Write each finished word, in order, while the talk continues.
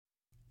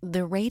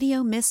The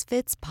Radio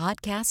Misfits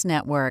Podcast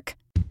Network.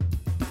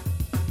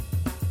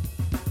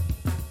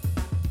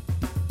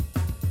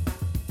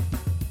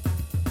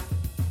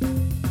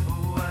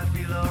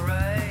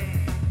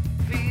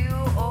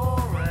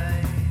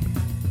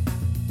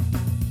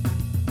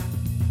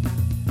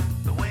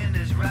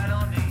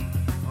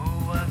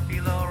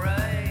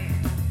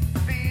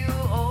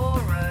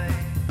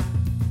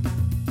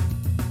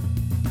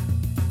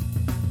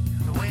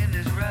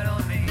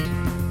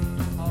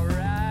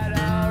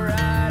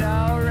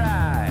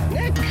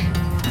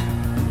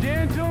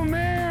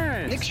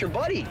 Your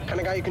buddy, kind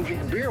of guy you can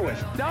drink a beer with.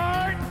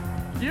 Start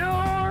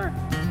your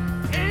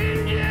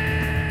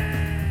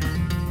engine!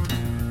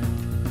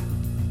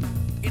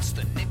 It's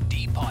the Nick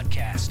D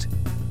Podcast.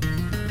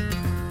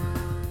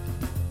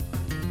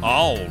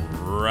 All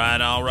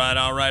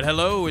right.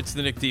 Hello, it's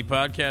the Nick D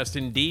Podcast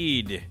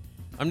indeed.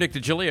 I'm Nick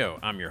DiGilio.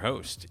 I'm your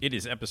host. It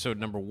is episode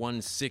number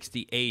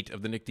 168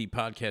 of the Nick D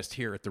Podcast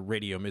here at the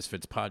Radio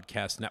Misfits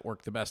Podcast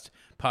Network, the best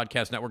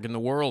podcast network in the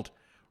world.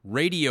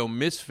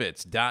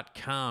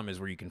 RadioMisfits.com is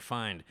where you can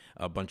find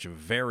a bunch of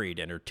varied,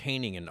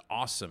 entertaining, and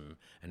awesome,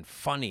 and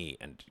funny,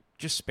 and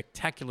just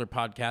spectacular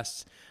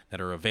podcasts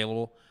that are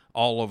available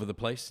all over the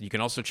place. You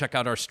can also check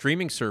out our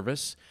streaming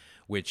service,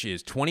 which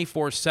is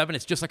 24/7.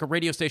 It's just like a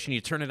radio station. You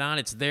turn it on,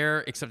 it's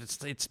there,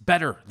 except it's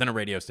better than a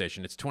radio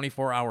station. It's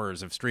 24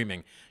 hours of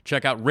streaming.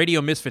 Check out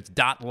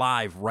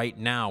RadioMisfits.live right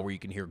now, where you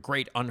can hear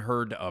great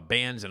unheard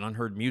bands and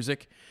unheard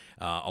music,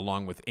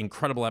 along with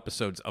incredible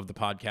episodes of the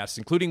podcast,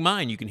 including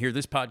mine. You can hear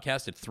this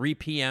podcast at 3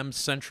 p.m.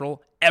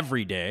 Central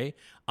every day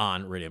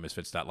on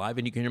RadioMisfits.live,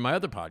 and you can hear my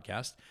other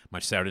podcast, my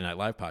Saturday Night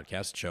Live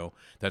podcast show,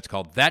 that's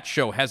called That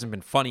Show Hasn't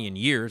Been Funny in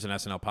Years, an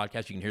SNL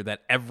podcast. You can hear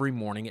that every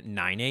morning at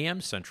 9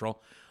 a.m.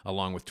 Central,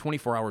 along with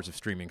 24 hours of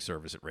streaming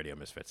service at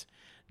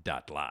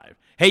RadioMisfits.live.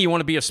 Hey, you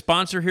want to be a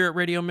sponsor here at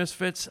Radio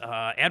Misfits?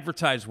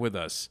 Advertise with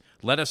us.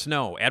 Let us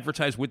know.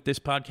 Advertise with this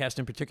podcast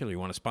in particular. You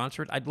want to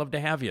sponsor it? I'd love to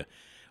have you.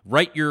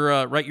 Write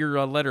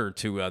your letter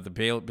to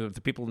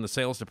the people in the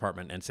sales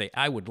department and say,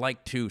 I would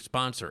like to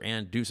sponsor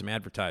and do some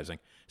advertising.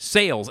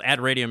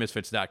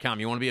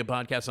 Sales@RadioMisfits.com. You want to be a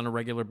podcast on a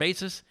regular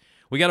basis?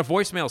 We got a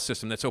voicemail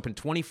system that's open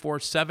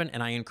 24/7,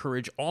 and I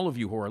encourage all of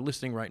you who are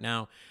listening right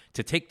now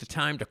to take the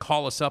time to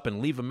call us up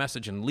and leave a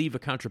message and leave a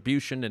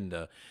contribution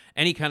and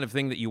any kind of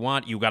thing that you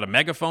want. You got a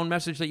megaphone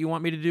message that you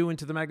want me to do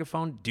into the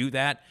megaphone? Do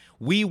that.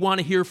 We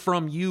want to hear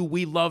from you.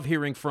 We love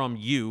hearing from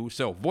you.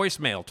 So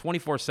voicemail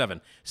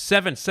 24/7,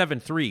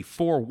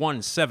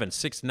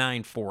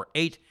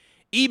 773-417-6948.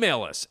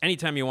 Email us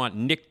anytime you want,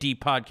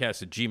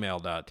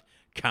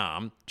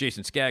 nickdpodcast@gmail.com.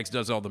 Jason Skaggs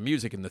does all the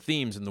music and the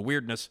themes and the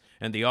weirdness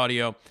and the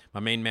audio. My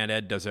main man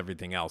Ed does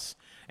everything else.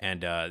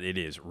 And it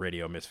is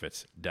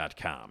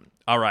RadioMisfits.com.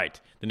 All right,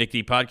 the Nick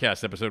D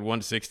Podcast, episode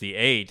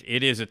 168.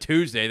 It is a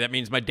Tuesday. That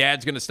means my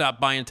dad's going to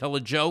stop by and tell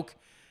a joke.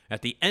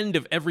 At the end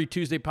of every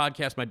Tuesday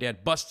podcast, my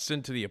dad busts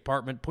into the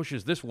apartment,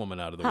 pushes this woman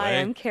out of the way. Hi,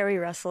 I'm Carrie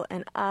Russell,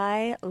 and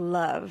I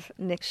love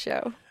Nick's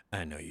show.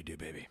 I know you do,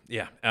 baby.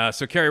 Yeah.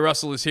 So Carrie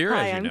Russell is here,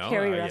 Hi, as you know. I'm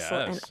Carrie Russell,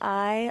 yes. and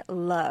I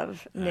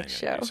love Nick's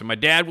show. So my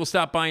dad will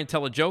stop by and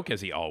tell a joke,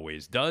 as he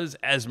always does.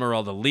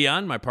 Esmerald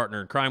Leon, my partner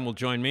in crime, will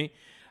join me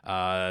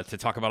to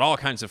talk about all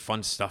kinds of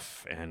fun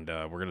stuff. And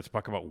we're going to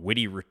talk about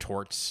witty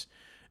retorts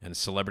and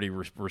celebrity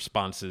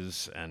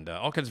responses and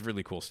all kinds of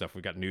really cool stuff.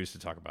 We've got news to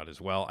talk about as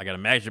well. I got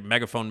a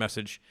megaphone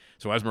message.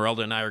 So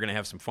Esmeralda and I are going to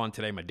have some fun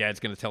today. My dad's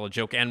going to tell a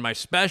joke. And my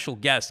special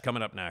guest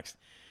coming up next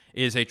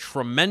is a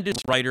tremendous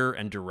writer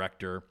and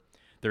director.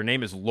 Their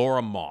name is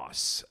Laura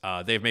Moss.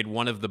 They've made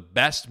one of the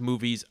best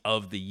movies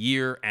of the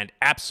year and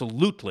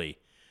absolutely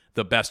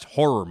the best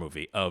horror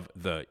movie of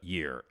the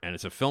year. And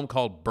it's a film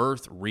called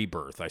Birth,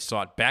 Rebirth. I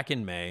saw it back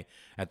in May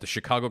at the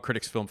Chicago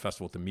Critics Film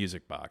Festival at the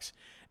Music Box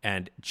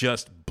and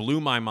just blew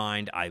my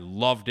mind. I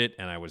loved it,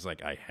 and I was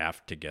like, I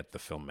have to get the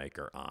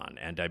filmmaker on.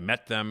 And I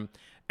met them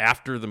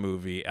after the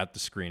movie at the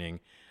screening.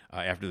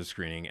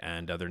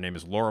 And their name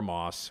is Laura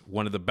Moss,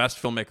 one of the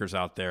best filmmakers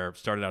out there.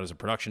 Started out as a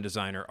production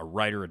designer, a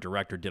writer, a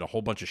director, did a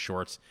whole bunch of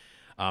shorts.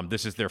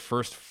 This is their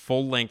first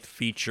full-length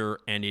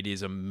feature, and it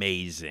is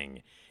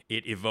amazing.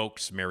 It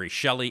evokes Mary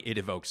Shelley. It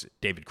evokes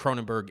David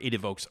Cronenberg. It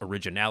evokes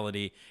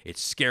originality. It's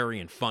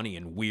scary and funny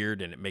and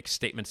weird, and it makes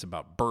statements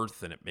about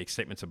birth, and it makes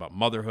statements about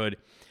motherhood.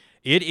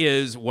 It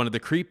is one of the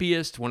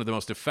creepiest, one of the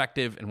most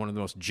effective, and one of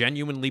the most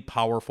genuinely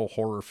powerful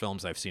horror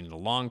films I've seen in a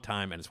long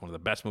time, and it's one of the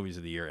best movies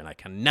of the year, and I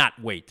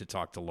cannot wait to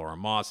talk to Laura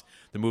Moss.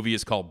 The movie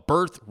is called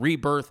Birth,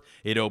 Rebirth.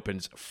 It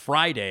opens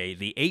Friday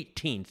the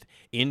 18th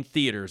in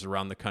theaters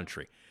around the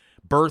country.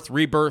 Birth,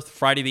 Rebirth,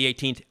 Friday the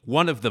 18th,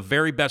 one of the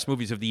very best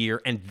movies of the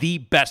year and the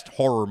best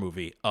horror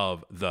movie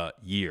of the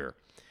year.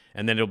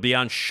 And then it'll be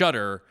on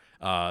Shudder.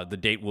 The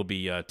date will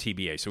be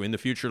TBA. So in the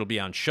future, it'll be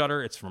on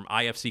Shudder. It's from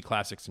IFC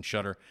Classics and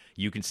Shudder.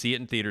 You can see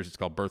it in theaters. It's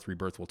called Birth,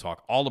 Rebirth. We'll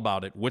talk all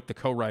about it with the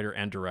co-writer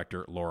and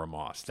director, Laura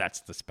Moss. That's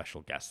the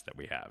special guest that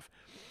we have.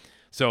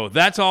 So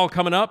that's all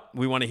coming up.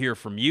 We want to hear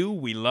from you.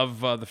 We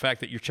love the fact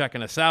that you're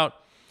checking us out.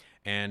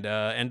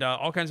 and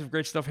all kinds of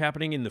great stuff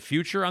happening in the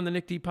future on the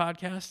Nick D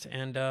podcast.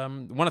 And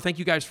want to thank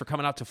you guys for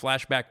coming out to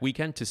Flashback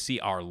Weekend to see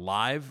our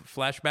live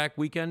Flashback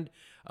Weekend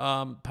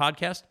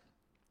podcast,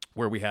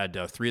 where we had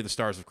 3 of the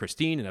stars of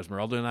Christine, and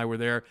Esmeralda and I were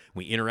there.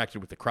 We interacted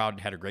with the crowd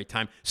and had a great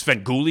time.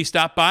 Sven Gulli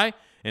stopped by,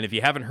 and if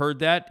you haven't heard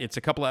that, it's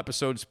a couple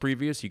episodes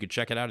previous. You can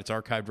check it out. It's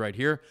archived right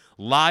here.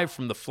 Live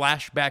from the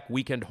Flashback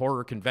Weekend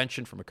Horror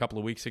Convention from a couple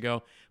of weeks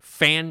ago.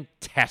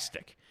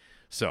 Fantastic.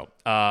 So,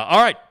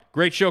 all right.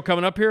 Great show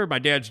coming up here. My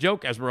Dad's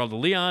Joke, Esmeralda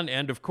Leon,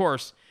 and, of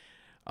course,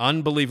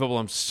 unbelievable.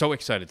 I'm so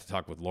excited to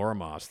talk with Laura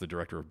Moss, the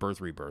director of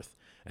Birth, Rebirth.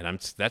 And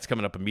that's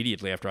coming up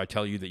immediately after I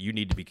tell you that you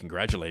need to be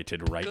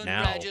congratulated right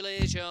now.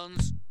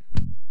 Congratulations.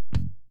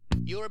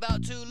 You're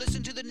about to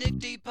listen to the Nick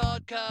D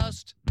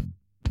podcast.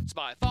 It's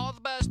by far the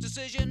best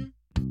decision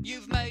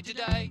you've made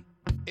today.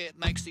 It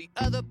makes the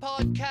other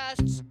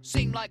podcasts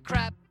seem like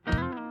crap.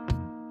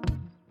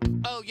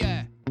 Oh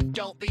yeah,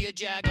 don't be a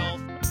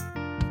jagoff.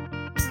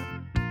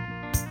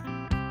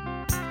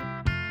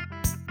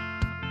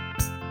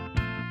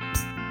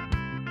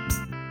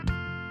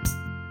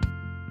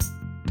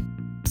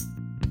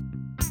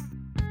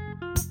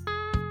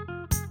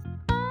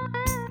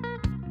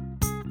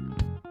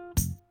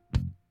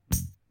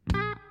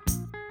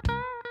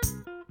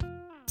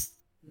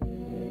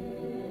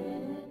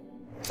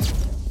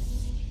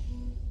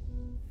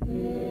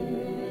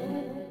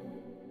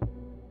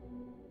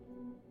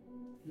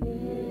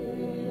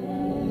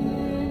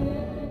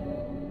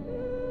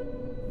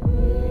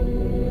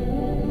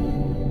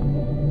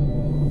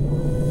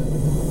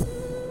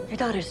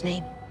 Daughter's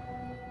name?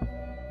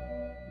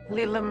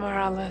 Lila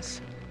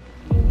Morales.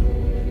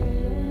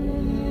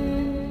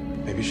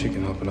 Maybe she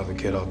can help another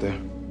kid out there.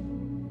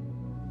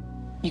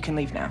 You can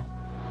leave now.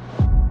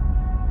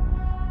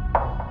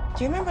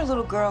 Do you remember a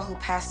little girl who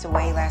passed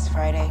away last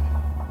Friday?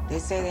 They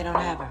say they don't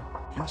have her.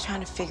 I'm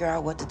trying to figure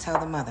out what to tell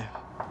the mother.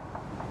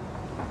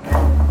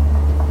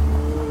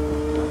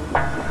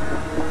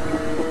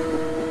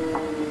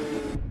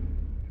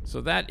 So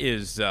that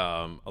is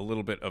a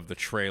little bit of the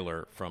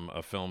trailer from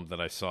a film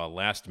that I saw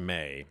last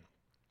May.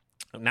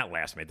 Not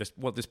last May, this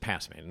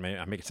past May.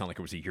 I make it sound like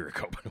it was a year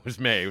ago, but it was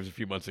May. It was a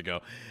few months ago.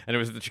 And it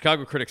was at the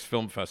Chicago Critics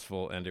Film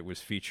Festival, and it was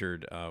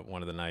featured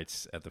one of the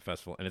nights at the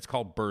festival. And it's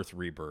called Birth,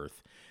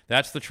 Rebirth.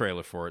 That's the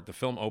trailer for it. The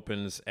film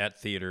opens at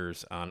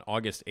theaters on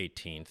August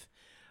 18th.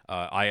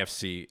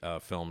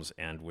 IFC Films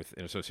and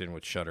in association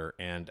with Shudder.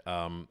 And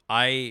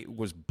I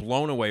was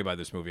blown away by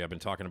this movie. I've been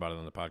talking about it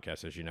on the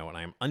podcast, as you know, and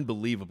I am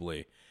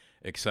unbelievably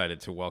excited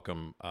to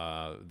welcome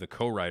the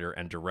co-writer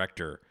and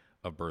director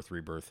of Birth,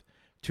 Rebirth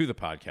to the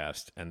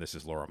podcast, and this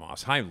is Laura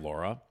Moss. Hi,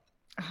 Laura.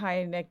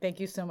 Hi, Nick. Thank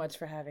you so much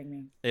for having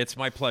me. It's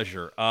my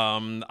pleasure.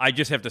 I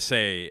just have to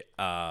say,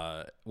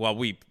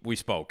 we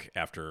spoke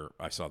after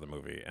I saw the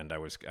movie, and I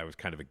was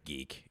kind of a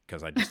geek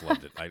because I just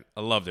loved it. I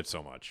loved it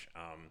so much.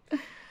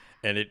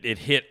 And it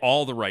hit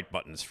all the right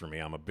buttons for me.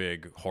 I'm a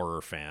big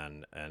horror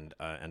fan, and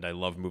I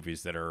love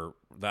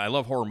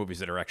horror movies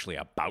that are actually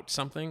about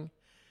something.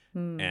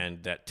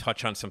 And that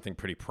touch on something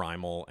pretty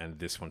primal, and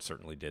this one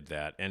certainly did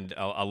that. And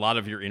a lot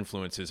of your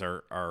influences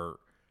are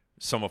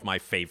some of my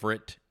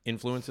favorite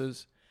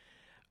influences.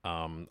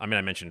 I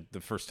mentioned the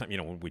first time,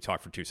 when we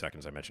talked for 2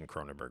 seconds, I mentioned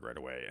Cronenberg right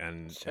away.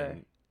 And sure.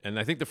 And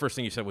I think the first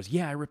thing you said was,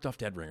 I ripped off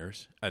Dead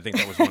Ringers. I think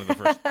that was one of the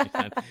first you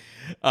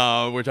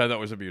said, which I thought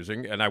was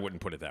amusing, and I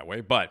wouldn't put it that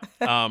way. But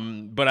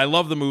I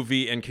love the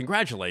movie, and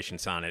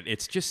congratulations on it.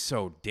 It's just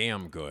so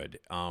damn good.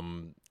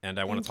 And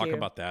I want to talk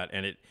about that.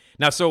 And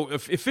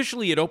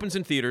officially it opens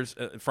in theaters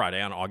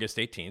Friday on August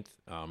 18th.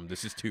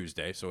 This is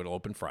Tuesday, so it'll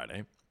open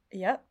Friday.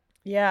 Yep.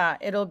 Yeah,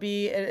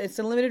 it's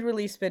a limited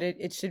release, but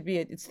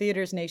it's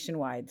theaters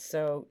nationwide.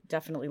 So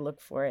definitely look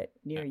for it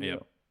near you.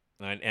 Yep.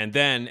 And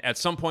then at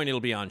some point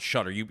it'll be on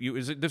Shudder.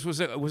 Was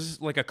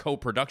this like a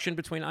co-production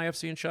between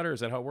IFC and Shudder?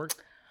 Is that how it worked?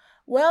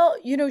 Well,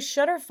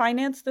 Shudder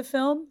financed the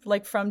film,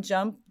 like from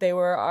jump. They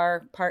were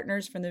our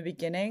partners from the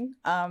beginning.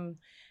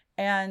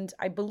 And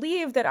I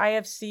believe that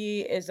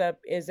IFC is a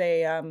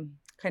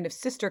kind of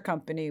sister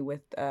company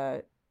with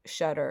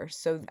Shudder.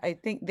 So I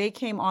think they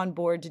came on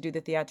board to do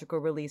the theatrical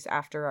release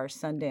after our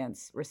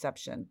Sundance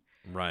reception.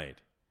 Right.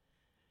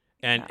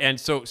 And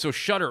so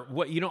Shudder,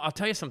 I'll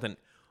tell you something.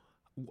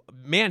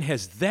 Man,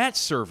 has that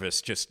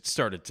service just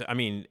started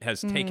to,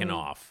 has taken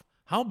off.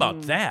 How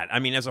about that?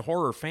 As a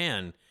horror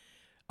fan,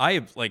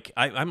 I'm like,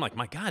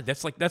 my God,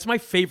 that's my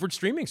favorite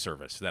streaming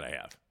service that I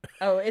have.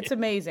 Oh, it's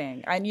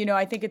amazing. And,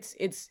 I think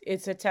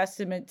it's a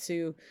testament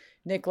to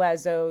Nick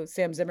Lazo,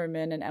 Sam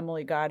Zimmerman, and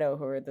Emily Gatto,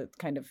 who are the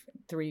kind of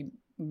three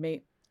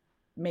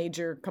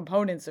major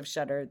components of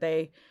Shudder.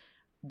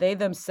 They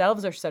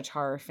themselves are such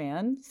horror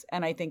fans,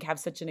 and I think have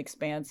such an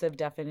expansive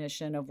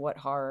definition of what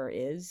horror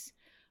is.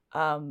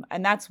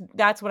 And that's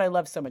what I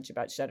love so much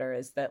about Shudder,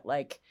 is that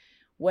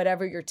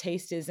whatever your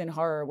taste is in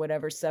horror,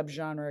 whatever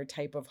subgenre or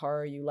type of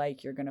horror you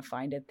like, you're going to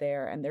find it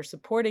there. And they're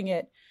supporting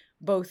it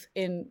both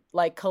in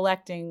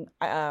collecting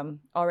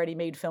already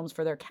made films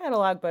for their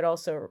catalog, but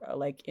also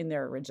in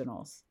their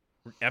originals.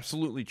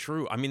 Absolutely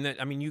true. I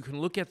mean, you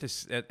can look at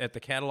this at the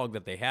catalog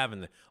that they have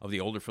of the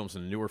older films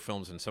and the newer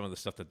films and some of the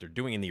stuff that they're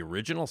doing in the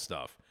original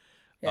stuff.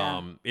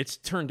 Yeah. It's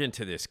turned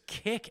into this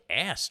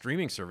kick-ass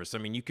streaming service. I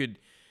mean, you could,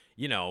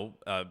 you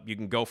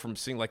can go from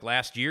seeing like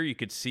last year, you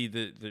could see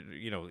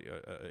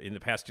in the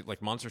past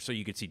like months or so,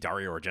 you could see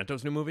Dario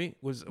Argento's new movie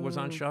was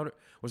on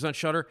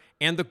Shudder,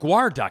 and the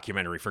Guar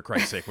documentary, for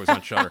Christ's sake, was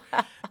on Shudder,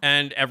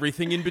 and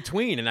everything in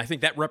between. And I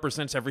think that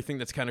represents everything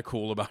that's kind of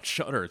cool about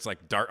Shudder. It's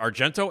like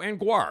Argento and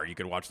Guar. You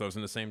could watch those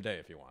in the same day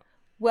if you want.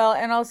 Well,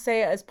 and I'll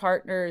say as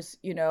partners,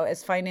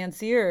 as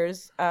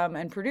financiers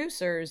and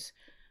producers,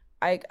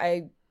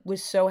 I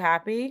was so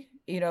happy,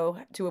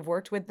 to have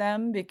worked with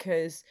them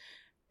because,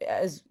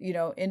 as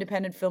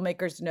independent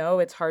filmmakers know,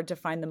 it's hard to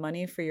find the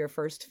money for your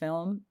first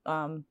film.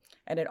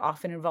 And it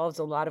often involves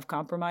a lot of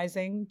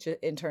compromising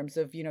in terms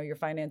of, your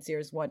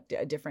financiers want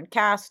a different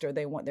cast, or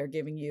they're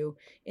giving you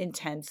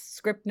intense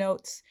script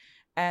notes.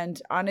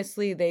 And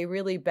honestly, they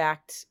really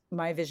backed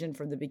my vision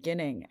from the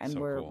beginning and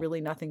were cool.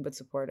 really nothing but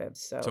supportive.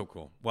 So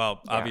cool.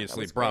 Well, yeah,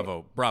 obviously,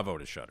 bravo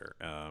to Shudder.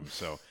 All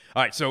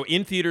right. So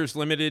in theaters,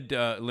 limited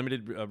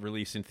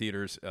release in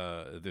theaters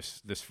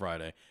this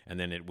Friday, and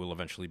then it will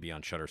eventually be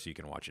on Shudder, so you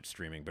can watch it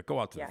streaming. But go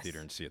out to the theater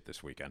and see it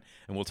this weekend,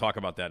 and we'll talk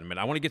about that in a minute.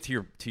 I want to get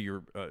to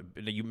your.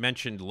 You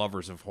mentioned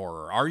lovers of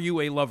horror. Are you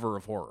a lover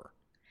of horror?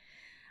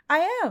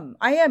 I am.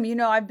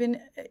 I've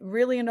been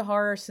really into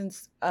horror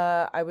since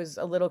I was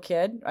a little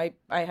kid. I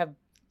have,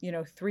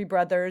 3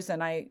 brothers,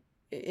 and I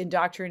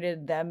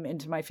indoctrinated them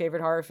into my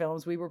favorite horror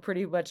films. We were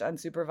pretty much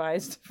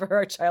unsupervised for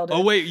our childhood.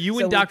 Oh, wait, you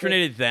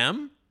indoctrinated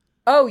them?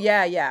 Oh,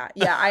 yeah.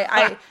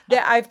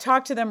 I've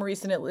talked to them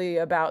recently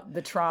about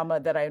the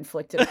trauma that I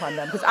inflicted upon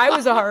them, because I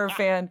was a horror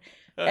fan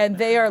and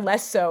they are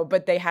less so,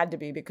 but they had to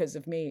be because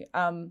of me.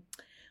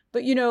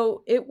 But,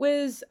 it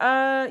was,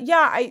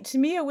 to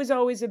me, it was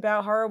always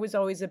about, horror was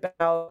always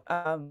about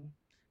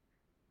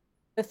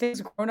the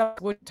things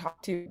grown-ups wouldn't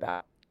talk to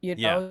you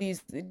about.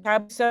 These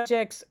taboo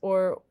subjects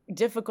or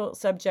difficult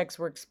subjects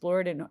were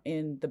explored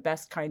in the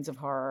best kinds of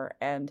horror.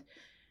 And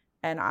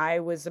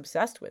I was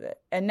obsessed with it.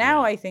 And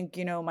now I think,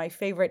 my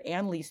favorite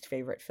and least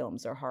favorite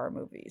films are horror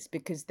movies,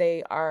 because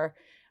they are,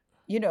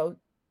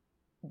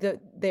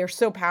 they're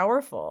so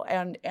powerful,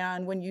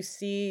 and when you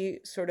see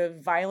sort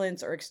of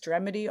violence or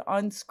extremity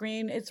on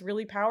screen, it's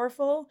really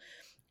powerful.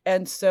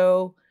 And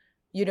so,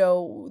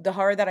 the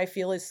horror that I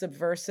feel is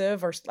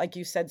subversive, or like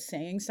you said,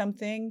 saying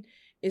something,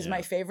 is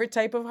my favorite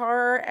type of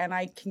horror. And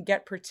I can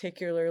get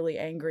particularly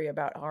angry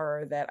about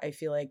horror that I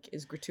feel like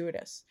is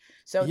gratuitous.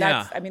 So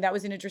that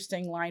was an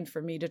interesting line for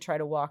me to try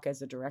to walk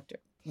as a director.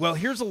 Well,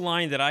 here's a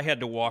line that I had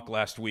to walk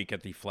last week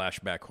at the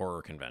Flashback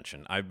Horror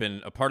Convention. I've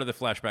been a part of the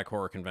Flashback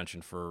Horror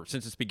Convention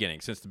since the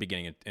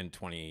beginning in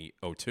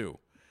 2002.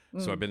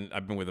 So I've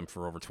been with them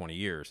for over 20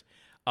 years.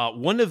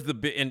 One of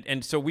the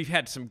and so we've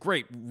had some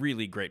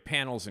really great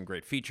panels and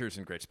great features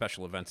and great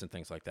special events and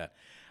things like that.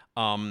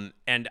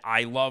 And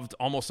I loved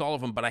almost all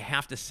of them, but I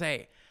have to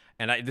say,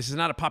 this is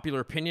not a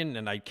popular opinion,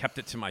 and I kept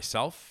it to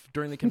myself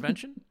during the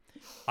convention.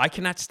 I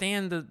cannot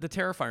stand the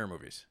Terrifier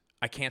movies.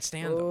 I can't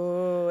stand them.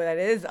 Oh,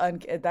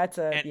 that's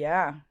a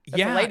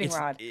lightning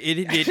rod.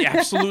 It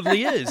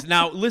absolutely is.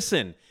 Now,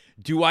 listen,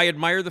 do I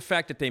admire the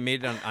fact that they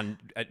made it on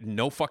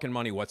no fucking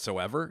money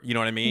whatsoever? You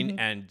know what I mean?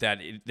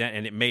 Mm-hmm.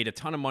 And it made a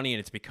ton of money,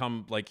 and it's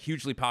become like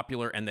hugely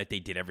popular, and that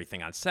they did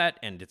everything on set,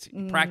 and it's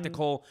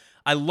practical.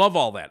 I love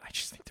all that. I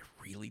just think they're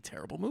really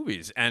terrible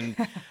movies, and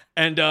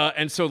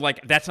so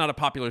like that's not a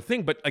popular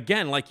thing. But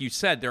again, like you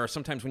said, there are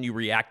sometimes when you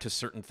react to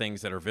certain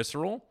things that are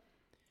visceral.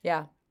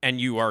 Yeah. And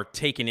you are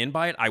taken in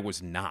by it. I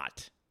was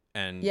not,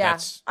 and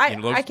that's I can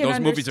those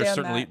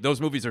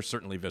movies are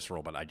certainly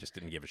visceral, but I just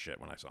didn't give a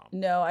shit when I saw them.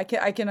 No, I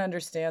can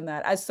understand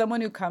that. As someone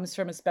who comes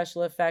from a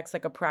special effects,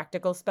 like a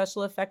practical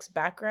special effects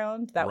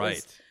background, that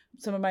was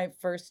some of my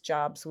first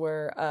jobs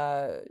were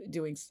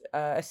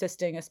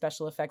assisting a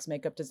special effects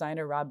makeup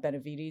designer, Rob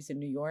Benavides, in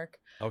New York.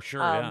 Oh, sure,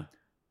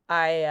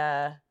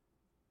 yeah.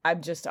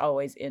 I'm just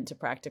always into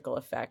practical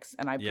effects,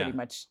 and I pretty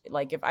much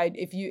like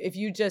if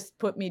you just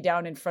put me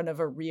down in front of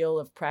a reel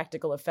of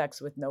practical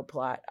effects with no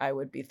plot, I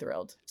would be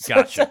thrilled.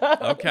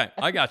 Gotcha. Okay,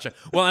 I gotcha.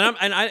 Well,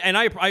 and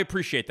I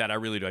appreciate that. I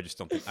really do. I just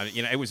don't think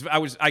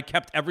I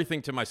kept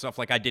everything to myself.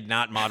 Like I did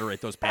not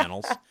moderate those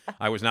panels.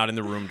 I was not in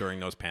the room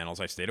during those panels.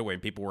 I stayed away.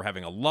 People were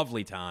having a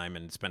lovely time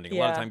and spending a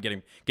lot of time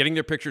getting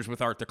their pictures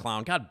with Art the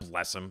Clown. God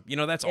bless him.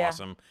 That's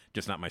awesome.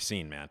 Just not my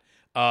scene, man.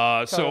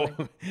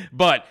 Totally.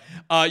 But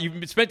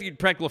you've spent the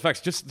practical effects.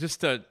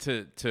 Just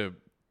to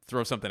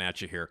throw something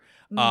at you here.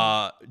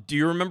 Do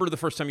you remember the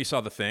first time you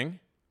saw The Thing?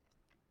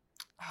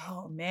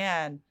 Oh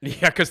man.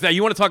 Yeah, because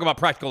you want to talk about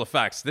practical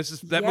effects.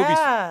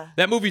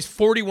 That movie's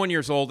 41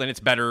 years old and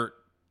it's better.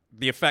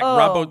 The effect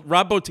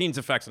Rob Bottin's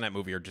effects in that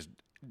movie are just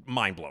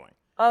mind blowing.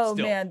 Oh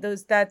man,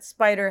 that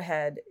spider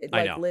head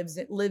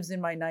lives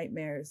in my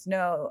nightmares.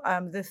 No,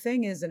 The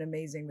Thing is an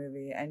amazing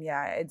movie, and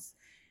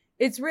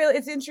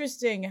It's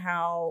interesting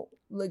how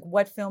like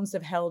what films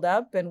have held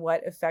up and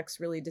what effects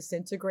really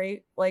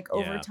disintegrate like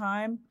over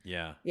time.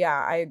 Yeah. Yeah,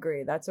 I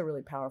agree. That's a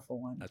really powerful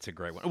one. That's a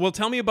great one. Well,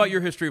 tell me about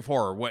your history of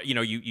horror. What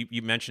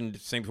you mentioned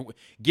same.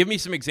 Give me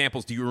some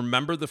examples. Do you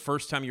remember the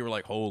first time you were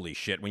like, "Holy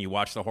shit," when you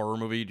watched the horror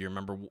movie? Do you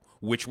remember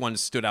which one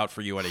stood out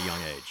for you at a young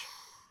age?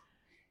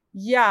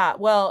 Yeah,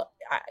 well,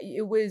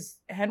 it was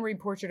Henry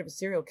Portrait of a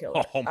Serial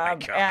Killer. Oh my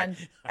god!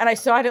 And I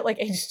saw it at like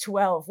age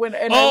 12.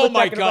 Oh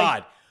my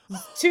god!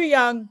 Too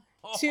young.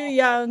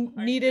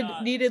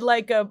 Needed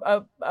like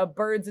a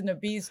birds and the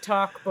bees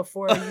talk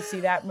before you see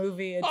that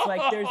movie. It's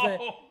like there's a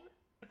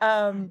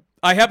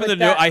I happen to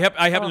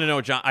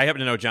know John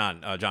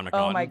McNaughton.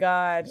 Oh my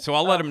god! So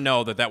I'll let him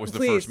know that was the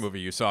first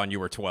movie you saw and you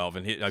were 12,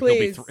 and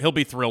he'll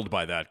be thrilled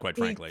by that. Quite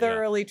frankly, he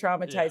thoroughly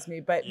traumatized me.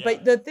 But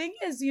the thing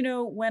is,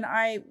 when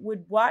I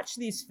would watch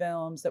these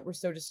films that were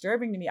so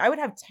disturbing to me, I would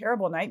have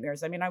terrible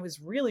nightmares. I mean, I was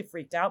really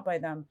freaked out by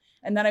them,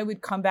 and then I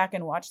would come back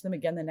and watch them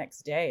again the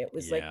next day. It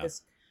was like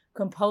this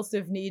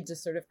compulsive need to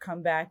sort of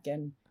come back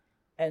and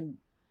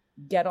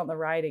get on the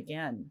ride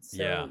again.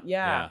 So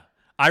yeah.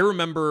 I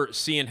remember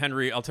seeing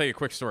Henry. I'll tell you a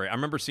quick story. I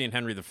remember seeing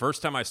Henry the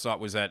first time I saw it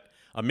was at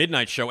a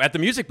midnight show at the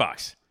Music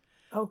Box.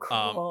 Oh,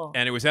 cool.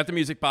 And it was at the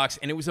Music Box,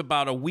 and it was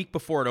about a week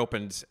before it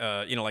opened,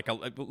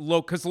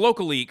 because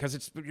locally, because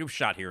it was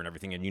shot here and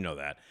everything, and you know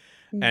that.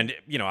 Mm-hmm. And,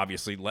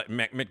 obviously,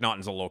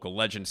 McNaughton's a local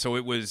legend, so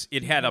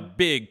it had a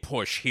big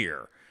push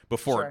here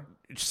before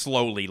it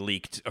slowly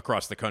leaked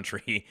across the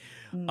country.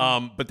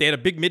 Mm. But they had a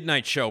big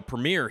midnight show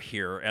premiere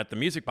here at the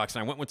Music Box,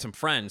 and I went with some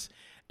friends.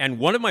 And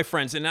one of my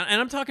friends, and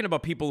I'm talking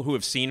about people who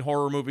have seen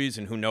horror movies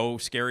and who know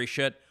scary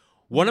shit.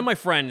 One of my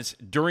friends,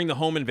 during the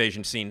home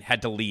invasion scene,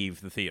 had to leave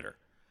the theater.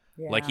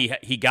 Yeah. Like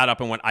he got up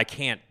and went, I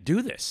can't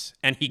do this.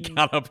 And he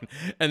got up,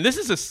 and this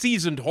is a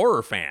seasoned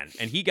horror fan,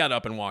 and he got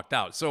up and walked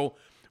out. So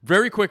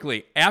very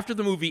quickly, after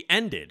the movie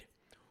ended,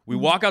 we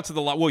walk out to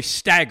the lobby. Well, we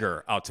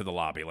stagger out to the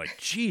lobby. Like,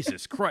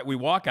 Jesus Christ. We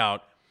walk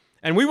out,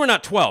 and we were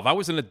not 12. I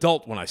was an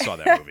adult when I saw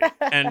that movie.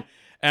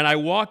 and I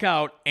walk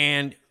out,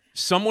 and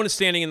someone is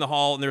standing in the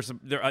hall, and there's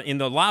in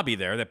the lobby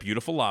there, that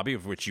beautiful lobby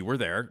of which you were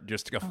there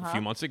just a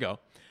few months ago.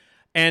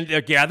 And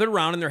they're gathered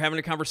around, and they're having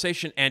a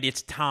conversation, and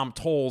it's Tom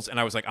Tolles, and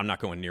I was like, I'm not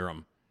going near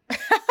him.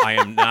 I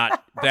am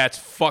not. That's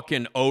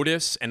fucking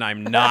Otis, and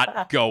I'm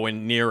not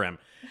going near him.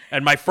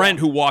 And my friend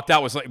who walked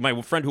out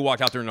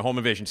during the home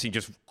invasion scene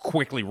just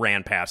quickly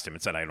ran past him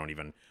and said, I don't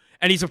even.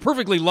 And he was a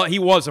perfectly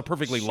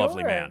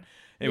lovely man.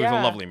 It was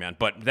a lovely man.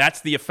 But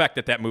that's the effect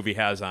that movie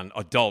has on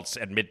adults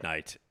at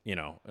midnight,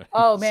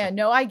 Oh, man.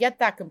 No, I get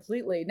that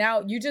completely.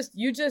 Now, you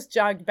just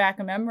jogged back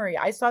a memory.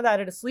 I saw that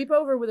at a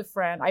sleepover with a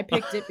friend. I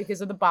picked it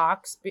because of the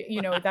box.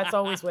 That's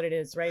always what it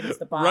is, right? It's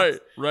the box.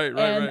 Right.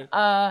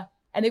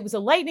 And it was a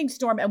lightning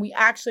storm, and we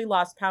actually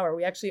lost power.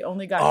 We actually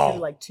only got through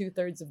like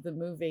 2/3 of the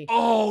movie.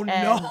 Oh, and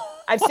no.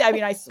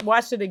 I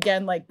watched it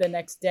again like the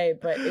next day,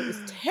 but it was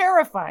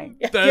terrifying.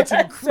 That's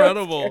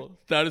incredible.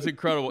 That is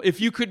incredible.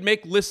 If you could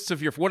make lists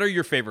of what are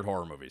your favorite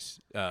horror movies?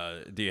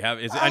 Do you have?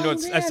 I know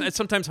it's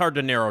sometimes hard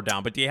to narrow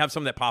down, but do you have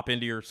some that pop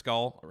into your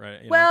skull?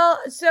 Right. Well,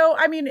 so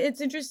I mean,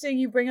 it's interesting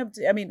you bring up.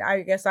 I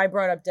guess I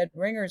brought up Dead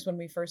Ringers when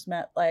we first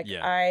met.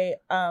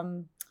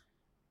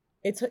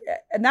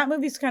 And that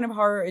movie's kind of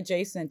horror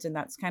adjacent, and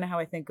that's kind of how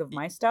I think of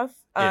my stuff.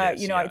 I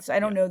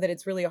don't know that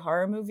it's really a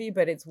horror movie,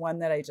 but it's one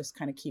that I just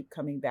kind of keep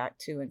coming back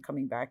to.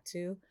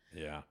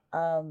 Yeah.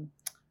 I'm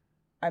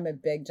a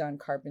big John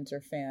Carpenter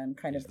fan,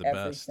 He's of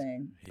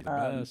everything. He's the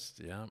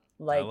best. Yeah.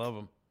 I love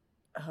him.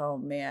 Oh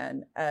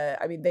man.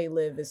 They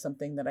Live is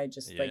something that I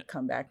just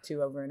come back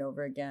to over and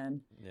over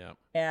again. Yeah.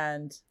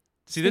 And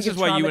see, this is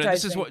why you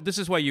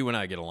and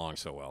I get along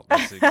so well.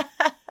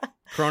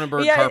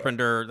 Cronenberg,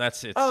 Carpenter,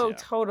 that's it. Oh,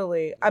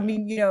 totally. I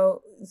mean,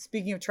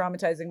 speaking of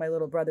traumatizing my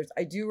little brothers,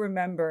 I do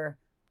remember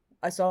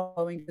us all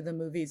going to the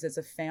movies as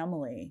a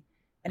family,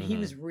 and he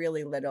was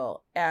really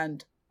little,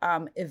 and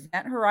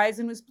Event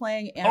Horizon was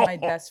playing, and my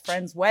best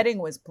friend's wedding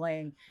was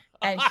playing,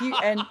 and he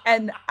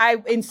and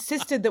I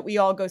insisted that we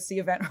all go see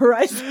Event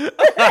Horizon,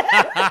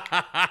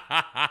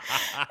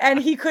 and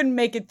he couldn't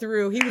make it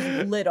through. He was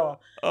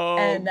little,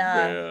 and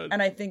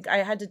I think I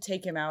had to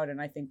take him out, and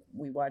I think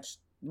we watched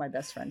my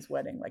best friend's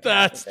wedding.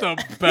 That's the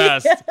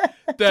best.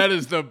 That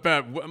is the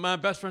best. My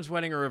best friend's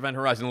wedding or Event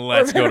Horizon.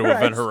 Let's go to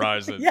Event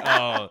Horizon.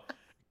 Yeah. Oh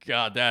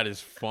God, that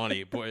is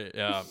funny. Boy,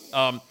 yeah.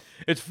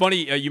 It's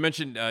funny. You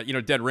mentioned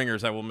Dead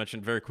Ringers. I will mention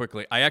very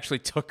quickly. I actually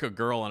took a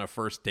girl on a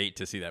first date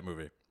to see that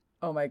movie.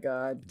 Oh my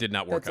God. Did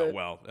not work out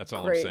well. That's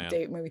all I'm saying. Great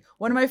date movie.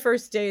 One of my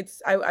first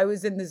dates, I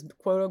was in this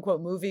quote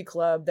unquote movie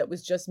club that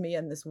was just me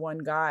and this one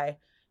guy,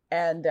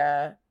 and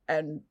the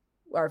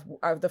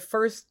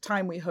first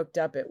time we hooked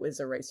up, it was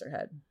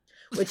Eraserhead,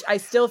 which I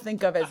still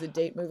think of as a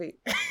date movie.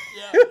 Yeah.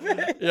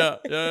 No,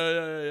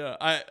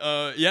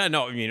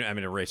 I mean,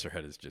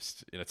 Eraserhead is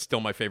just, it's still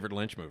my favorite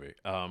Lynch movie.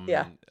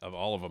 Of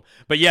all of them.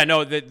 But yeah,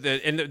 no,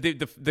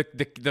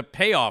 the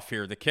payoff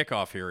here, the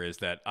kickoff here is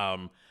that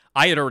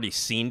I had already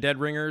seen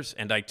Dead Ringers,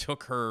 and I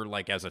took her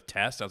like as a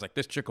test. I was like,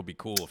 this chick will be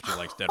cool if she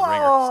likes Dead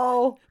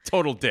Ringers.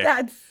 Total dick.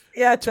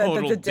 That's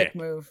a dick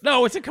move.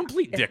 No, it's a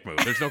complete dick move.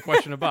 There's no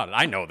question about it.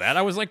 I know that.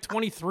 I was like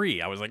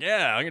 23. I was like,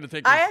 yeah, I'm going to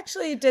take this. I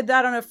actually did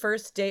that on a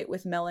first date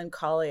with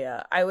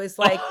Melancholia. I was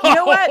like, you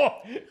know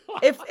what?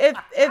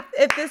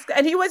 If this,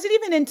 and he wasn't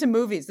even into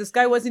movies. This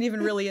guy wasn't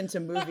even really into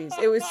movies.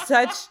 It was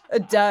such a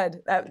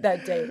dud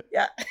that date.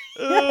 Yeah.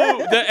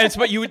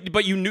 But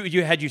you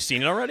knew had you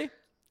seen it already?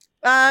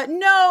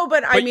 No,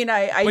 but I mean,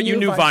 I but knew you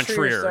knew Von Trier,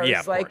 Trier. so I Yeah,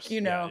 was of like, course.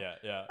 you know,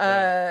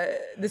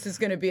 this is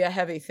going to be a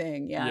heavy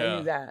thing. Yeah, I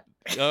knew that.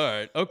 All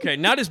right. Okay.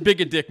 Not as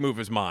big a dick move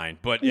as mine,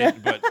 but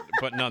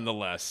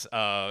nonetheless.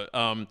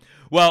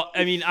 Well,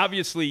 I mean,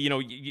 obviously, you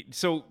know,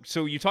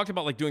 so you talked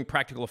about like doing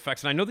practical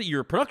effects, and I know that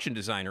you're a production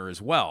designer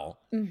as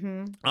well.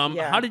 Mm-hmm.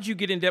 How did you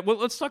get into? Well,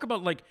 let's talk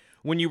about like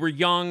when you were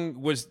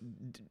young.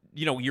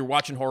 You know, you're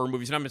watching horror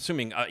movies, and I'm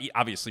assuming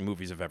obviously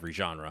movies of every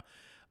genre.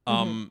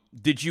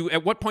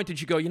 At what point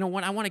did you go, you know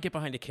what, I want to get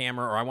behind a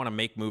camera, or I want to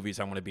make movies,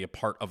 I want to be a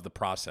part of the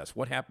process?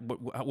 What happened?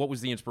 What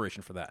was the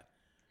inspiration for that?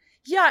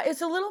 Yeah,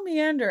 it's a little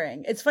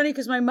meandering. It's funny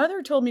because my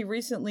mother told me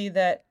recently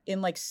that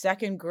in like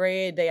second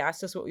grade, they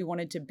asked us what we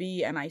wanted to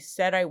be. And I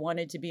said I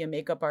wanted to be a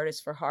makeup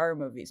artist for horror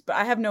movies, but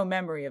I have no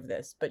memory of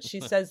this. But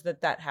she says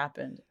that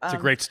happened. It's a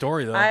great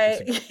story, though.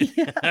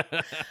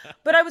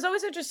 But I was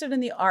always interested in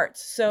the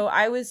arts. So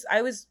I was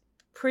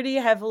pretty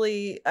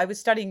heavily, I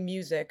was studying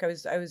music. I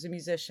was a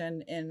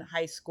musician in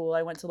high school.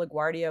 I went to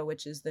LaGuardia,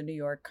 which is the New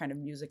York kind of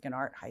music and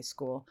art high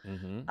school.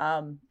 Mm-hmm.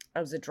 I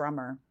was a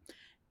drummer.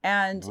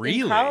 And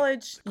really? In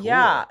college,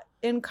 Cool.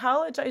 in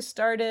college I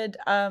started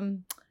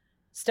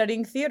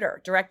studying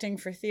theater, directing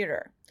for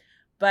theater,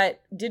 but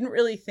didn't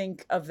really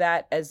think of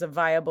that as a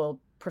viable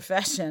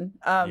profession.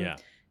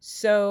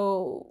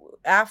 So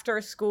after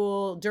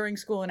school, during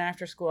school and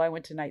after school, I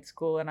went to night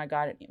school and I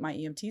got my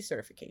EMT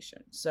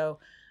certification. So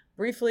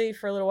briefly,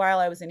 for a little while,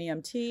 I was an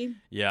EMT.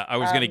 Yeah, I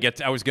was gonna get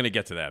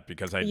to that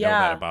because I know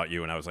that about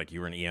you, and I was like,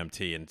 you were an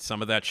EMT, and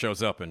some of that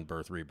shows up in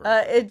Birth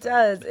Rebirth. It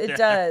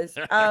does.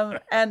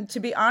 And to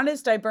be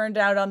honest, I burned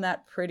out on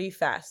that pretty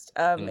fast.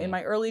 In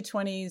my early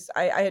 20s,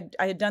 I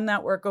had done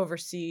that work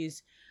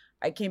overseas.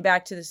 I came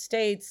back to the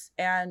States,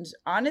 and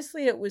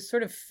honestly, it was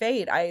sort of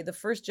fate. The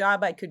first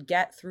job I could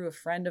get through a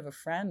friend of a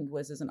friend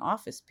was as an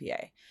office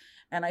PA.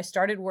 And I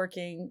started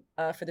working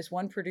for this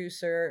one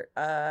producer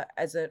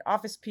as an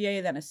office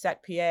PA, then a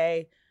set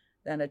PA,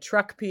 then a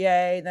truck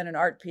PA, then an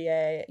art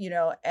PA, you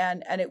know,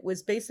 and it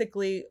was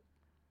basically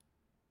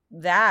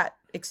that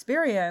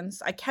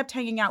experience. I kept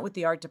hanging out with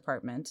the art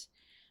department,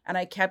 and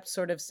I kept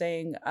sort of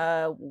saying,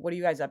 what are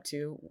you guys up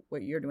to?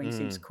 What you're doing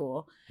seems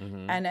cool.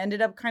 Mm-hmm. And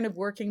ended up kind of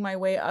working my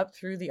way up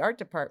through the art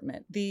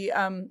department. The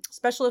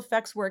special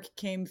effects work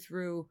came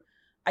through.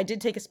 I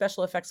did take a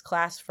special effects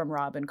class from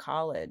Rob in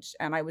college,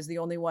 and I was the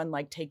only one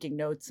like taking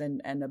notes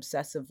and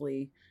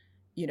obsessively,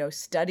 you know,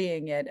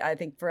 studying it. I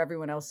think for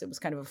everyone else, it was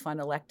kind of a fun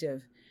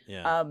elective.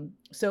 Yeah.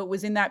 So it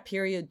was in that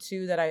period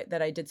too that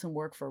I did some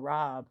work for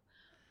Rob,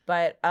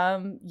 but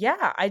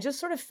I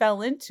just sort of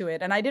fell into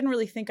it, and I didn't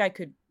really think I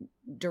could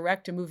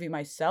direct a movie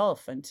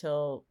myself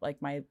until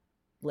like my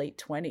late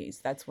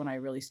 20s. That's when I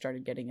really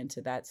started getting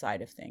into that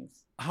side of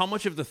things. How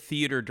much of the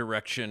theater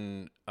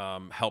direction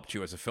helped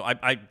you as a film?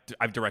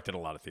 I've directed a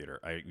lot of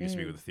theater. I used to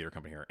be with a theater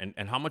company here.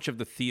 And how much of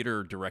the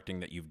theater directing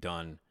that you've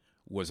done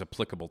was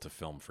applicable to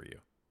film for you?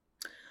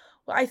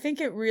 Well, I think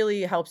it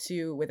really helps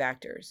you with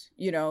actors.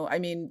 You know, I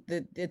mean,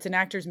 it's an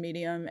actor's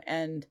medium,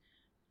 and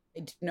I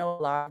do know a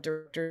lot of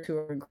directors who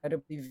are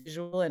incredibly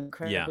visual and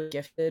incredibly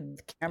gifted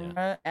with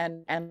camera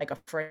and like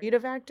afraid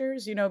of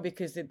actors, you know,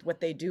 because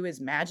what they do is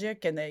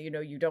magic, and you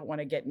know, you don't want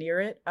to get near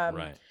it.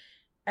 Right.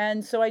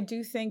 And so I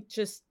do think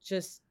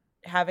just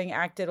having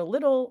acted a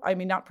little, I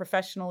mean, not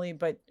professionally,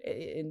 but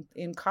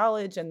in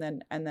college, and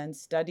then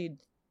studied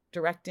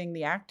directing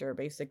the actor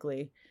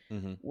basically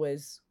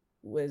was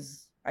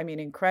I mean,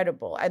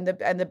 incredible. And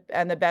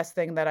the best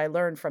thing that I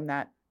learned from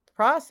that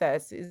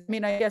process is, I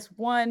mean, I guess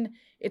one,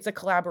 it's a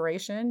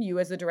collaboration. You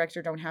as a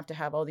director don't have to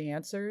have all the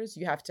answers.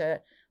 You have to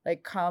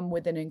like come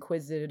with an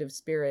inquisitive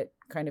spirit,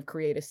 kind of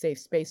create a safe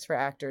space for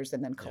actors,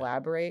 and then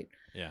collaborate.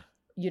 Yeah.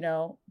 You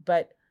know,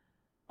 but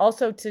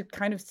also to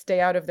kind of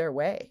stay out of their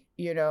way.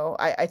 You know,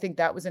 I think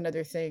that was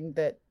another thing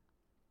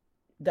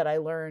that I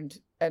learned,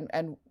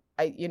 and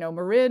I, you know,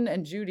 Marin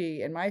and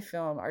Judy in my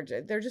film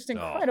they're just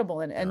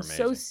incredible and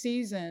so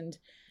seasoned,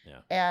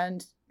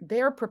 and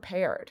they're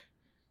prepared.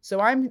 So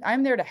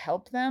I'm there to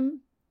help them,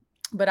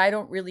 but I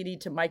don't really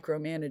need to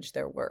micromanage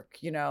their work,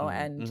 you know,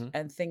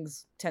 and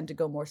things tend to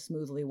go more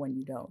smoothly when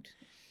you don't.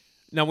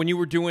 Now, when you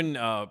were doing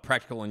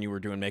practical and you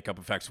were doing makeup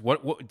effects,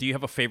 what do you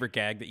have a favorite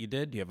gag that you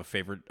did? Do you have a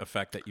favorite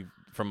effect that you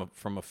from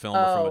a film?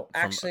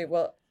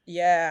 Well,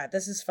 yeah,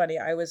 this is funny.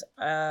 I was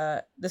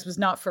this was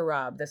not for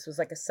Rob. This was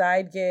like a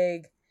side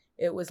gig.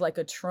 It was like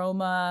a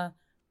trauma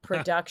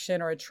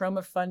production or a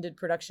trauma-funded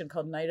production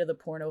called Night of the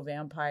Porno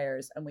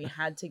Vampires, and we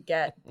had to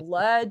get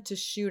blood to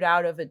shoot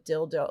out of a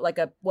dildo, like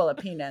a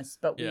penis,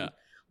 but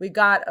we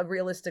got a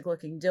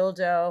realistic-looking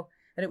dildo,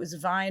 and it was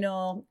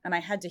vinyl, and I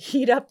had to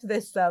heat up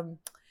this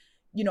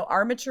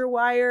armature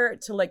wire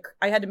to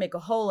I had to make a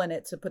hole in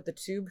it to put the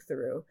tube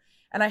through.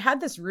 And I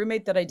had this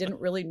roommate that I didn't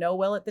really know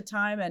well at the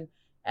time,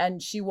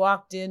 and she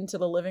walked into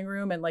the living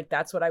room, and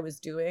that's what I was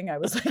doing. I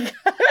was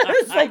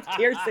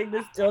piercing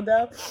this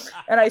dildo,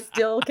 and I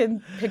still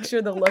can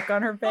picture the look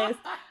on her face.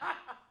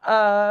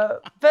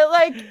 But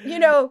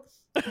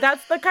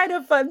that's the kind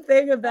of fun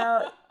thing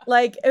about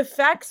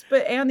effects,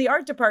 and the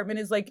art department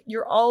is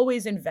you're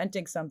always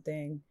inventing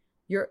something.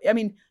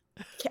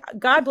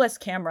 God bless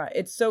camera.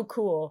 It's so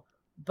cool,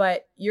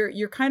 but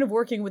you're kind of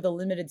working with a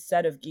limited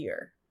set of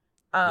gear.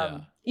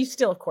 You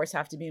still, of course,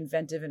 have to be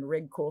inventive and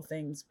rig cool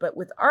things. But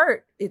with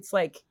art, it's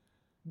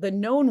the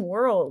known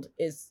world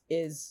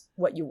is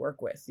what you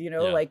work with.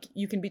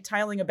 You can be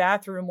tiling a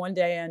bathroom one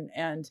day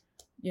and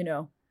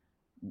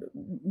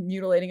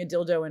mutilating a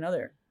dildo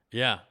another.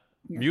 Yeah.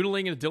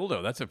 Mutilating a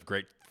dildo. That's a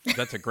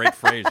great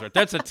phrase. Right?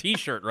 That's a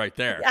T-shirt right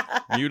there. Yeah.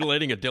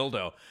 Mutilating a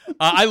dildo.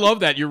 I love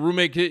that. Your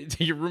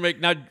roommate.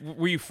 Now,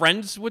 were you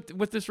friends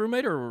with this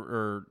roommate,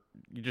 or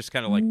you just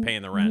kind of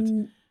paying the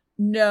rent?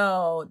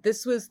 No,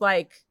 this was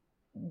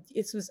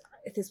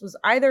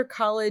either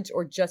college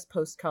or just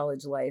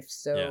post-college life.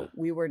 So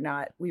we were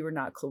not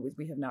close.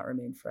 We have not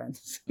remained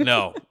friends.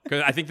 No,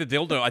 because I think the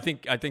dildo. I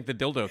think the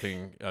dildo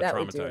thing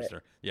traumatized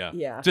her. Yeah.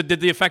 Yeah. So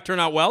did the effect turn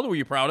out well? Were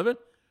you proud of it?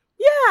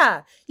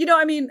 Yeah.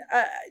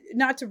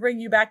 Not to bring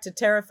you back to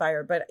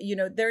Terrifier, but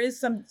there is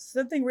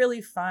something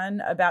really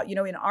fun about,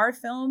 in our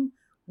film,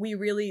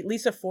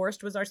 Lisa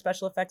Forst was our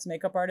special effects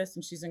makeup artist,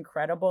 and she's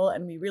incredible.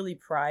 And we really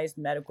prized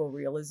medical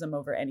realism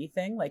over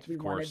anything. We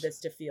wanted this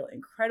to feel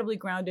incredibly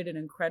grounded and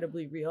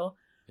incredibly real.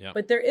 Yep.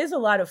 But there is a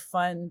lot of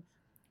fun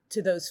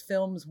to those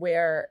films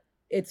where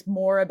it's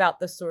more about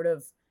the sort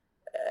of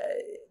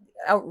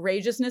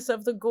outrageousness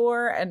of the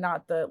gore and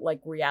not the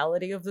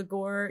reality of the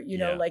gore.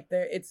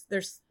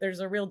 There's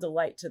a real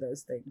delight to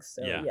those things.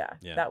 So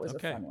that was a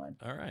fun one.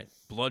 All right.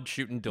 Blood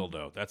shooting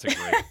dildo. That's a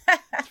great.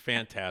 It's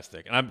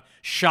fantastic. And I'm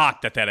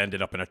shocked that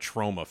ended up in a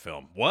trauma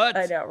film. What?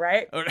 I know,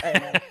 right?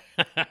 I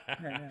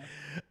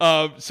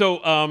know.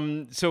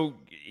 So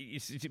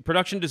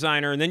production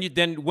designer, and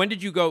then when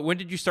did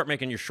you start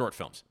making your short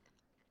films?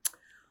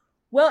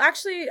 Well,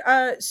 actually,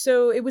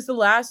 so it was the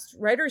last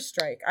writer's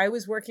strike. I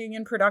was working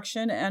in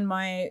production, and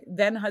my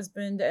then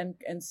husband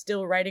and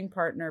still writing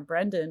partner,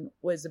 Brendan,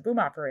 was a boom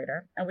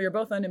operator. And we were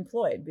both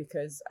unemployed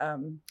because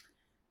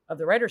of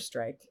the writer's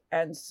strike.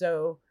 And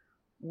so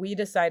we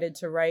decided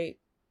to write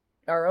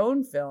our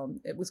own film.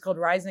 It was called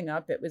Rising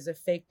Up. It was a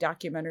fake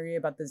documentary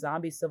about the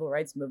zombie civil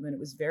rights movement. It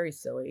was very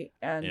silly.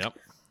 And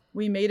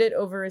we made it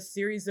over a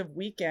series of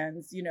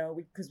weekends,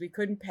 because we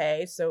couldn't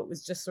pay. So it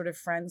was just sort of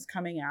friends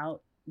coming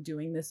out,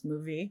 doing this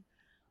movie.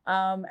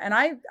 And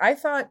I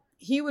thought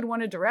he would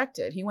want to direct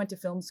it. He went to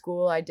film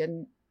school. I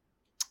didn't.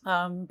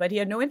 But he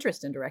had no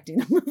interest in directing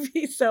the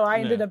movie. So I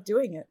ended up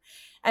doing it.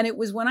 And it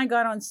was when I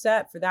got on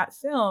set for that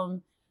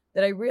film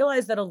that I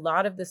realized that a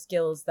lot of the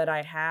skills that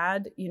I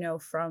had,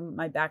 from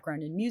my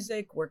background in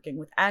music, working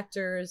with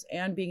actors,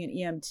 and being an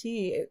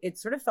EMT, it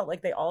sort of felt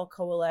like they all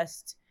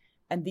coalesced,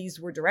 and these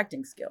were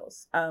directing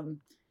skills.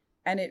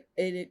 And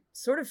it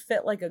sort of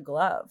fit like a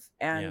glove.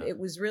 And it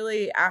was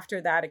really after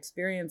that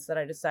experience that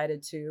I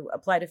decided to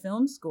apply to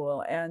film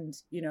school and,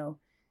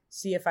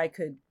 see if I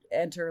could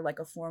enter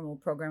a formal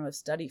program of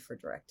study for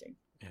directing.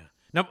 Yeah.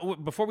 Now,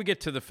 before we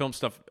get to the film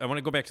stuff, I want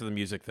to go back to the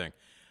music thing.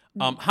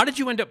 How did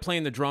you end up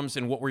playing the drums,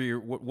 and what were your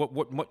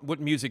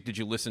what music did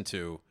you listen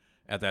to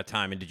at that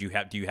time, and do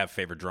you have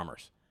favorite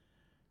drummers?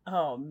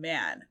 Oh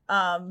man.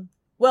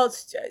 Well,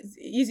 it's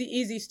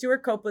easy.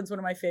 Stuart Copeland's one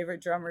of my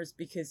favorite drummers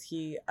because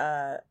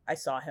I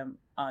saw him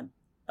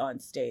on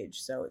stage.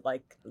 So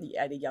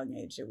at a young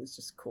age, it was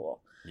just cool.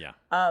 Yeah.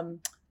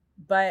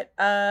 But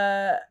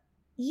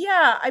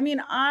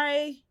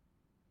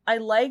I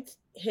liked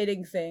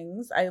hitting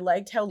things. I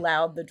liked how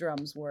loud the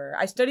drums were.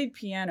 I studied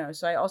piano,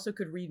 so I also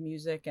could read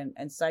music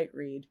and sight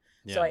read.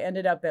 Yeah. So I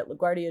ended up at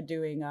LaGuardia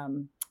doing, a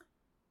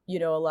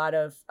lot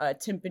of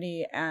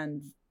timpani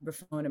and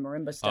Raffone and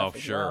marimba stuff. Oh,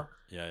 sure. Well.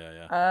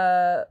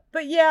 Yeah.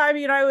 But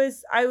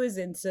I was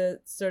into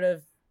sort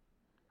of,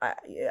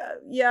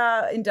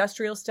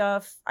 industrial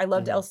stuff. I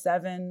loved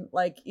L7.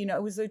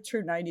 It was a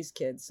true 90s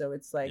kid. So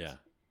it's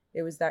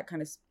it was that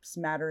kind of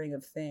smattering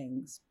of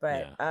things.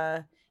 But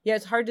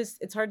it's hard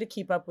to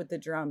keep up with the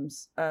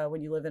drums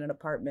when you live in an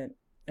apartment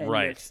in New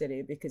York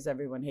City because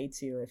everyone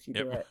hates you if you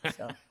do it.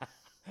 So.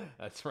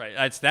 That's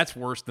right. That's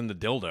worse than the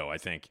dildo, I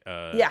think.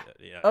 Yeah.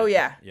 Oh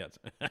yeah. Yeah.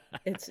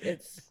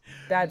 It's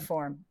bad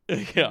form.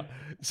 Yeah.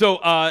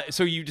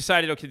 So you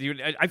decided, okay,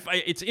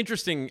 it's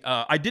interesting.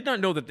 I did not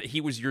know that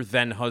he was your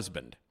then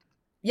husband.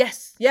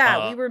 Yes.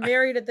 Yeah. We were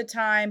married at the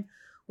time.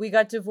 We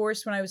got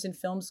divorced when I was in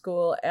film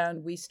school,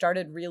 and we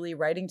started really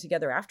writing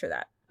together after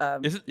that.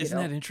 Isn't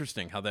that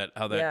interesting? How that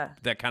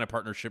kind of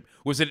partnership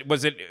was it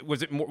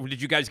more?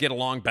 Did you guys get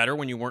along better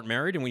when you weren't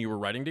married and when you were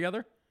writing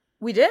together?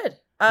 We did.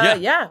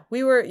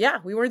 We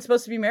weren't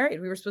supposed to be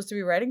married. We were supposed to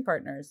be writing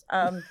partners.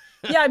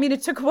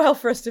 It took a while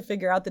for us to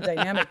figure out the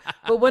dynamic.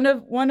 But one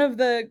of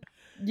the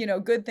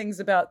good things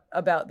about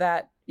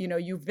that.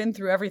 You've been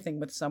through everything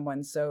with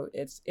someone, so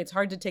it's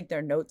hard to take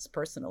their notes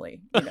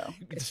personally.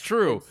 It's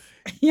true.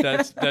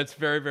 That's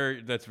very,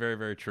 very,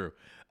 very true.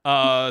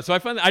 So I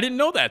find that, I didn't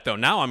know that though.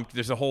 Now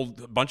there's a whole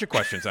bunch of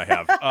questions I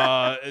have.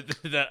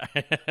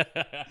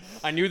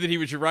 I knew that he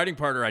was your writing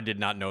partner. I did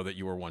not know that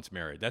you were once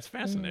married. That's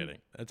fascinating.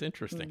 That's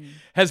interesting.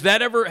 Has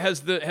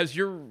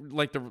your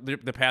like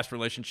the past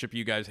relationship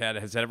you guys had,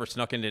 has that ever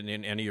snuck in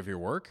any of your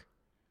work?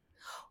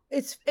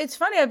 It's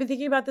funny. I've been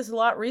thinking about this a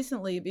lot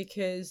recently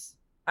because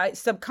I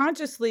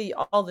subconsciously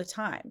all the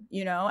time,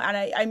 and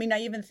I mean,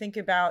 I even think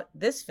about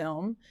this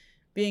film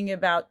being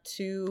about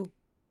two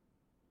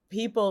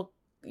people,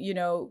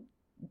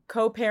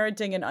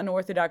 co-parenting an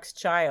unorthodox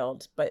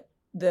child, but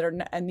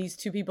and these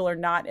two people are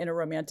not in a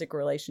romantic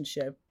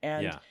relationship.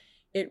 And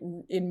it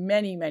in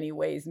many, many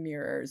ways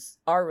mirrors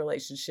our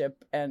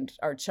relationship, and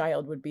our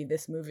child would be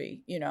this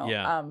movie,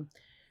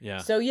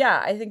 So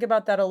I think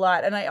about that a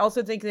lot. And I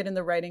also think that in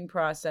the writing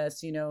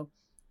process,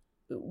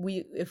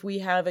 if we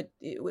have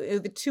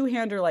a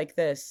two-hander like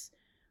this,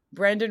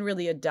 Brendan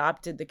really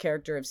adopted the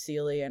character of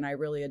Celie, and I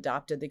really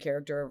adopted the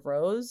character of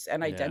Rose,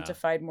 and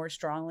identified more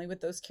strongly with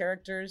those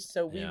characters.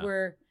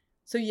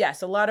 So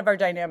yes, a lot of our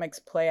dynamics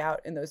play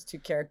out in those two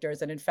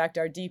characters. And in fact,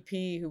 our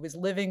DP, who was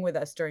living with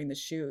us during the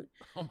shoot,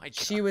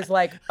 she was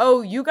like,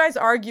 "Oh, you guys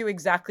argue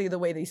exactly the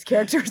way these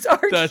characters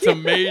argue." That's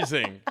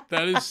amazing.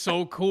 That is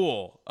so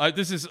cool.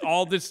 There's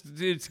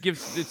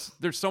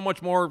so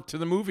much more to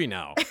the movie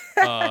now.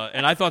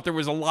 And I thought there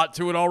was a lot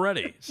to it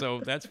already.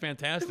 So that's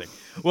fantastic.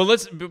 Well,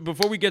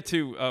 before we get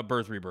to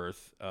Birth,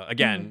 Rebirth,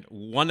 again,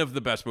 one of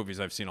the best movies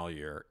I've seen all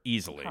year,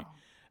 easily.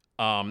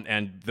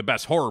 And the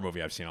best horror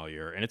movie I've seen all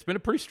year. And it's been a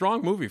pretty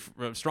strong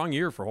strong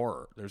year for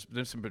horror. There's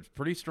some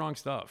pretty strong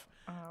stuff.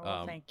 Oh,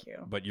 well, thank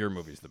you. But your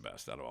movie's the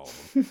best out of all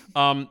of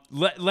them.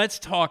 Let's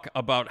talk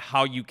about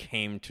how you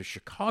came to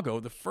Chicago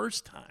the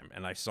first time.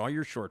 And I saw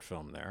your short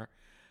film there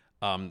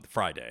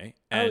Friday.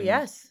 And,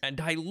 yes.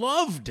 And I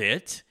loved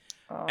it.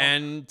 Oh.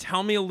 And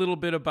tell me a little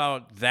bit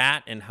about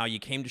that and how you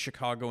came to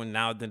Chicago, and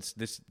now this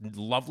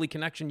lovely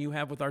connection you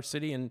have with our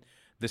city and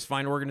this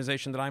fine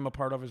organization that I'm a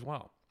part of as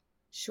well.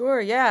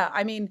 Sure. Yeah.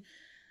 I mean,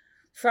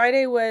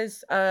 Friday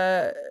was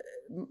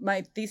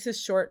my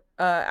thesis short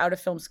out of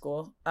film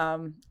school.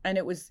 And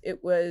it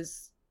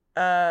was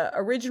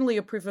originally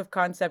a proof of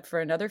concept for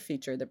another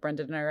feature that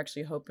Brendan and I are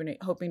actually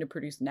hoping to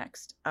produce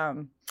next.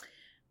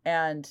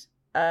 And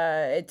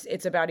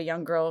it's about a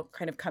young girl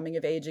kind of coming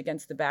of age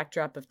against the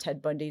backdrop of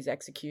Ted Bundy's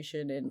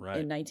execution in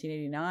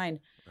 1989.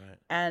 Right.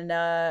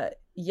 And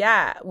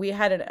we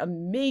had an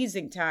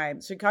amazing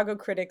time. Chicago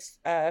Critics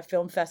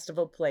Film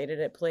Festival played it.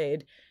 It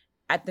played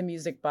at the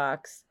Music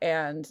Box,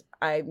 and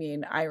I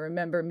mean, I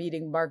remember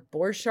meeting Mark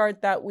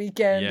Borchardt that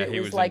weekend. Yeah, he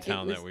was in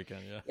town that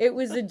weekend. Yeah, it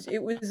was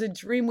a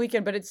dream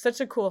weekend, but it's such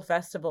a cool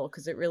festival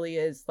because it really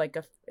is like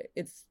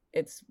it's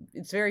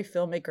very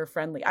filmmaker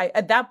friendly.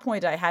 At that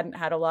point I hadn't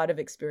had a lot of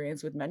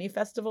experience with many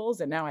festivals,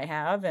 and now I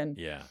have, and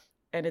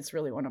it's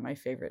really one of my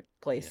favorite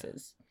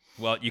places.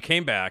 Yeah. Well, you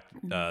came back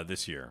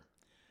this year.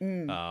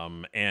 And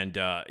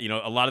a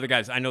lot of the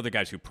guys, I know the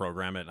guys who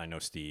program it, and I know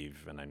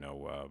Steve, and I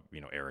know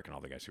Eric, and all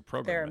the guys who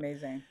program it. They're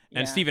amazing.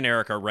 And Steve and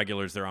Eric are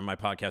regulars. They're on my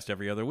podcast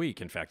every other week.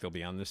 In fact, they'll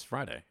be on this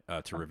Friday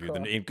to review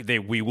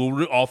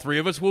cool. All three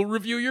of us will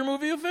review your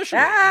movie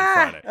officially on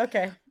Friday.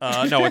 Okay.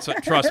 No,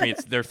 trust me,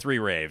 they're 3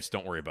 raves.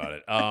 Don't worry about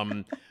it.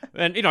 And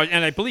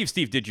I believe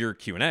Steve did your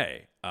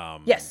Q&A.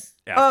 Yes.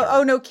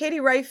 Oh no, Katie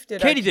Reif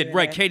did. Katie did,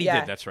 right? Katie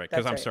did. That's right.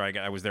 Because I'm sorry,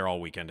 I was there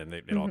all weekend, and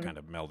it all kind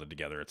of melded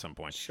together at some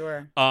point.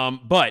 Sure. I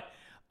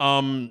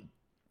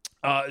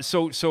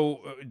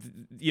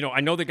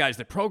know the guys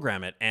that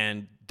program it,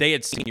 and they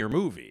had seen your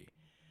movie,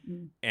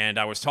 and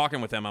I was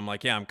talking with them. I'm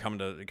like, yeah, I'm coming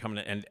to,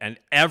 and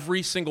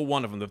every single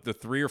one of them, the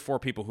 3 or 4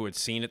 people who had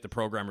seen it, the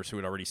programmers who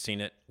had already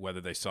seen it,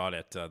 whether they saw it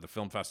at the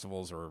film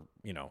festivals or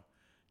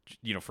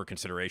for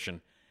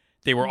consideration,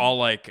 they were all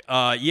like,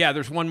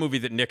 there's one movie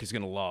that Nick is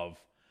going to love.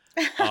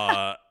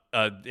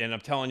 And I'm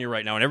telling you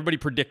right now, and everybody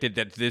predicted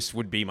that this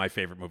would be my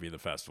favorite movie of the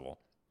festival.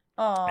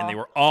 Aww. And they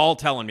were all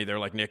telling me, they're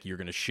like, Nick, you're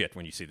going to shit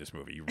when you see this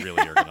movie. You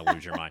really are going to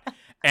lose your mind.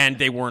 And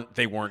they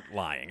weren't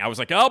lying. I was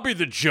like, I'll be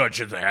the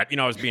judge of that.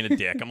 I was being a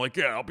dick. I'm like,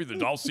 yeah,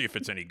 I'll see if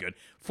it's any good.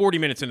 40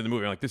 minutes into the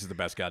movie, I'm like, this is the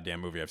best goddamn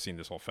movie I've seen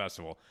this whole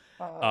festival.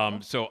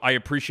 So I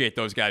appreciate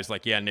those guys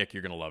like, yeah, Nick,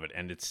 you're going to love it.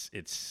 And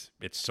it's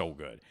so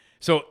good.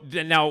 So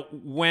now,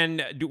 when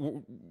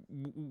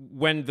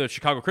the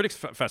Chicago Critics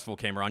Festival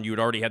came around, you had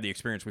already had the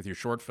experience with your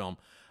short film.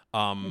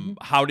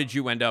 How did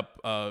you end up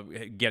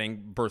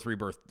getting Birth,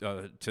 Rebirth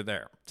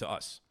to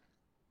us?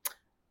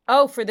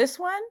 Oh, for this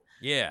one?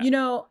 Yeah.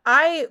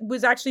 I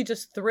was actually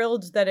just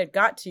thrilled that it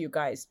got to you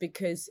guys,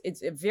 because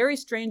it's a very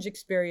strange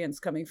experience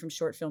coming from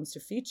short films to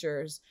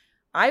features.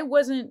 I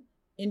wasn't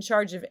in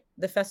charge of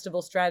the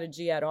festival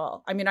strategy at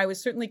all. I mean, I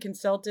was certainly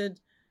consulted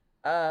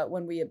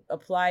when we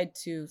applied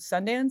to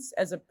Sundance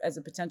as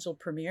a potential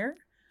premiere.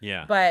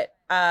 Yeah. But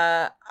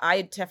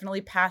I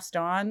definitely passed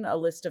on a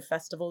list of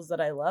festivals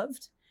that I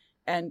loved,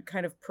 and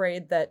kind of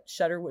prayed that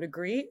Shudder would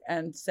agree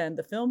and send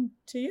the film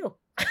to you.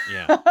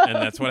 Yeah, and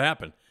that's what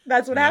happened.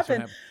 That's what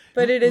happened.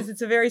 But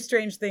it's a very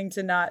strange thing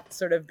to not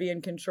sort of be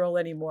in control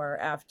anymore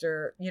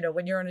after,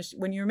 when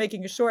you're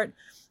making a short,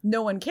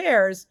 no one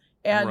cares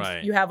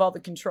and you have all the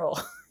control.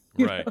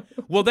 Right.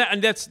 Well,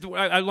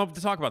 I love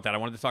to talk about that. I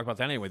wanted to talk about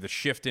that anyway. The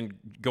shift in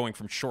going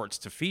from shorts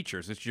to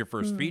features. This is your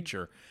first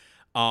feature.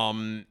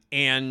 And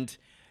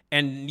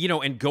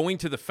going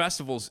to the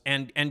festivals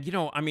and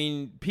I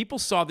mean, people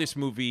saw this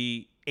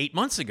movie 8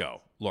 months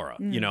ago, Laura,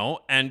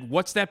 and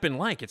what's that been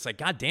like? It's like,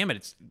 God damn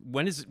it.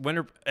 When's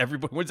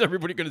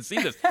everybody going to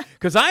see this?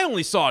 Because I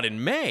only saw it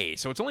in May.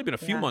 So it's only been a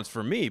few months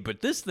for me,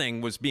 but this thing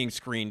was being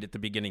screened at the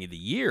beginning of the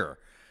year.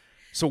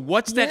 So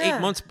what's that 8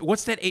 months?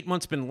 What's that 8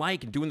 months been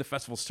like? And doing the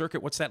festival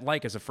circuit, what's that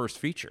like as a first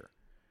feature?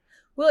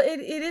 Well,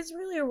 it is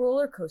really a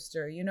roller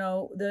coaster.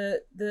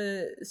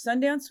 The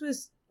Sundance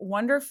was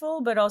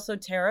wonderful, but also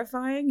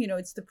terrifying.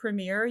 It's the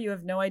premiere. You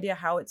have no idea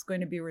how it's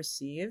going to be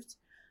received.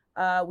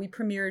 We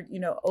premiered,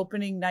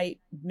 opening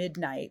night,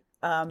 midnight.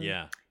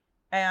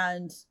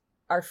 And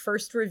our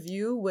first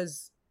review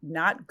was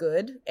not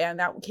good, and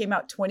that came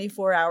out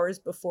 24 hours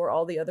before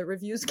all the other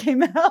reviews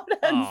came out.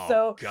 And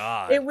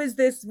it was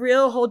this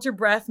real hold your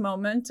breath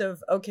moment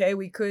of, okay,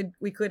 we could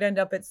end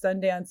up at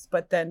Sundance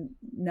but then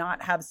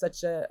not have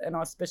such an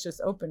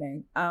auspicious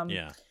opening.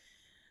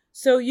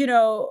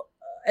 So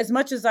as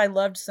much as I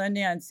loved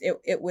Sundance,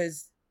 it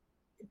was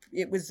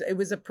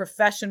a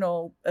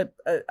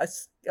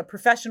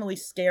professionally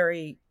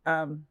scary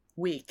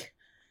week.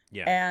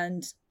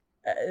 And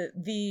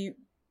the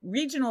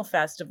regional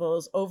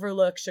festivals,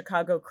 Overlook,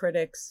 Chicago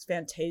Critics,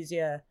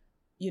 Fantasia,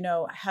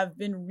 have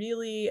been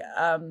really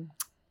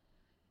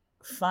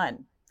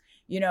fun.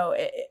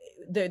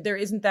 There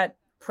isn't that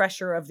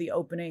pressure of the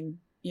opening,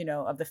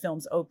 of the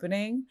film's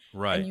opening.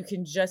 Right. And you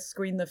can just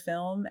screen the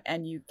film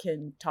and you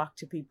can talk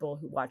to people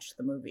who watched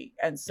the movie.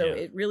 And so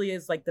it really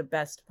is like the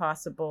best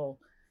possible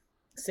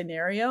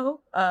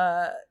scenario.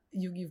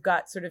 You've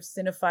got sort of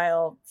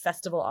cinephile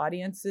festival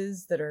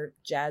audiences that are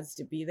jazzed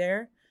to be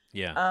there.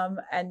 Yeah.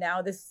 And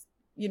now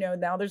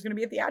now there's going to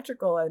be a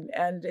theatrical,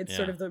 and it's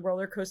sort of the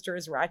roller coaster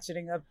is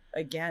ratcheting up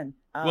again.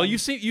 Well, you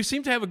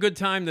seem to have a good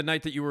time the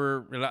night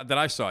that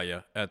I saw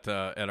you at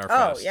our fest.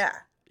 Oh yeah.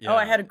 Oh,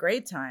 I had a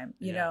great time.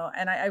 You know,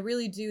 and I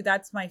really do.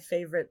 That's my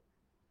favorite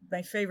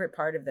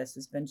part of this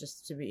has been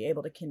just to be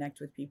able to connect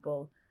with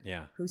people.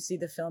 Who see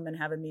the film and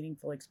have a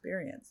meaningful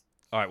experience.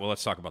 All right, well,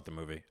 let's talk about the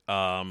movie.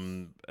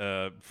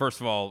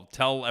 First of all,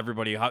 tell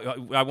everybody how.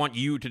 I want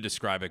you to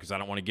describe it because I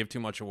don't want to give too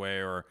much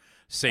away or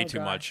say too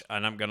much,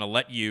 and I'm going to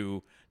let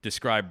you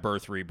describe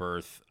Birth,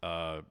 Rebirth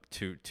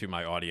to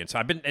my audience.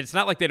 It's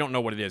not like they don't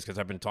know what it is because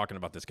I've been talking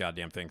about this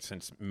goddamn thing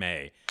since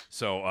May.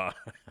 So,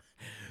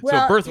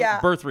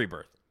 Birth,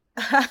 Rebirth.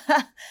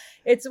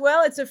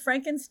 It's a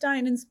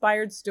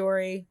Frankenstein-inspired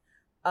story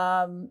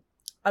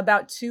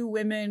about two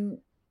women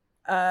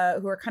who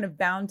are kind of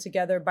bound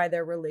together by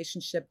their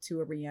relationship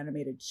to a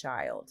reanimated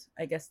child.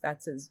 I guess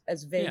that's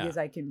as vague as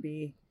I can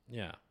be.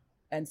 Yeah.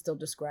 And still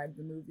describe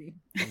the movie.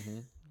 Mm-hmm.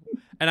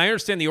 And I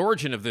understand the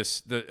origin of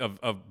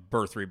of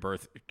Birth,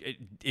 Rebirth.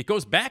 It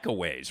goes back a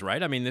ways,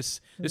 right? I mean, this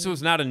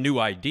was not a new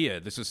idea.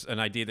 This was an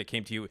idea that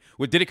came to you.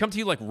 Did it come to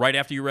you like right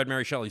after you read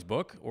Mary Shelley's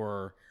book,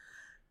 or?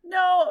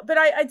 No, but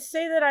I'd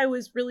say that I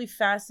was really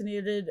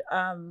fascinated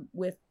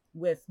with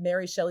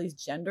Mary Shelley's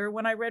gender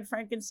when I read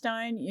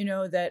Frankenstein.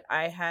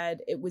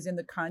 That it was in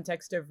the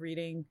context of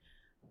reading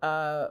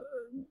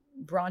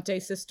Bronte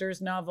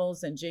sisters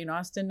novels and Jane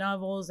Austen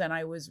novels, and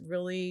I was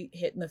really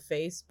hit in the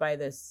face by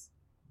this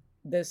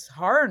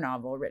horror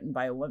novel written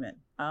by a woman.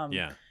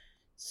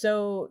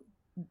 So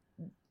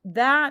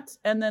that,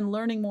 and then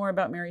learning more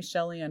about Mary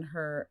Shelley and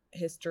her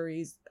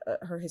histories,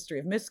 her history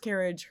of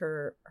miscarriage,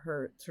 her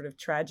sort of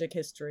tragic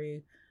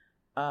history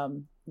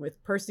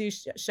with Percy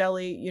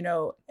Shelley.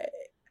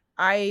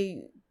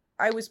 I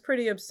was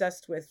pretty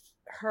obsessed with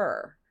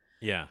her.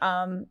 Yeah.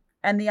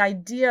 And the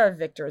idea of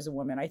Victor as a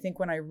woman, I think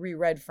when I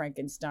reread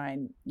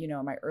Frankenstein,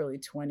 in my early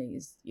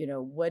 20s,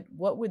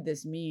 what would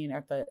this mean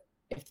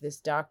if this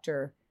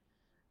doctor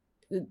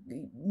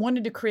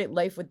wanted to create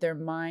life with their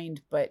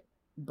mind, but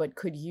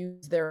could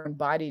use their own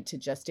body to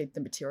gestate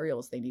the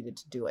materials they needed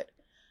to do it.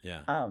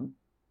 Yeah.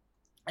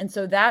 And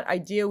so that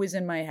idea was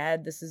in my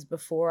head. This is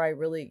before I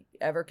really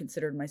ever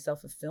considered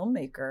myself a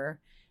filmmaker.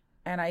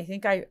 And I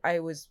think I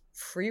was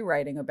free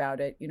writing about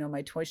it,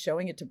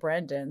 showing it to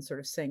Brendan, sort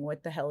of saying,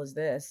 what the hell is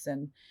this?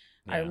 And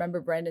I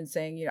remember Brendan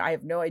saying, I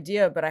have no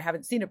idea, but I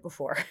haven't seen it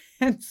before.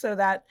 And so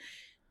that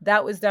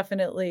was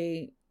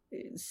definitely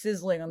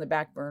sizzling on the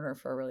back burner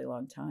for a really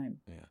long time.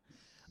 Yeah.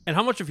 And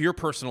how much of your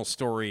personal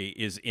story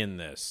is in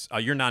this?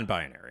 You're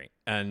non-binary,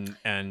 and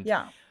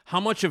how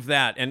much of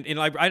that? And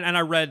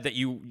I read that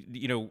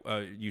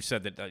you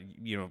said that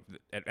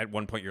at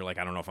one point you're like,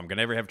 I don't know if I'm going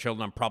to ever have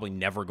children. I'm probably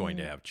never going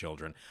to have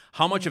children.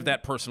 How much of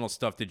that personal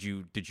stuff did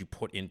you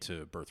put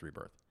into Birth,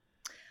 Rebirth?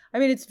 I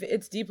mean,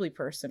 it's deeply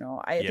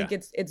personal. I think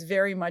it's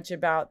very much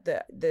about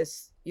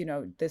this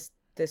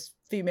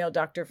female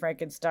Dr.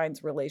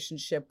 Frankenstein's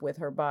relationship with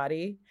her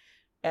body.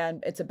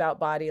 And it's about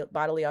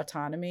bodily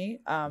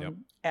autonomy.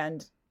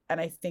 And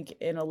I think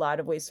in a lot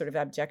of ways sort of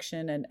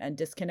abjection and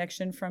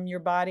disconnection from your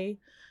body.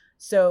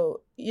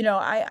 So,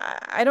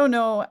 I don't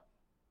know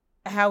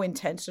how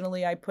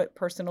intentionally I put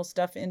personal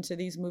stuff into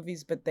these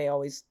movies, but they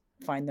always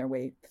find their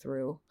way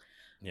through.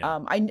 Yeah.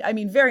 I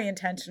mean, very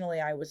intentionally,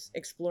 I was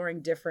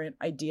exploring different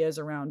ideas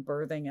around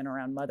birthing and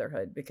around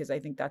motherhood, because I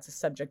think that's a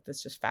subject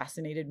that's just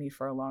fascinated me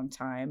for a long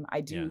time.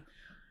 I do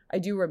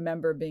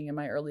remember being in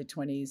my early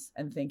 20s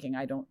and thinking,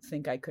 I don't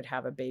think I could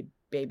have a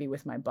baby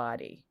with my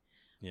body.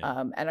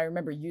 Yeah. And I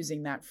remember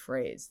using that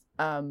phrase.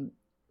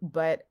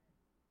 But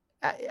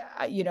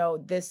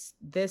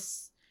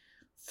this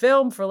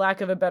film, for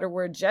lack of a better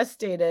word,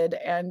 gestated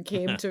and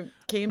came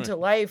to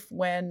life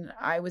when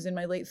I was in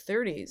my late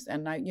 30s,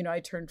 and I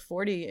turned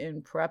 40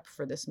 in prep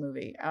for this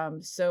movie.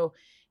 So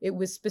it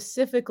was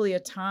specifically a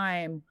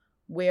time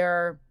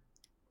where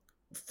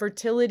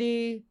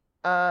fertility,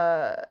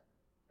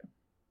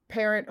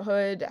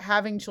 parenthood,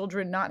 having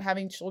children, not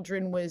having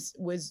children was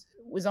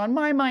on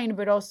my mind,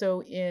 but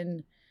also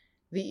in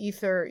the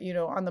ether,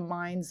 on the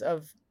minds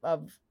of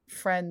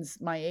friends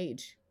my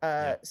age.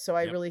 So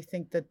I really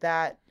think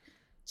that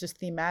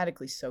just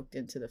thematically soaked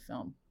into the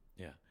film.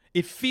 Yeah,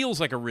 it feels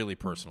like a really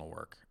personal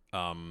work.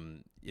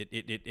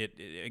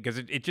 Because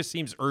it just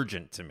seems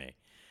urgent to me.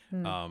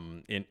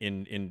 In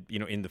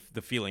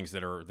the feelings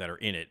that are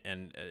in it,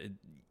 and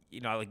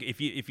like if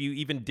you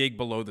even dig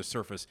below the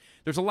surface,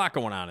 there's a lot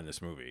going on in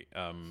this movie.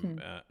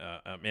 And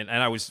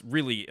I was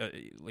really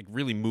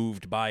really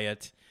moved by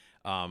it.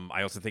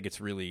 I also think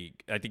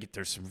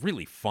there's some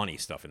really funny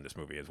stuff in this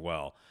movie as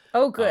well.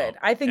 Oh, good.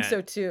 I think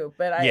so too.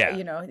 But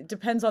it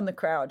depends on the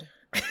crowd.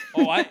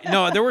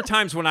 There were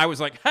times when I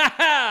was like, ha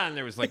ha, and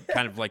there was like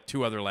kind of like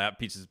two other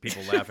pieces of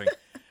people laughing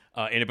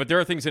in it. But there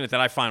are things in it that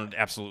I found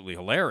absolutely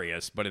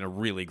hilarious, but in a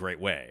really great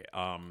way.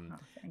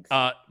 Thanks.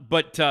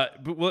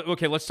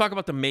 Okay, let's talk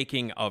about the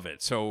making of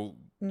it. So,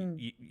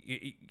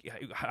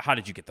 how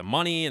did you get the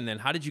money, and then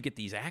how did you get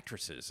these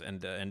actresses and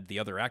the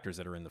other actors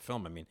that are in the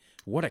film? I mean,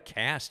 what a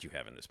cast you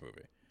have in this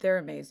movie. They're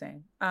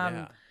amazing.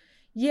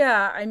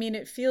 Yeah, I mean,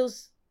 it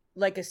feels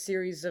like a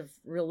series of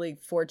really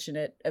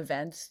fortunate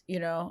events,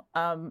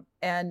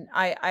 and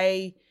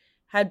I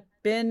had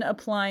been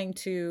applying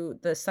to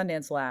the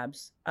Sundance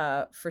Labs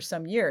for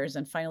some years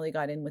and finally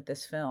got in with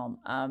this film.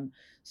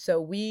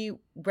 So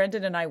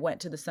Brendan and I went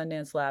to the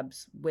Sundance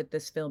Labs with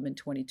this film in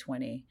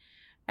 2020.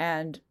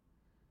 And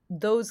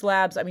those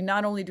labs, I mean,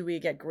 not only do we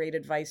get great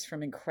advice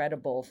from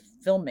incredible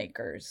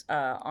filmmakers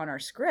on our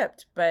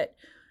script, but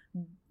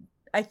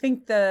I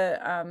think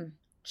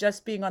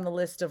just being on the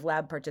list of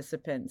lab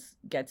participants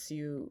gets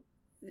you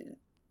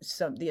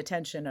the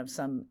attention of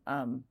some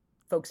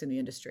folks in the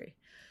industry.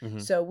 Mm-hmm.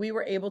 So we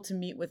were able to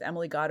meet with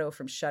Emily Gatto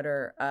from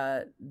Shudder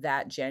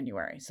that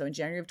January. So in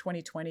January of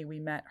 2020, we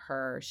met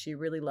her. She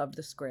really loved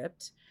the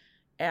script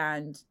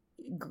and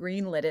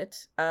greenlit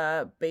it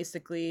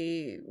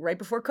basically right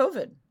before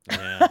COVID.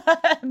 Yeah.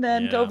 And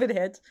then COVID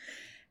hit.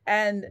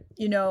 And,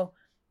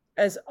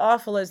 as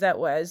awful as that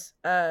was,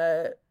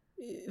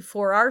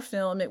 for our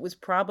film, it was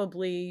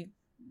probably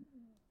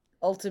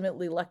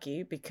ultimately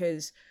lucky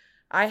because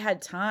I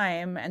had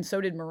time, and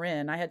so did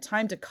Marin. I had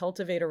time to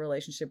cultivate a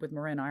relationship with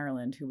Marin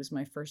Ireland, who was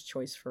my first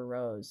choice for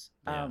Rose.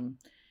 Yeah.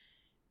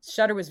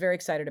 Shudder was very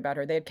excited about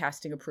her. They had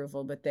casting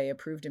approval, but they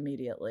approved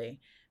immediately.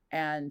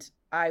 And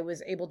I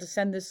was able to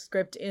send this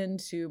script in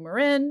to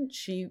Marin.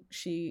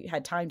 She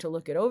had time to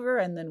look it over,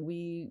 and then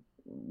we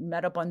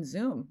met up on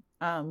Zoom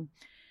and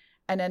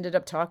ended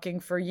up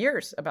talking for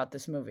years about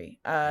this movie.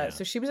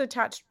 So she was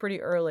attached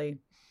pretty early.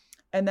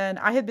 And then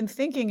I had been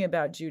thinking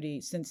about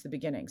Judy since the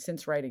beginning,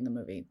 since writing the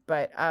movie.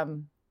 But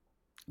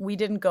we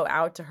didn't go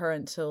out to her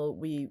until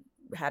we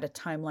had a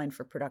timeline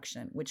for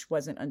production, which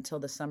wasn't until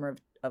the summer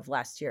of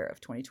last year, of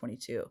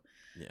 2022.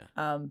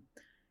 Yeah.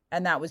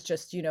 And that was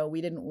just,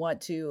 we didn't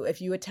want to,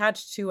 if you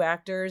attach two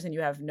actors and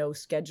you have no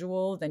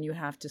schedule, then you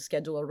have to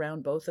schedule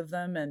around both of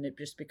them. And it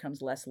just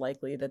becomes less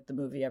likely that the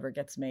movie ever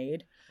gets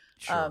made.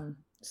 Sure.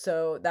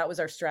 So that was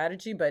our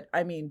strategy. But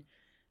I mean,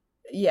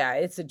 yeah,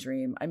 it's a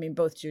dream. I mean,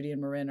 both Judy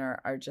and Marin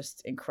are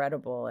just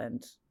incredible.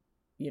 And,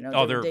 there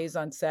were days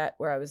on set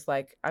where I was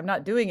like, I'm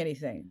not doing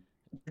anything.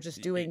 They're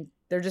just doing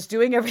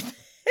everything.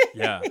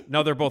 Yeah.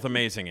 No, they're both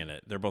amazing in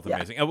it. They're both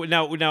amazing.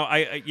 Now,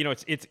 I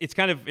it's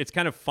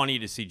kind of funny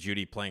to see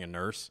Judy playing a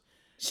nurse.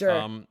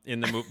 Sure.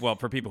 In the movie. Well,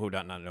 for people who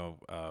do not know,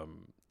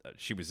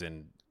 she was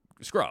in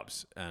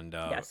Scrubs and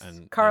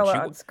Carla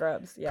on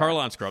Scrubs. Yeah.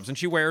 Carla on Scrubs, and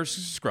she wears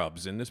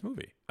scrubs in this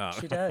movie.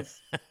 She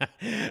does.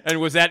 And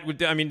was that?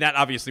 I mean, that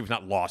obviously was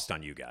not lost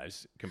on you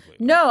guys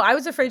completely. No, I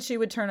was afraid she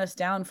would turn us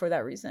down for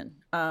that reason.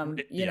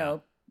 You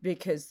know,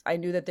 because I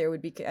knew that there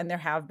would be, and there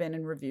have been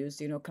in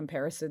reviews,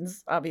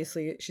 comparisons.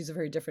 Obviously, she's a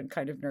very different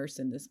kind of nurse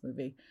in this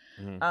movie.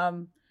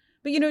 Mm-hmm.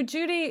 But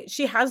Judy,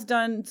 she has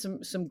done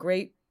some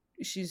great.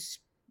 She's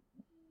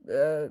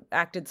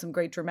acted some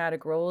great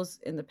dramatic roles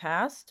in the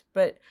past,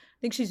 but I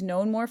think she's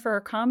known more for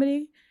her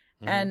comedy.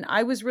 Mm-hmm. And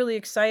I was really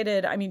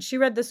excited. I mean, she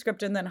read the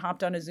script and then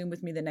hopped on a Zoom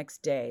with me the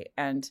next day.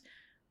 And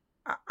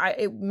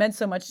it meant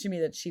so much to me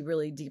that she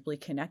really deeply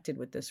connected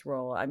with this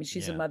role. I mean,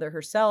 she's a mother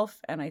herself,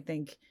 and I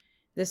think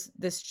this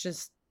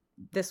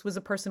was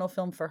a personal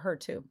film for her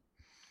too.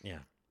 Yeah.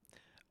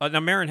 Now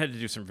Marin had to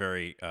do some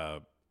very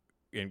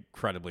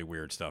incredibly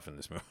weird stuff in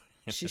this movie.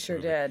 She sure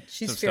did.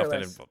 She's some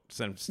fearless.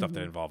 Some stuff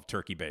that involved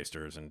turkey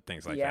basters and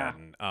things like Yeah.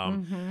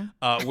 that.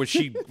 And was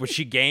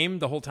she game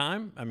the whole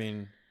time? I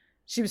mean,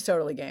 she was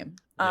totally game.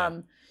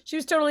 Yeah. She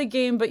was totally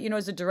game, but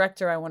as a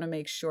director, I want to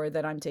make sure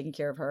that I'm taking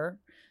care of her.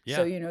 Yeah.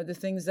 So, the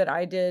things that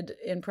I did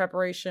in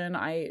preparation,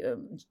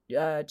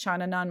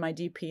 Chananan, my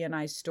DP, and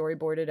I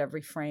storyboarded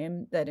every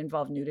frame that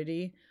involved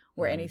nudity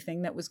or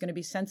anything that was going to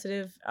be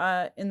sensitive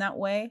in that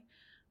way.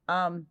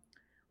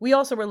 We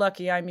also were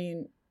lucky. I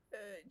mean,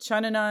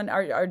 Chananan,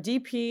 our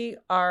DP,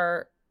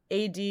 our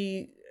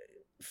AD,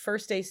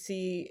 first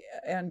AC,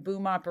 and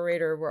boom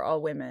operator were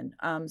all women.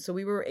 So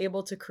we were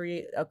able to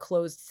create a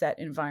closed set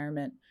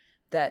environment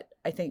that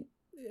I think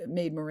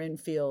made Marin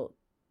feel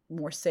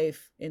more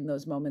safe in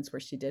those moments where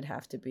she did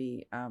have to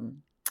be,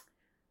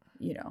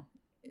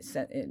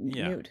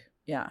 nude.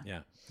 Yeah.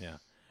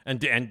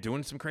 And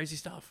doing some crazy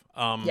stuff.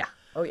 Yeah.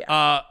 Oh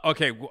yeah.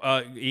 Okay.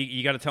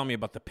 You got to tell me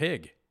about the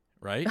pig,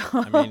 right?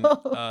 I mean,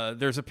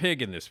 there's a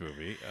pig in this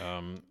movie.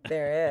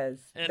 There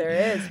is.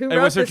 Who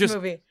wrote this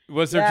movie?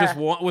 Was there just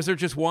one? Was there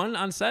just one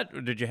on set,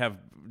 or did you have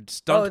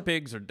stunt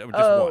pigs, or just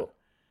one?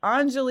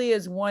 Anjali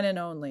is one and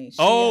only.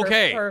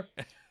 Okay.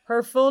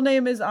 Her full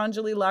name is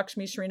Anjali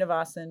Lakshmi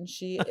Srinivasan.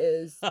 She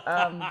is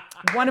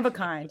one of a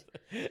kind.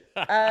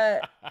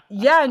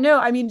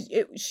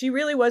 She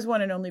really was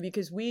one and only,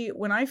 because when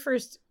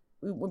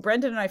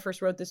Brendan and I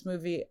first wrote this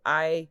movie,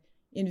 I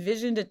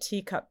envisioned a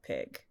teacup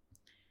pig,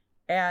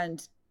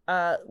 and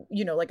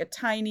like a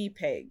tiny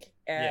pig,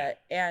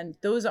 and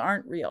those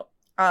aren't real.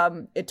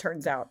 It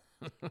turns out.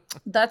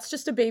 That's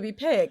just a baby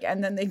pig,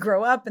 and then they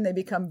grow up and they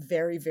become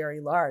very, very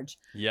large.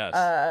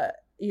 Yes.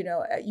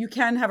 You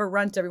can have a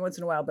runt every once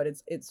in a while, but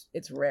it's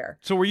rare.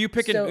 So were you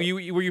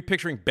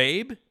picturing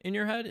Babe in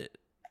your head?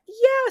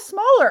 Yeah,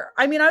 smaller.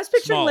 I mean, I was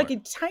picturing like a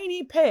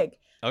tiny pig.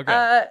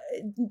 Okay.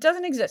 It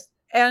doesn't exist.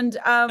 And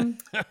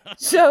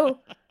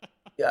so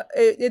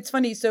it's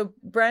funny. So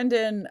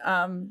Brendan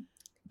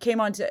came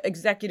on to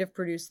executive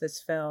produce this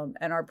film,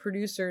 and our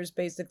producers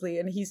basically,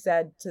 and he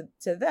said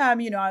to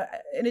them,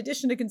 in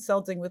addition to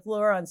consulting with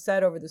Laura on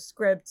set over the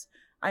script,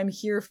 I'm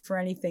here for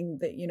anything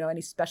that,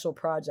 any special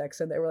projects.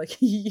 And they were like,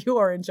 you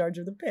are in charge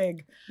of the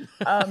pig.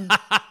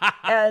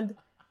 And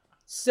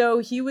so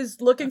he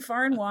was looking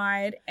far and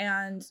wide,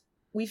 and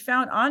we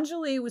found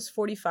Anjali was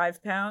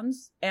 45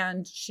 pounds,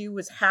 and she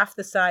was half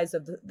the size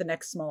of the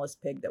next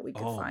smallest pig that we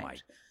could find. Oh my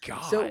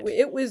God. So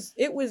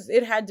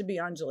it had to be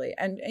Anjali.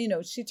 And,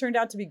 she turned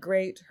out to be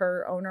great.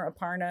 Her owner,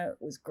 Aparna,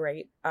 was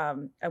great.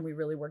 And we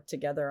really worked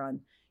together on,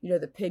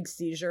 the pig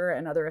seizure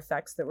and other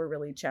effects that were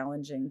really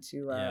challenging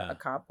to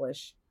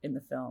accomplish in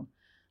the film.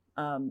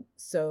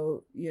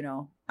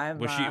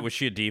 Was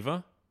she a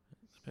diva?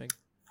 Pig?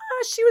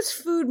 She was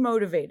food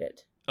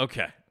motivated.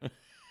 Okay.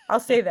 I'll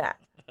say that.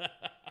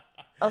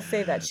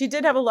 She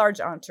did have a large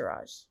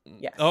entourage.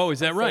 Yes. Oh, is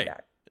that right?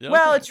 That. Okay.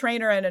 Well, a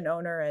trainer and an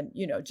owner, and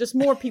just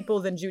more people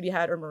than Judy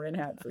had or Marin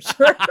had, for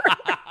sure.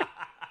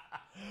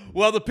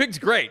 Well, the pig's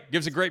great.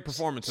 Gives a great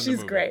performance in the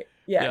movie. She's great.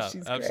 Yeah,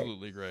 she's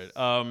absolutely great.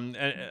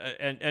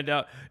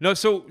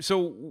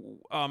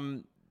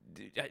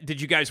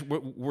 Did you guys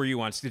were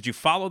you on? Did you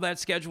follow that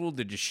schedule?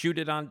 Did you shoot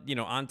it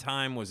on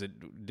time?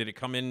 Did it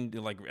come in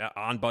like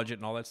on budget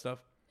and all that stuff?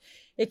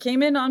 It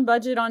came in on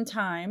budget, on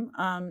time.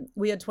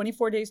 We had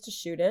 24 days to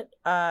shoot it.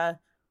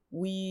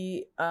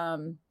 We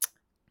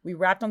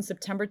wrapped on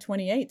September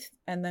 28th,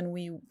 and then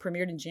we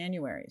premiered in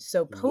January.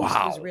 So post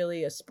was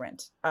really a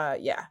sprint.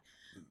 And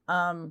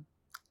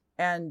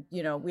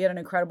we had an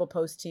incredible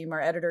post team.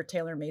 Our editor,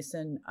 Taylor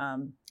Mason,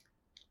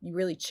 you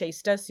really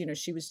chased us.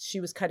 She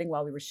was cutting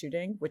while we were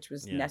shooting, which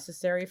was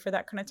necessary for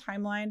that kind of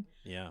timeline.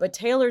 Yeah. But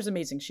Taylor's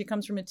amazing. She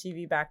comes from a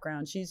TV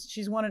background.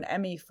 She's won an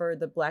Emmy for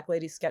the Black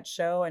Lady sketch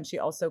show, and she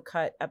also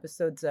cut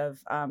episodes of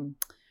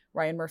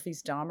Ryan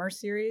Murphy's Dahmer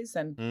series.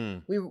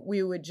 And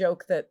we would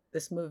joke that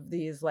this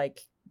movie is like,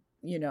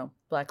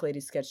 Black Lady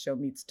sketch show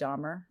meets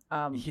Dahmer.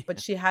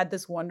 But she had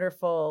this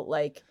wonderful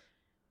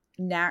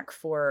knack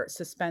for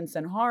suspense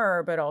and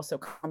horror, but also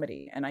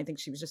comedy. And I think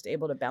she was just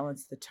able to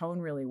balance the tone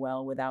really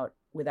well without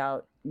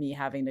me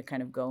having to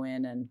kind of go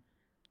in and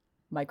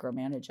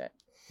micromanage it.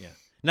 Yeah.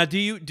 Now, do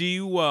you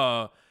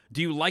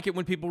like it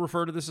when people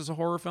refer to this as a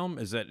horror film?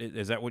 Is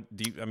that what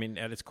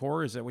at its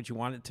core, is that what you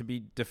want it to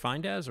be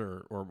defined as,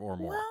 or more?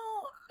 Well,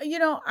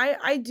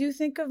 I do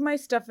think of my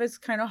stuff as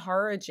kind of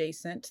horror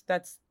adjacent.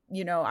 That's,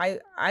 I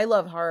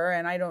love horror,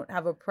 and I don't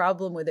have a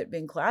problem with it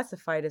being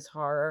classified as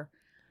horror.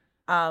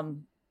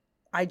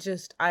 I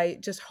just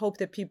hope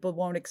that people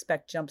won't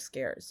expect jump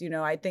scares.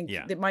 I think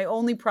that my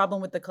only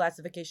problem with the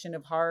classification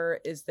of horror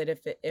is that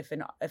if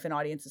an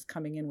audience is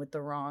coming in with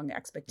the wrong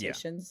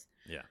expectations.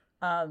 Yeah.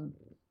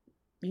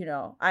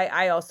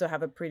 I also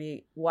have a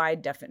pretty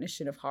wide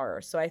definition of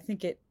horror, so I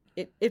think it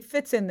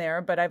fits in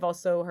there. But I've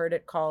also heard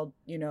it called,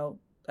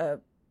 a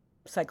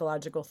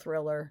psychological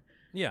thriller.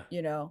 Yeah.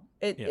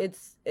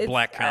 It's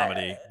black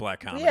comedy.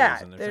 Yeah,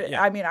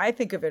 yeah. I mean, I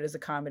think of it as a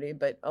comedy,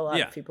 but a lot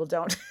of people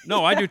don't.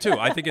 No, I do too.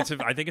 I think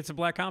it's a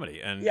black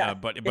comedy, and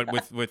but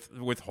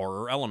with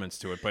horror elements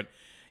to it. But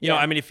you know,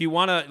 I mean, if you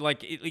want to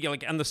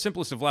like on the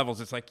simplest of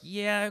levels, it's like,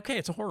 yeah, okay,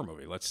 it's a horror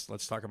movie. Let's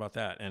talk about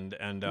that.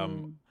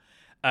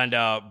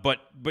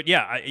 But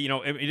yeah,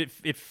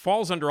 it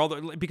falls under all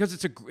the because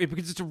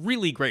it's a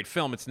really great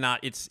film.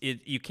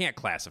 You can't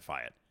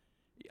classify it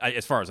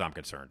as far as I'm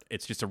concerned.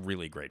 It's just a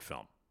really great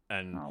film.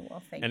 And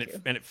thank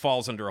you. It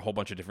falls under a whole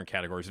bunch of different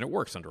categories, and it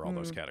works under all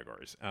those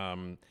categories.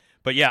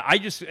 But yeah,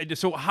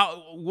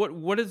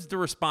 what has the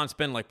response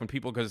been like when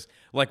people, because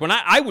like when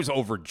I was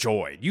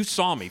overjoyed, you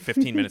saw me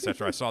 15 minutes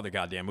after I saw the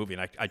goddamn movie,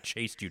 and I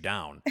chased you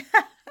down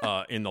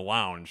in the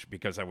lounge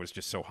because I was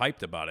just so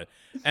hyped about it.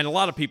 And a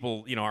lot of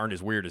people, aren't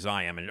as weird as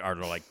I am and are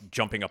like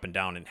jumping up and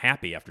down and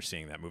happy after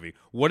seeing that movie.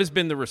 What has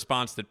been the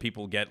response that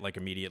people get like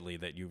immediately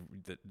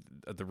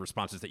the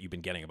responses that you've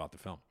been getting about the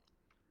film?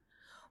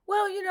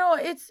 Well,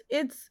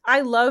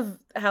 I love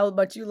how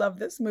much you love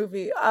this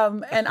movie.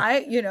 And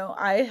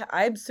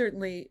I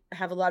certainly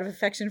have a lot of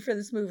affection for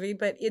this movie,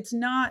 but it is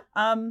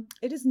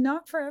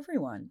not for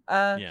everyone.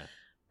 And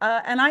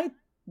I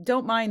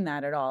don't mind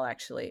that at all,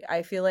 actually.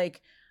 I feel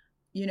like,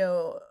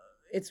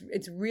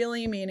 it's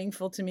really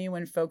meaningful to me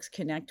when folks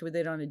connect with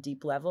it on a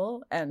deep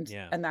level. And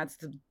that's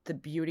the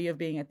beauty of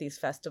being at these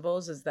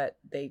festivals, is that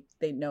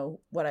they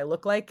know what I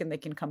look like and they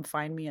can come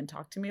find me and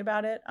talk to me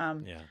about it.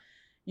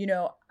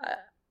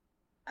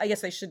 I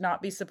guess I should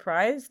not be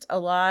surprised. A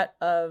lot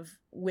of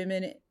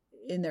women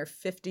in their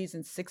 50s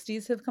and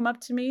 60s have come up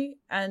to me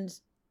and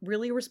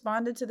really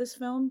responded to this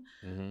film.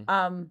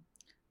 Mm-hmm.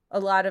 A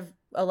lot of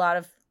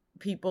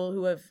people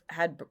who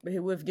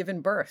have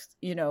given birth,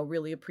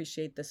 really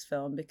appreciate this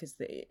film because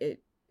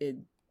it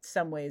in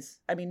some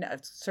ways, I mean,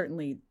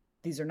 certainly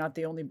these are not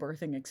the only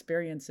birthing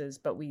experiences,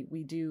 but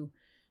we do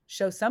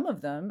show some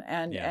of them,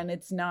 and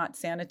it's not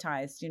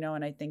sanitized,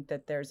 and I think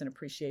that there's an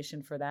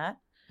appreciation for that.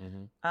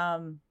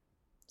 Mm-hmm.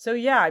 So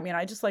yeah, I mean,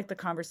 I just like the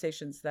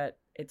conversations that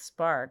it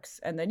sparks,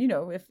 and then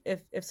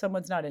if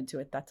someone's not into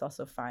it, that's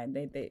also fine.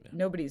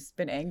 Nobody's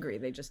been angry;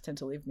 they just tend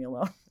to leave me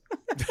alone.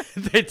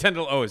 They tend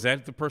to. Oh, is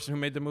that the person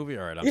who made the movie?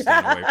 All right,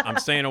 I'm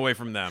staying away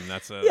from them.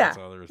 That's all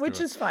there is to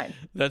which it. Is fine.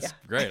 That's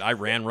great. I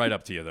ran right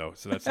up to you though,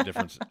 so that's the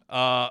difference.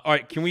 All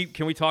right, can we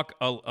talk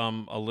a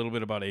little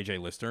bit about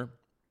AJ Lister?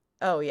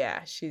 Oh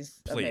yeah,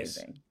 she's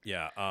amazing.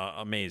 Yeah,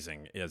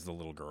 amazing as the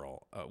little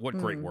girl. What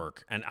great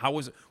work! And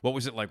what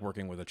was it like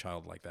working with a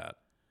child like that?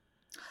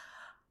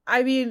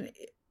 I mean,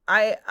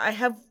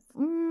 I've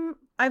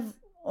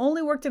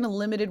only worked in a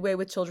limited way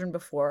with children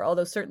before,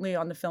 although certainly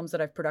on the films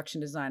that I've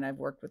production designed, I've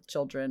worked with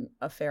children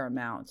a fair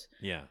amount.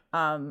 Yeah.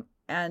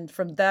 And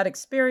from that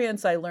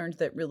experience, I learned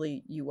that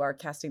really you are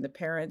casting the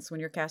parents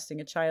when you're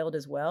casting a child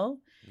as well.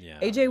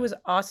 Yeah. AJ was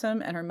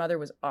awesome, and her mother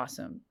was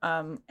awesome.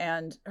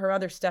 And her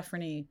mother,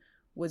 Stephanie,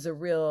 was a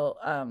real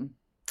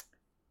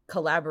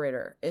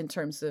collaborator in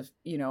terms of,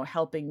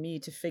 helping me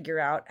to figure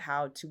out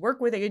how to work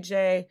with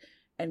AJ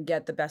and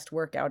get the best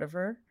work out of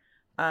her.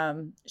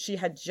 She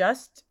had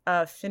just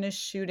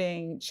finished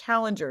shooting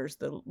Challengers,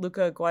 the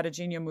Luca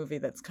Guadagnino movie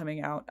that's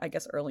coming out, I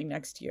guess, early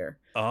next year.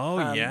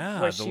 Oh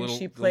yeah, where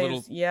she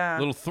plays the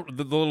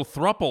little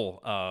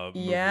throuple.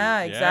 Movie.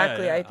 Yeah,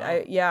 exactly.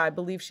 Yeah. I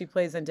believe she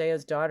plays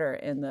Zendaya's daughter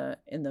in the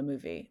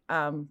movie.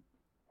 And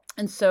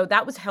so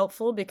that was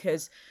helpful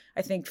because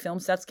I think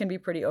film sets can be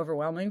pretty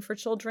overwhelming for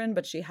children,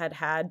 but she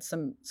had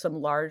some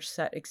large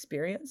set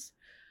experience.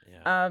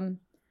 Yeah.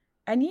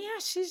 And yeah,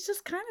 she's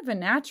just kind of a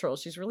natural.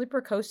 She's really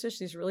precocious.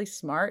 She's really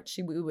smart.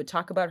 We would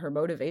talk about her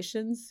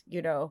motivations.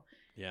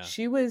 Yeah.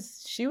 She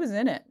was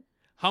in it.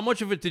 How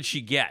much of it did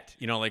she get?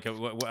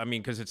 I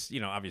mean, because it's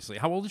obviously.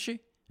 How old is she?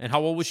 And how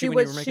old was she when you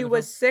were making the film? She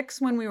was 6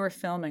 when we were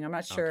filming. I'm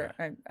not sure.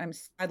 Okay. I'm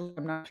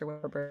not sure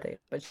what her birthday,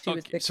 but she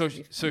was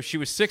 6. So she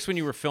was 6 when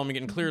you were filming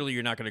it, and clearly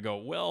you're not going to go,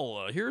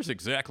 well, here's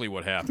exactly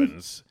what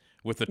happens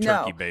with the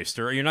turkey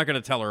baster. You're not going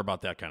to tell her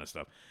about that kind of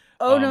stuff.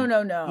 Oh,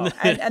 no.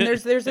 And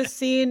there's a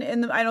scene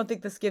I don't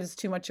think this gives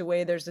too much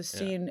away. There's a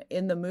scene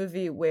in the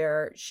movie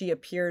where she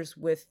appears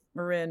with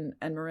Marin,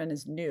 and Marin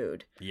is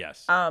nude.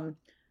 Yes.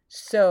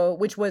 So,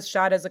 which was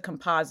shot as a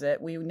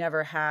composite. We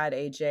never had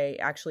AJ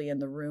actually in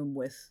the room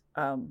with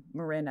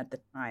Marin at the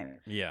time.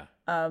 Yeah.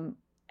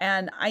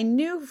 And I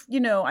knew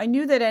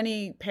that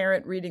any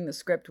parent reading the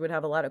script would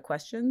have a lot of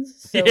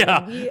questions. So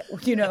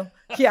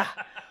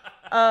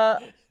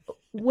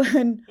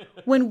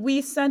when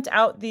we sent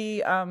out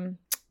the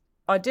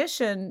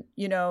audition,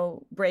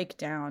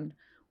 breakdown,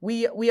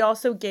 we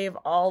also gave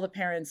all the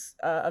parents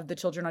of the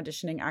children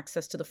auditioning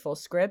access to the full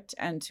script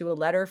and to a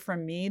letter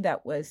from me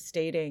that was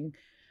stating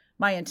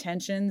my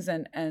intentions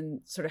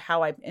and sort of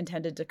how I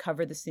intended to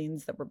cover the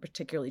scenes that were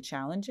particularly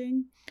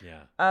challenging.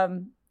 Yeah.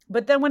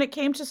 But then when it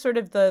came to sort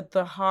of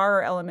the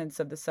horror elements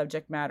of the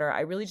subject matter, I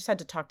really just had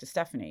to talk to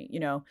Stephanie,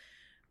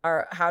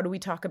 how do we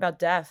talk about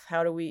death?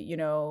 How do we,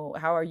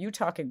 how are you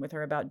talking with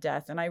her about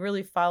death? And I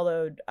really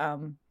followed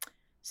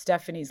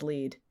Stephanie's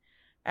lead.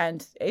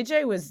 And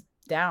AJ was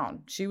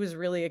down. She was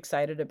really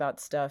excited about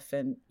stuff,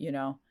 and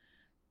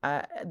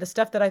the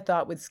stuff that I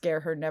thought would scare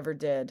her never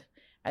did.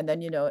 And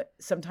then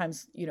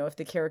sometimes if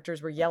the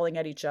characters were yelling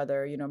at each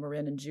other,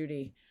 Marin and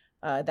Judy,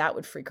 that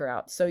would freak her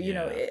out. So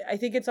I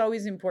think it's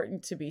always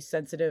important to be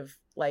sensitive.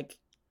 Like,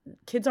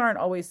 kids aren't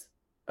always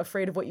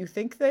afraid of what you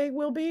think they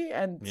will be,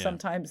 and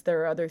sometimes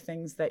there are other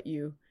things that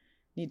you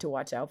need to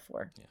watch out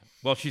for. Yeah.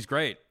 Well, she's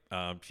great.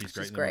 She's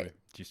great in the movie.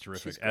 She's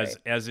terrific.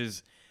 As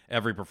is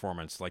every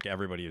performance. Like,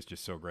 everybody is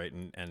just so great,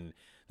 and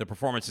the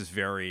performance is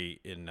very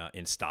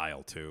in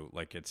style too.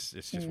 Like, it's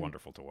just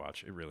wonderful to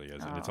watch. It really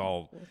is, and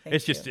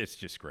it's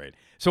just great.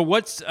 So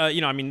what's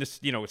this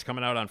it's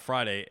coming out on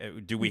Friday.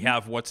 Do we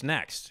have what's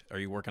next? Are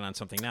you working on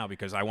something now?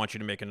 Because I want you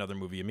to make another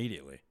movie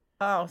immediately.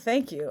 Oh,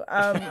 thank you.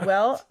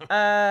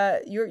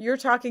 You're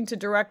talking to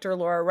director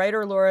Laura.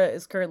 Writer Laura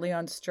is currently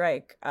on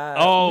strike.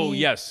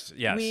 Yes.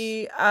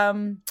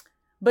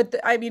 But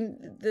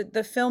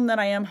the film that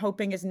I am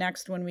hoping is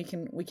next when we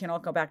can all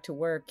go back to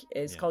work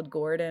is called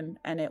Gordon,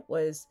 and it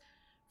was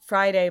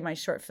Friday. My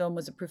short film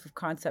was a proof of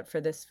concept for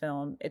this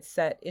film. It's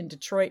set in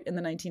Detroit in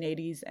the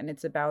 1980s, and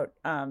it's about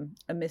a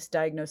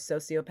misdiagnosed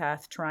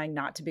sociopath trying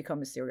not to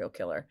become a serial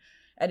killer,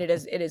 and it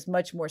is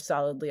much more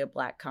solidly a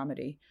Black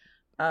comedy.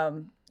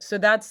 So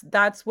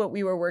that's what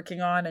we were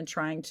working on and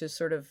trying to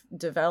sort of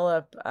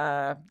develop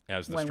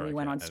when we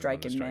went on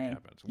strike in May.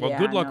 Well,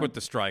 good luck with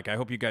the strike. I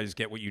hope you guys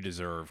get what you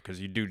deserve, because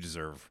you do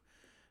deserve.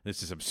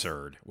 This is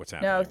absurd what's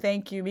happening. No,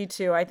 thank you. Me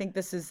too. I think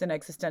this is an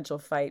existential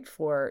fight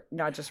for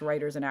not just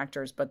writers and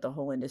actors, but the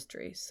whole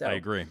industry. So I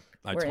agree.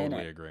 I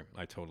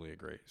totally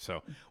agree.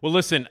 So, well,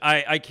 listen,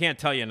 I can't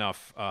tell you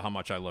enough how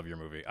much I love your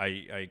movie.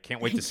 I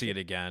can't wait to see it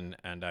again,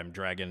 and I'm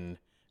dragging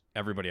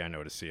everybody I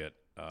know to see it.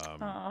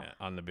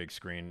 On the big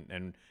screen,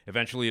 and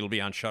eventually it'll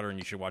be on Shudder, and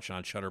you should watch it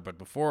on Shudder. But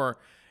before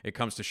it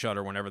comes to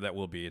Shudder, whenever that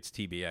will be, it's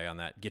TBA on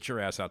that. Get your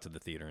ass out to the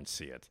theater and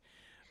see it.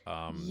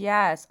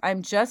 Yes,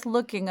 I'm just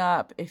looking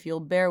up. If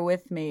you'll bear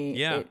with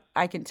me,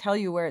 I can tell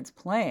you where it's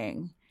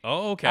playing.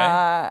 Oh, okay.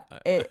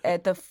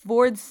 At the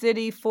Ford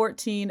City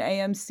 14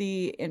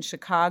 AMC in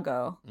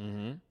Chicago.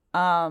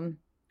 Mm-hmm.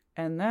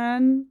 And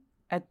then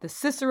at the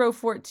Cicero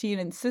 14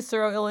 in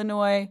Cicero,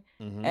 Illinois,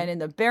 and in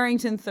the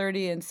Barrington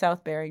 30 in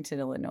South Barrington,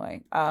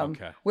 Illinois.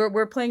 Okay.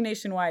 We're playing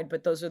nationwide,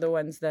 but those are the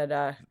ones that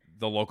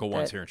the local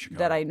ones here in Chicago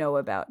that I know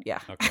about. Yeah.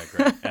 Okay,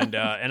 great.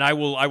 And I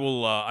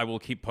will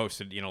keep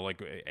posted.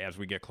 Like as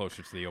we get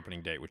closer to the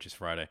opening date, which is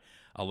Friday,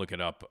 I'll look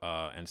it up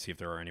and see if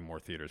there are any more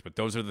theaters. But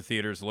those are the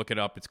theaters. Look it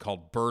up. It's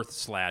called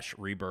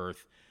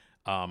Birth/Rebirth.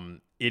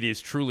 It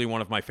is truly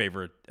one of my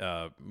favorite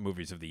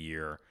movies of the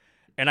year.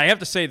 And I have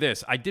to say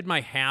this, I did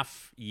my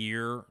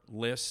half-year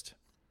list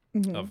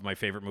of my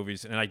favorite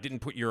movies, and I didn't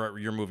put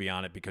your movie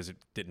on it because it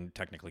didn't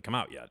technically come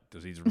out yet,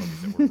 because these are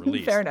movies that were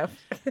released. Fair enough.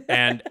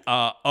 And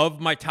of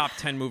my top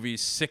 10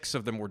 movies, 6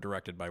 of them were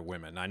directed by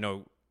women. I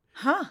know.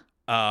 Huh.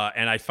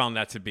 And I found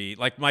that to be,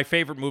 like, my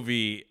favorite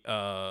movie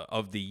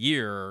of the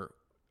year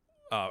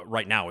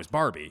right now is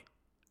Barbie.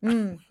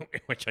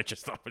 Which I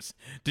just thought was.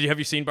 Have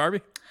you seen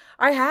Barbie?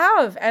 I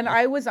have, and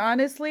I was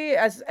honestly,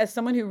 as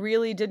someone who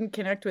really didn't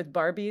connect with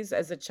Barbies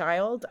as a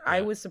child,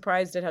 I was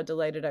surprised at how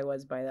delighted I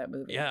was by that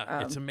movie.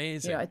 Yeah, it's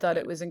amazing. I thought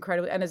it was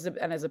incredible, and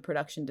as a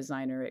production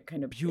designer, it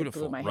kind of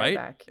beautiful, blew my right?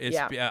 head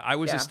back. I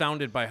was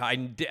astounded by how I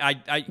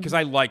because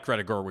I like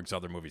Greta Gerwig's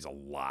other movies a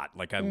lot.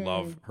 Like, I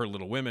love Her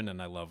Little Women, and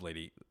I love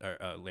Lady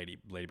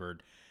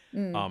Bird.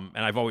 And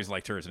I've always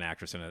liked her as an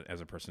actress and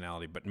as a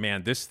personality. But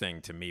man, this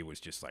thing to me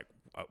was just like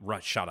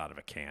shot out of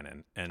a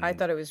cannon. And I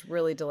thought it was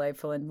really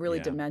delightful and really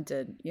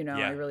demented.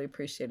 I really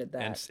appreciated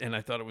that. And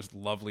I thought it was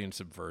lovely and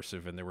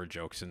subversive. And there were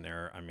jokes in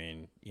there. I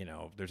mean,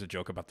 there's a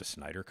joke about the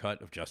Snyder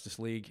Cut of Justice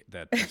League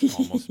that just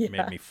almost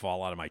made me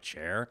fall out of my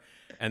chair.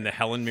 And the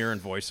Helen Mirren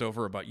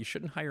voiceover about you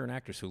shouldn't hire an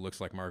actress who looks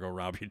like Margot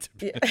Robbie to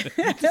be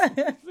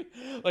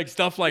like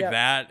stuff like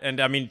that. And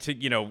I mean,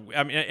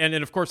 and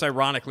of course,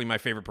 ironically, my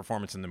favorite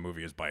performance in the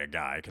movie is by a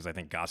guy, because I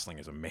think Gosling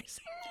is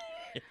amazing.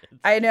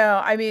 I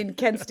know. I mean,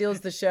 Ken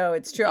steals the show.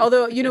 It's true.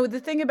 Although, the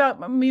thing about,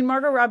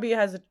 Margot Robbie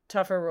has a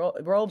tougher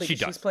role because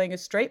she's playing a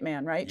straight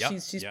man, right?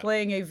 Yep. She's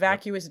playing a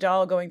vacuous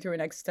doll going through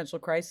an existential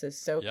crisis.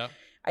 So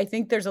I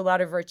think there's a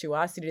lot of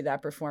virtuosity to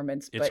that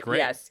performance. But great.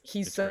 Yes,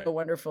 he's so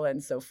wonderful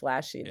and so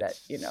flashy that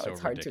it's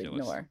hard to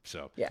ignore.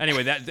 So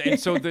anyway,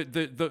 so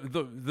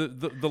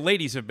the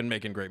ladies have been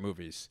making great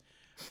movies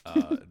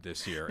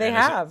this year. They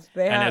have.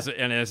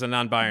 And as a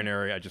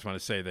non-binary, I just want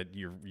to say that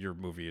your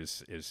movie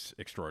is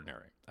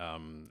extraordinary.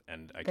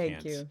 And I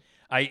Thank you.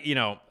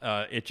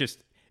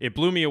 It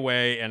blew me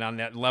away. And on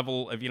that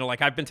level of,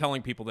 like I've been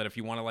telling people that if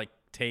you want to like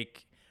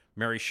take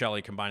Mary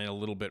Shelley, combine it a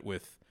little bit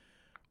with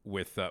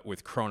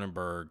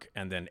Cronenberg,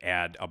 and then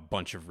add a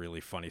bunch of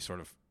really funny sort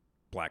of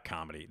black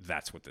comedy,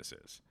 that's what this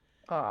is.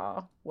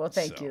 Oh, well,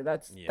 thank you.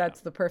 That's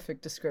the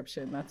perfect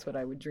description. That's what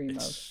I would dream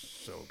of.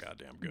 So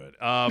goddamn good.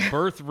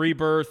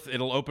 Rebirth.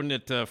 It'll open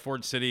at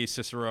Ford City,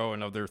 Cicero,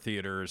 and other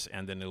theaters,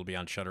 and then it'll be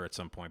on Shudder at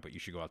some point. But you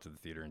should go out to the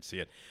theater and see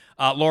it.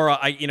 Laura,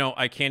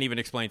 I can't even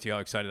explain to you how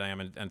excited I am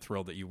and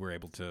thrilled that you were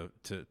able to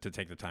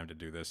take the time to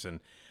do this. And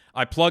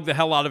I plugged the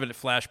hell out of it at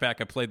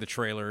Flashback. I played the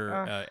trailer,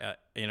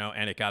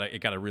 and it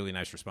got a really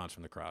nice response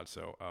from the crowd.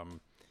 So,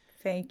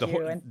 thank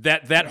you.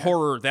 And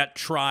horror, that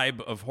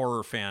tribe of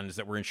horror fans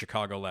that were in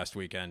Chicago last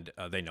weekend,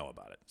 they know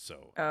about it.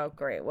 So,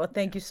 great. Well,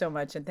 thank you so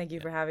much, and thank you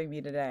for having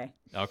me today.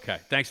 Okay,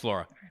 thanks,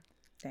 Laura.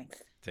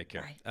 Thanks. Take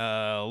care.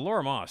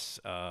 Laura Moss,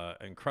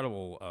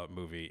 incredible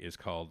movie is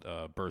called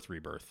Birth,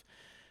 Rebirth.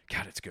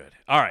 God, it's good.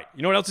 All right,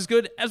 you know what else is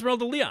good?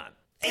 Esmeralda Leon.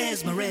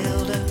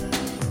 Esmeralda,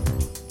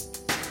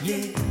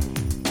 yeah.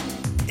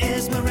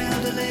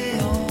 Esmeralda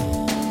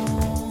Leon,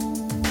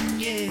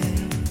 yeah.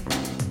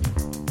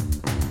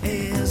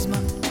 Esma,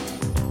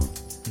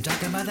 I'm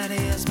talking about that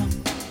Esma.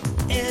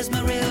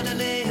 Esmeralda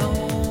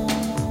Leon,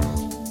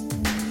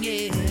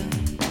 yeah.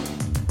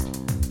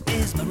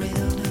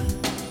 Esmeralda,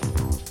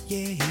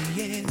 yeah,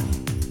 yeah.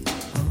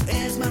 Oh,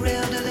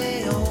 Esmeralda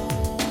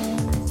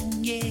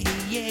Leon, yeah,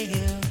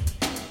 yeah.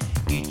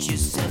 Get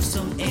yourself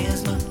some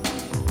Esma.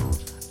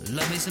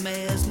 Love me some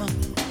Esma.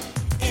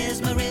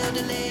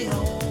 Esmeralda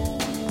Leon,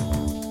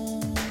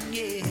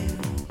 yeah.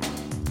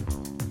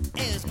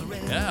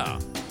 Esmeralda. Yeah.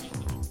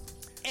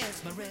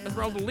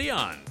 Esmeralda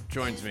Leon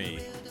joins me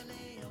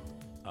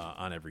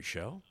on every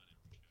show,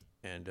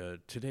 and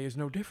today is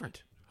no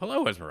different.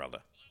 Hello,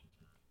 Esmeralda.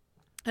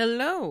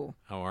 Hello.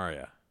 How are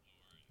you?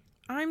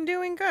 I'm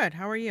doing good.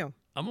 How are you?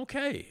 I'm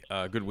okay.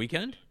 Good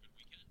weekend?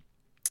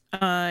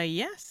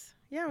 Yes.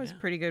 Yeah, it was a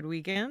pretty good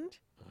weekend.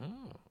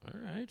 Oh, all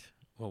right.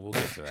 Well, we'll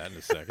get to that in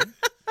a second.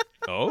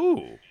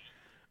 Oh.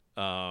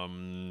 Yeah,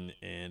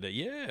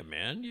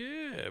 man.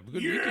 Yeah.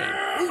 Good weekend.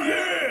 Oh,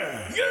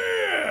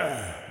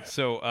 yeah.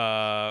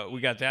 So,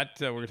 we got that.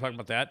 We're going to talk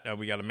about that.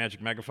 We got a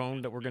magic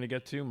megaphone that we're going to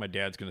get to. My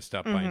dad's going to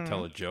stop by and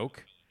tell a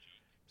joke.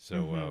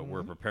 So,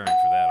 we're preparing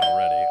for that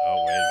already.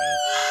 Oh, wait a minute.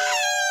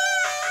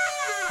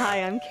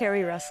 Hi, I'm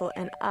Carrie Russell,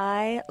 and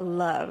I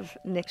love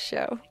Nick's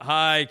show.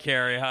 Hi,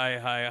 Carrie. Hi.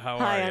 How are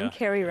you? Hi, I'm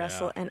Carrie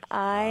Russell, and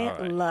I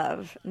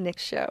love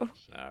Nick's show.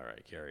 All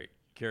right, Carrie.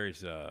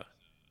 Carrie's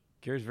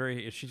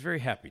she's very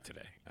happy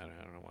today. I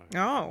don't know why.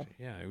 Oh.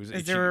 Yeah, it was.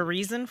 Is there a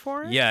reason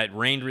for it? Yeah, it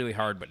rained really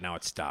hard, but now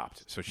it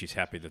stopped. So she's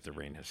happy that the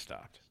rain has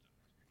stopped.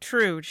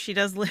 True. She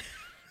does live.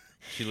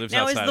 She lives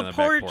now outside is on the back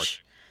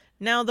porch.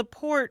 Now the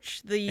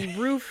porch, the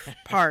roof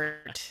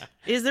part.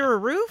 Is there a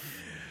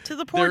roof to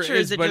the porch, or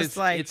is it just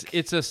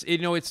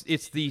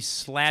it's the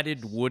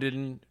slatted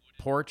wooden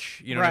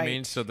porch. You know what I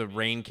mean? So the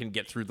rain can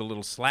get through the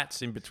little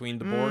slats in between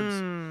the boards.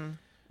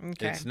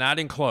 Okay. It's not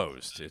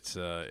enclosed. It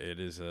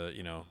is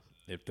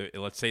if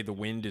let's say the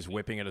wind is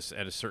whipping at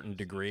a certain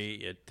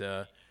degree,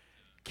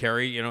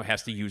 Carrie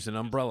has to use an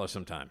umbrella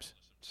sometimes.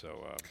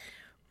 So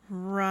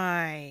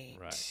right.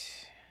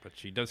 But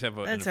she does have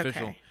an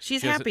official. Okay.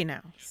 She's happy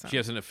now. So. She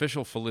has an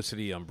official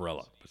Felicity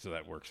umbrella, so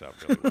that works out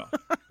really well.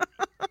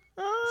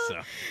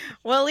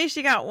 Well, at least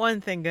she got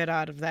one thing good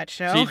out of that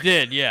show. She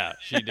did, yeah,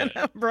 she did.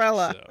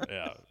 Umbrella. So,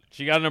 yeah,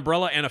 she got an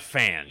umbrella and a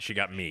fan. She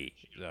got me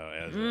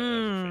as a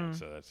fan,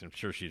 so I'm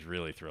sure she's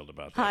really thrilled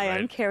about that. Hi, right?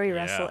 I'm Carrie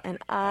Russell, and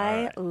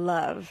I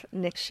love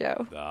Nick's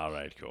show. All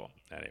right, cool.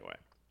 Anyway,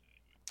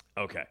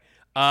 okay.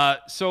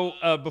 So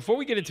before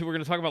we get into, we're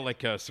going to talk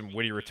about some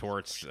witty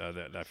retorts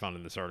that I found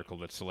in this article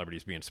that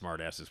celebrities being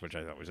smartasses, which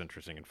I thought was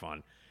interesting and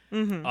fun.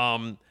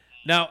 Mm-hmm.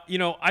 Now,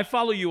 I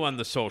follow you on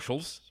the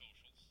socials.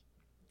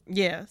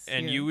 Yes.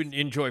 And you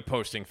enjoy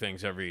posting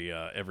things every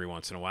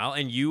once in a while.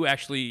 And you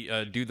actually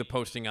do the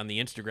posting on the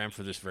Instagram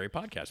for this very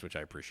podcast, which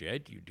I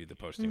appreciate. You do the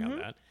posting on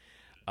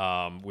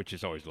that, which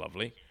is always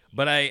lovely.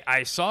 But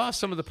I saw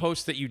some of the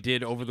posts that you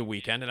did over the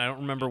weekend, and I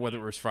don't remember whether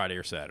it was Friday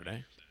or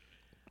Saturday.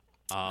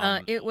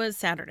 It was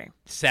Saturday.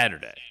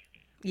 Saturday.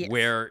 Yes.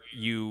 Where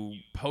you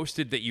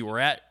posted that you were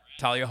at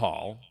Talia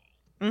Hall,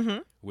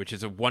 which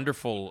is a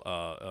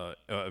wonderful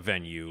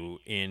venue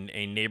in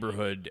a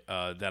neighborhood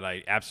that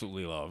I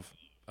absolutely love.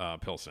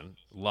 Pilsen.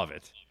 Love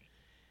it.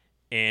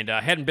 And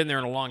I hadn't been there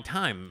in a long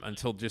time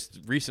until just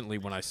recently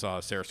when I saw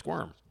Sarah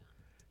Squirm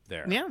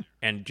there. Yeah.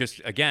 And just,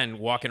 again,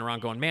 walking around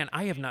going, man,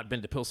 I have not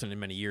been to Pilsen in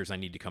many years. I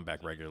need to come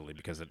back regularly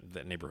because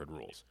that neighborhood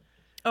rules.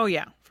 Oh,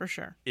 yeah, for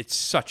sure. It's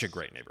such a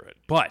great neighborhood.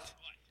 But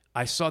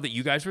I saw that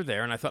you guys were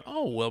there, and I thought,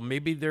 oh, well,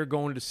 maybe they're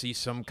going to see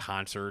some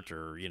concert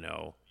or,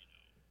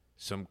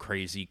 some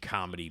crazy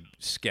comedy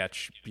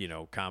sketch,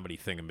 comedy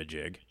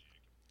thingamajig.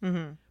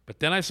 Mm-hmm. But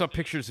then I saw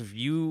pictures of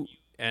you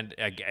and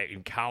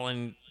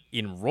Colin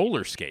in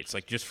roller skates,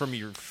 just from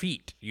your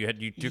feet. You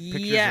took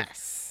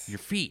pictures of your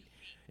feet.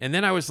 And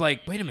then I was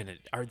like, wait a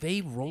minute, are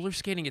they roller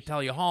skating at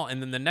Talia Hall? And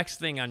then the next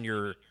thing on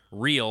your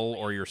reel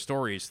or your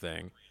stories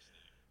thing,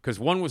 because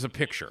one was a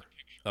picture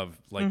of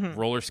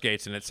roller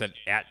skates and it said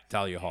at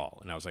Talia Hall.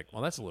 And I was like,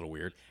 well, that's a little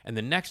weird. And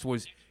the next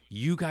was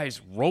you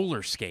guys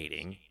roller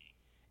skating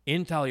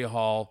in Talia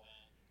Hall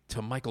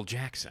to Michael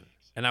Jackson.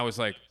 And I was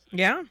like,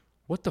 yeah.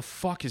 What the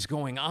fuck is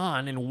going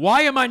on? And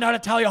why am I not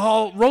at Talia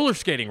Hall roller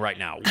skating right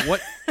now?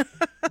 What?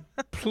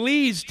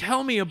 Please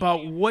tell me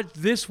about what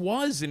this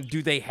was. And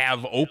do they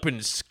have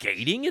open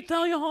skating at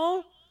Talia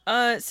Hall?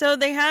 So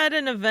they had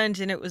an event,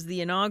 and it was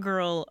the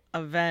inaugural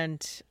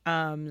event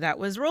that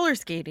was roller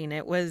skating.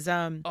 It was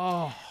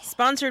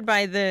sponsored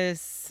by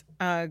this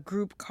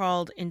group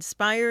called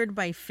Inspired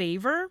by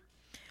Favor,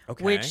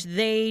 which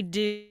they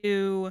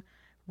do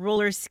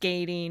roller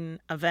skating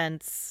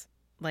events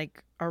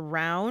like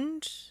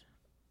around.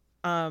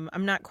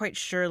 I'm not quite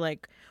sure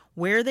like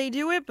where they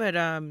do it, but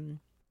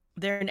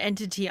they're an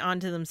entity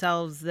onto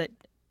themselves that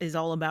is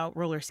all about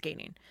roller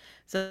skating.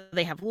 So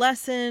they have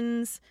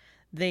lessons,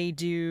 they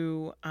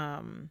do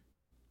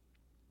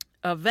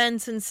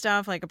events and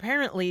stuff. Like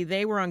apparently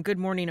they were on Good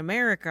Morning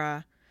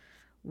America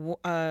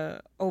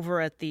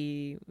over at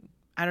the,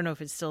 I don't know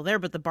if it's still there,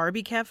 but the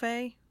Barbie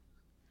Cafe.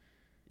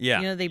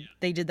 Yeah. You know,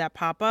 they did that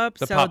pop-up.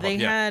 They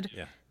had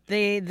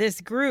this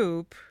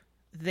group,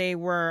 they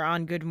were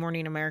on Good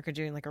Morning America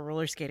doing like a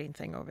roller skating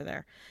thing over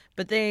there.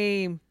 But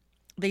they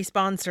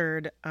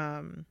sponsored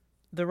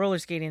the roller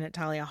skating at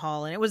Talia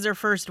Hall, and it was their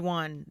first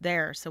one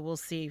there. So we'll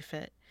see if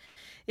it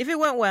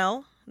went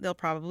well, they'll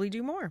probably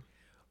do more.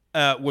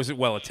 Was it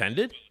well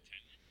attended?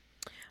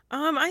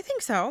 I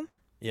think so.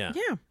 Yeah.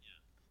 Yeah.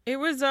 It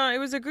was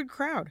a good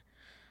crowd.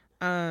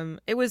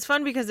 It was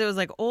fun because it was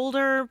like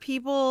older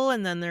people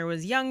and then there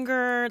was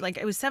younger, like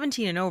it was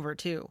 17 and over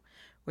too,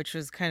 which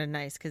was kind of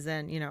nice because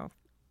then, you know,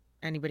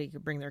 anybody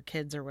could bring their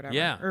kids or whatever.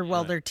 Yeah.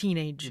 Or their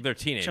teenagers.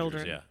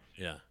 Children. Yeah.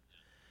 Yeah.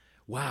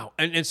 Wow.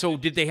 And so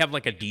did they have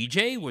like a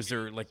DJ? Was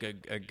there like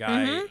a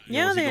guy? Mm-hmm.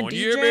 Yeah, they had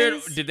DJs. Yeah,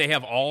 man. Did they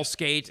have all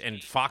skates and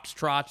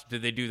foxtrots?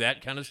 Did they do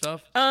that kind of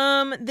stuff?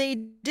 They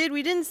did.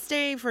 We didn't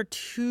stay for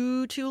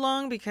too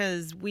long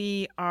because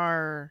we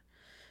are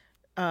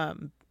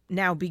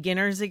now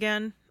beginners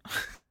again.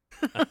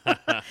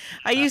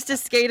 I used to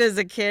skate as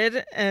a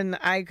kid and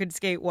I could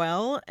skate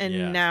well,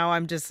 and now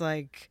I'm just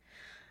like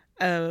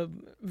a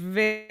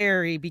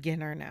very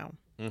beginner now.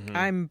 Mm-hmm.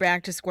 I'm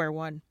back to square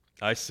one.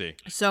 I see.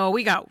 So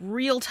we got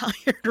real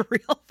tired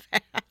real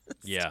fast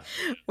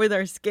with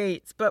our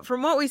skates. But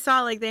from what we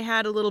saw, like they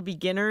had a little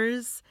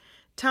beginners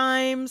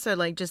time. So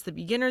like just the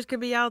beginners could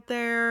be out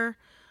there.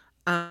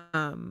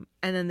 And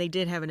then they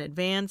did have an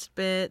advanced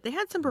bit. They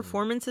had some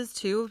performances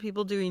too of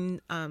people doing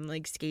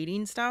like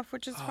skating stuff,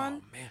 which is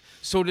fun. Oh man.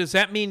 So does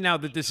that mean now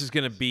that this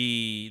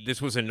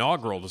was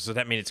inaugural, does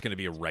that mean it's going to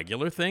be a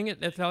regular thing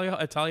at Talia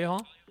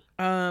Hall?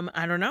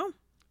 I don't know.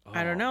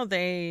 I don't know.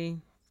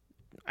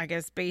 I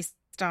guess based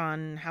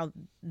on how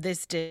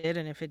this did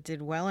and if it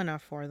did well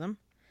enough for them.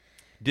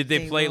 Did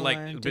they play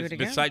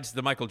besides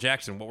the Michael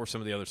Jackson, what were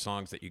some of the other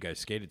songs that you guys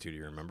skated to? Do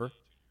you remember?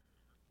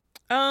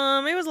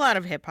 It was a lot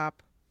of hip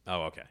hop.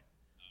 Oh, okay.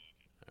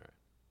 All right.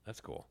 That's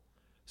cool.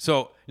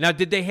 So now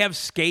did they have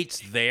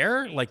skates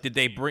there? Like did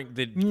they bring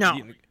No.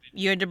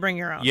 You had to bring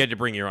your own. You had to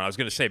bring your own. I was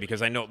going to say,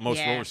 because I know most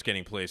roller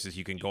skating places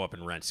you can go up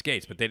and rent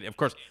skates, but they, of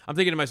course, I'm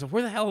thinking to myself,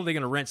 where the hell are they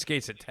going to rent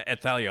skates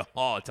at Talia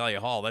Hall? At Talia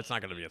Hall, that's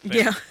not going to be a thing.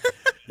 Yeah.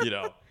 You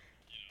know.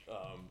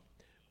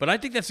 But I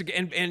think that's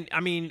and I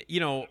mean, you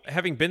know,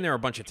 having been there a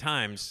bunch of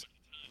times,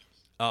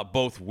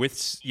 both with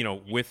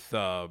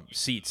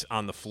seats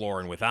on the floor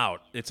and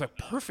without, it's a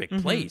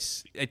perfect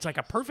place. It's like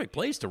a perfect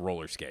place to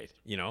roller skate.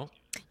 You know.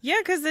 Yeah,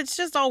 because it's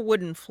just all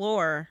wooden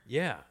floor.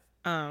 Yeah.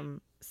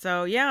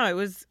 So yeah, it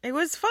was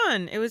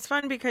fun. It was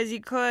fun because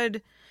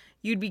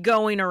you'd be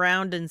going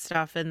around and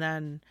stuff, and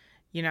then,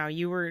 you know,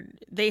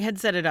 they had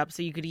set it up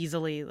so you could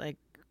easily like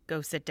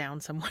go sit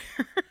down somewhere.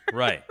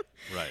 Right.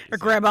 Or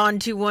grab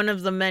onto one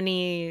of the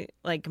many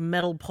like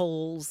metal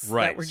poles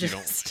that were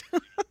just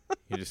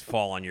you just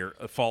fall on your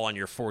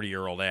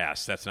 40-year-old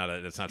ass. That's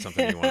not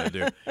something you want to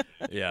do.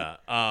 Yeah.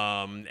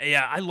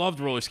 I loved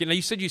roller skating. Now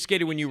you said you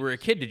skated when you were a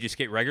kid. Did you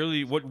skate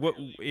regularly? What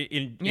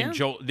in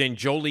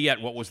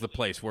Joliet, what was the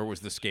place? Where was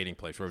the skating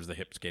place? Where was the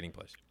hip skating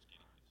place?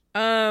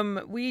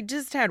 We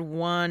just had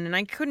one, and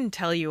I couldn't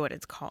tell you what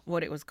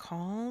it was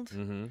called.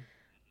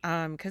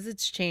 Mm-hmm. Because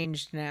it's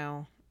changed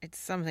now. It's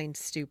something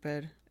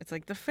stupid. It's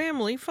like the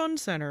Family Fun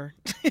Center.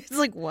 It's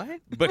like, what?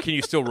 But can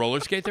you still roller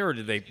skate there, or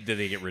did they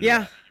get rid of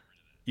that?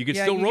 You can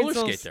still roller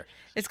skate there.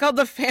 It's called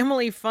the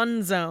Family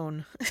Fun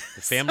Zone.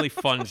 The Family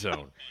Fun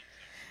Zone.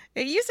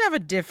 It used to have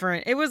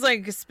it was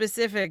like a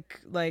specific,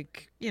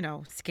 like, you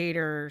know,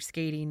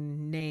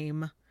 skating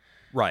name.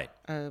 Right.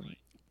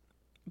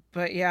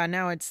 But yeah,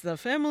 now it's the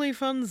Family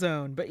Fun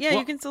Zone. But yeah,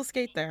 you can still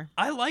skate there.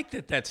 I like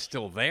that that's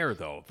still there,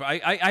 though.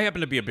 I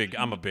happen to be a big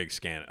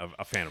fan of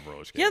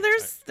roller skating. Yeah,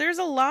 there's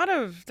a lot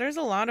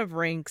of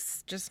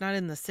rinks, just not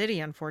in the city,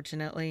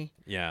 unfortunately.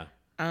 Yeah.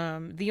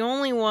 The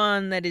only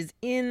one that is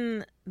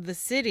in the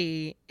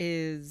city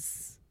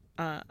is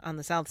on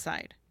the south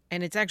side,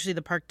 and it's actually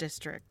the Park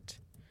District.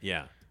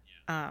 Yeah.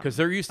 Because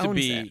there used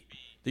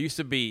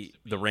to be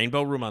the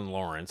Rainbow Room on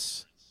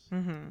Lawrence.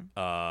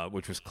 Mm-hmm.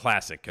 Which was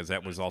classic because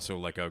that was also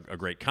like a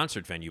great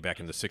concert venue back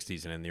in the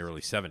 60s and in the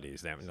early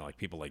 70s. That, you know, like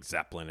people like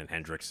Zeppelin and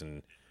Hendrix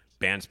and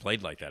bands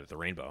played like that at the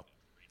Rainbow.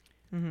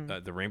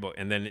 Mm-hmm. The Rainbow,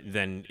 and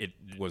then it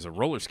was a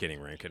roller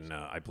skating rink, and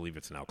I believe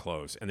it's now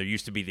closed. And there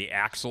used to be the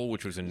Axle,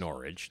 which was in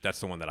Norridge.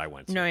 That's the one that I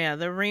went to. No, yeah,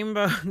 the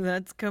Rainbow,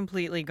 that's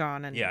completely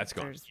gone. And yeah, it's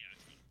gone. There's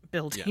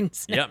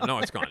buildings. Yeah, no,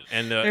 it's gone.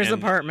 And there's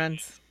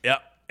apartments.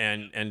 Yep,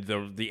 and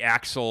the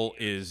Axle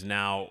is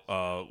now.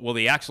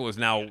 The Axle is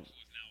now.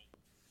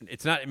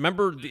 It's not.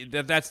 Remember,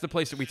 that's the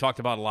place that we talked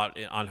about a lot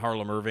on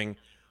Harlem Irving,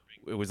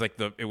 it was like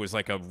a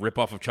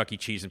ripoff of Chuck E.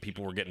 Cheese, and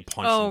people were getting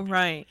punched. Oh,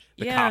 right.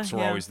 The cops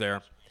were always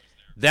there.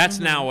 That's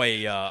now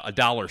a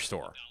dollar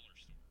store.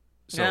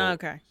 So,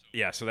 okay.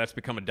 Yeah, so that's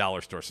become a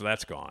dollar store. So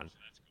that's gone.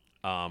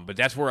 But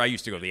that's where I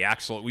used to go. The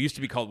Axle. We used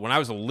to be called, when I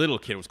was a little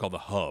kid, it was called the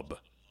Hub.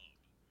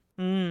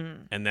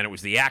 And then it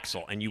was the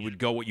Axle. And you would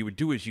go, what you would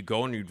do is you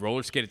go and you'd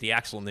roller skate at the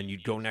Axle, and then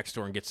you'd go next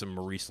door and get some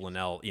Maurice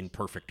Linnell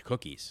Imperfect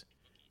cookies.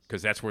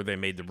 Because that's where they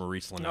made the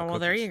Maurice Linnell cookies.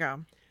 There you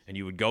go. And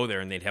you would go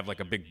there, and they'd have like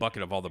a big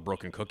bucket of all the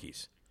broken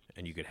cookies,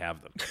 and you could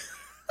have them.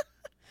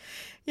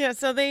 Yeah,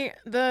 so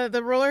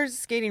the roller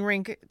skating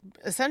rink,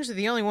 essentially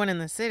the only one in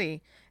the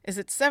city, is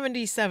at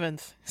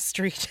 77th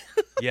Street.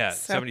 Yeah,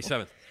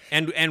 77th.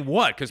 And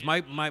what? Because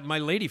my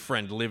lady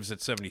friend lives at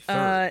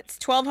 73rd. It's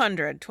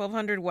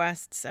 1200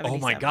 West 77th. Oh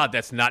my God,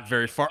 that's not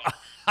very far.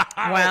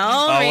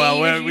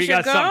 Well, we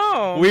got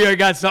something. We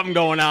got something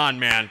going on,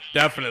 man.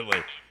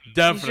 Definitely.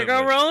 You should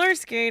go roller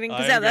skating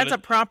because that's a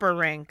proper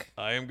rink.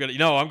 I'm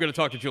gonna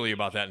talk to Julie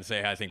about that and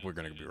say I think we are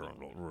gonna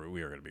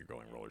be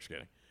going roller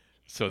skating.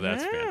 So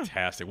that's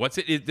fantastic. What's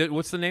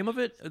the name of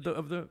it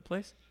of the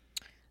place?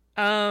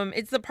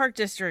 It's the Park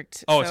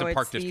District. Oh, it's a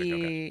Park District.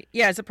 Okay.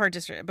 Yeah, it's a Park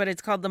District, but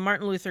it's called the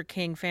Martin Luther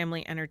King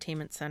Family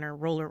Entertainment Center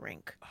Roller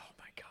Rink. Oh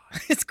my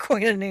God, it's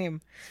quite a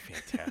name.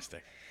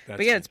 Fantastic.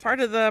 But yeah, it's part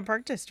of the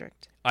Park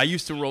District. I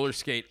used to roller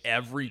skate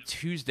every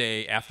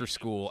Tuesday after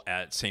school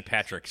at St.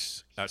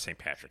 Patrick's,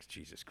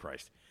 Jesus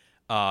Christ,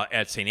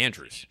 at St.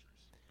 Andrews,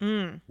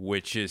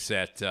 which is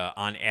at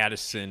on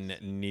Addison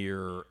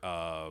near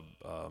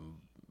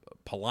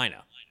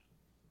Paulina.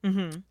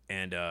 Mm-hmm.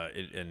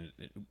 And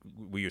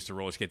we used to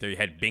roller skate there. You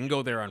had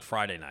bingo there on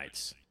Friday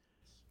nights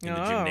in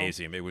the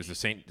gymnasium. It was the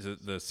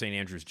St.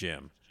 Andrews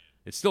gym.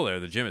 It's still there.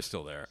 The gym is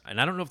still there,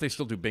 and I don't know if they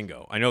still do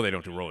bingo. I know they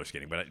don't do roller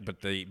skating,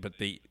 but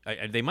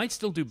they might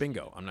still do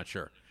bingo. I'm not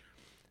sure.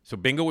 So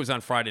bingo was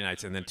on Friday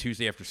nights, and then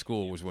Tuesday after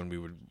school was when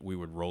we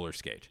would roller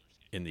skate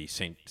in the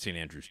St.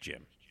 Andrews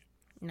gym.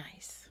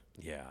 Nice.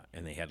 Yeah,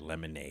 and they had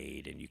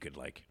lemonade, and you could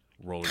like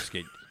roller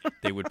skate.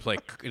 They would play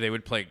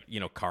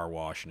car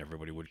wash, and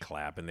everybody would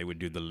clap, and they would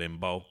do the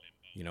limbo.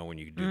 When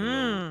you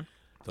do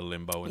the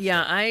limbo. And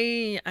yeah,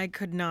 stuff. I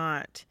could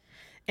not.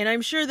 And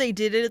I'm sure they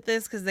did it at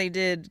this because they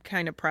did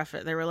kind of pref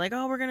it. They were like,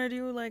 "Oh, we're gonna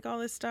do like all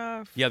this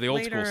stuff." Yeah, the old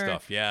later. school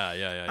stuff.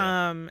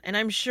 Yeah. And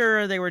I'm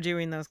sure they were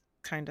doing those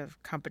kind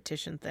of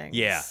competition things.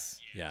 Yeah.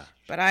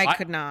 But I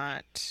could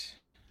not.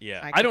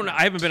 Yeah, I don't know.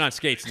 I haven't been on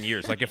skates in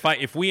years. Like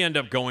if we end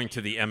up going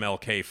to the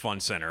MLK Fun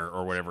Center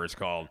or whatever it's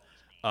called,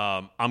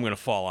 I'm gonna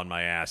fall on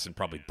my ass and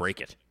probably break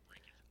it.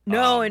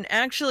 No, and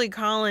actually,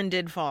 Colin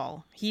did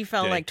fall. He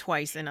fell like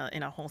twice in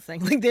a whole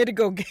thing. Like they had to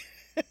go get.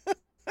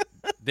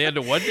 They had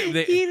to what?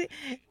 They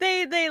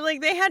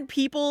had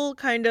people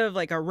kind of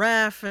like a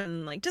ref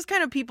and like just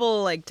kind of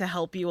people like to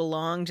help you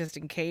along just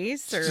in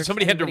case. Or so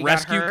somebody had to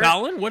rescue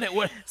Colin.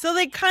 What? So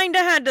they kind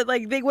of had to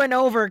like they went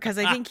over because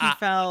I think he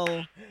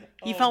fell.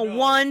 He fell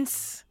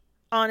once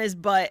on his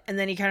butt and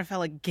then he kind of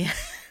fell again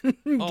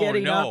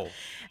getting up.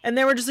 And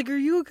they were just like, "Are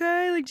you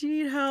okay? Like, do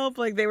you need help?"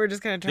 Like they were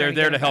just kind of trying.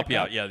 They're there to help you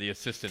out. Yeah, the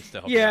assistants to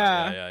help you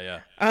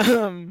out.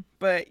 Yeah.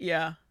 But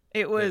yeah,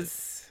 it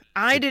was.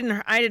 I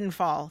didn't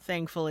fall,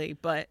 thankfully,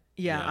 but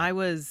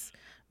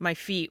my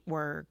feet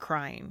were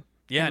crying.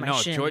 Yeah, and my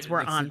shins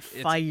were on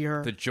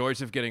fire. The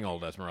joys of getting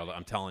old, Esmeralda.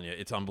 I'm telling you,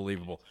 it's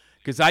unbelievable.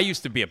 Because I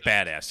used to be a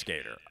badass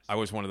skater. I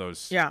was one of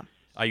those. Yeah.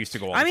 I used to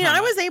go all the time. I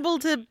was able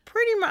to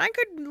pretty much, I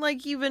could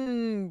like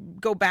even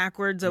go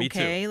backwards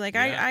okay. Me too. Like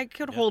I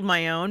could hold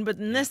my own, but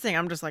in this thing,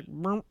 I'm just like,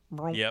 broom,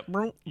 broom,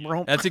 broom,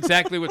 broom. That's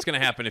exactly what's going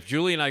to happen. If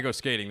Julie and I go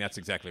skating, that's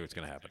exactly what's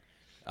going to happen.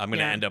 I'm going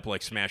to end up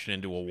like smashing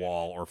into a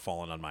wall or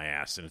falling on my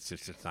ass, and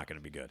it's not going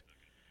to be good.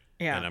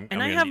 Yeah,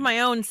 and I have my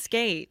own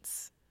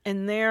skates,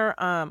 and they're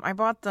I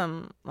bought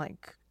them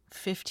like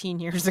 15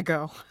 years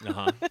ago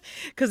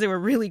because they were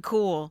really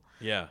cool.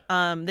 Yeah.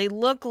 They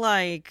look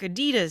like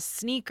Adidas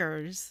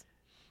sneakers,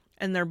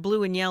 and they're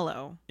blue and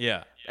yellow.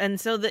 Yeah. And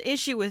so the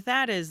issue with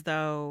that is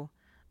though,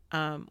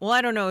 well,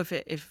 I don't know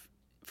if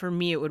for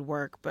me it would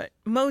work, but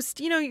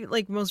most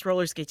like most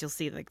roller skates, you'll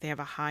see like they have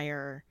a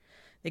higher.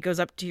 It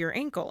goes up to your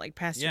ankle, like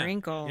past your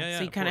ankle,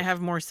 so you kind of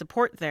have more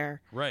support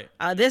there. Right.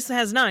 This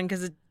has none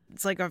because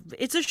it's like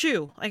it's a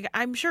shoe. Like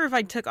I'm sure if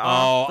I took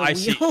off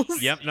the wheels.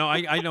 See. Yep. No,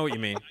 I know what you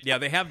mean. Yeah,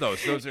 they have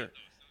those. Those are.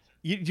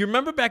 You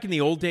remember back in the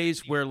old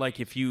days where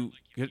like if you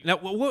now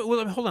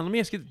hold on, let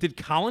me ask you: did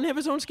Colin have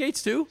his own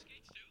skates too?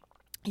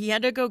 He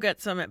had to go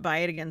get some at Buy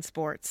It Again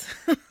Sports.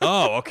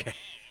 Oh, okay.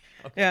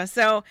 Yeah,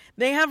 so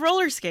they have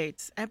roller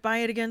skates at Buy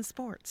It Again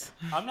Sports.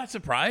 I'm not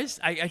surprised.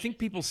 I think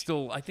people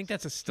still. I think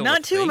that's still not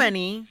a too thing.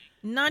 many,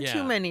 not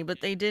too many, but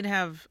they did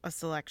have a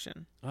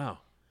selection. Wow.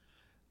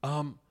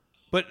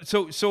 But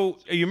so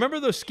you remember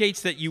those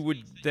skates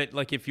that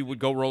like if you would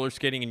go roller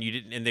skating and you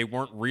didn't and they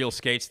weren't real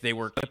skates, they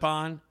were clip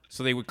on,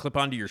 so they would clip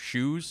onto your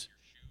shoes.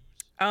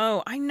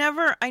 Oh, I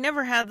never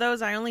had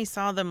those. I only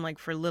saw them like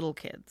for little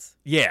kids.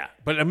 Yeah,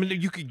 but I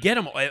mean, you could get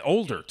them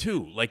older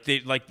too. Like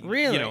they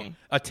really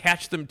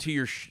attach them to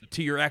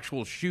your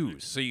actual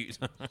shoes. So you.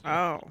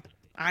 Oh,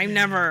 I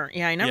never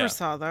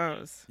saw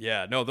those.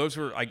 Yeah, no,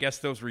 I guess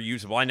those were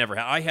usable.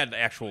 I had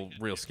actual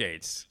real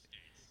skates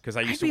because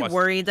I used to be watch.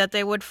 Worried that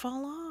they would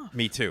fall off.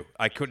 Me too.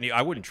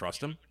 I wouldn't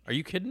trust them. Are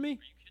you kidding me?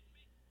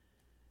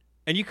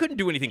 And you couldn't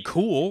do anything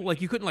cool.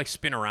 Like you couldn't like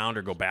spin around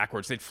or go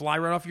backwards. They'd fly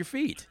right off your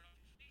feet.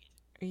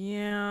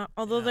 Yeah,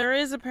 although there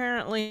is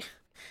apparently,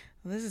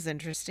 this is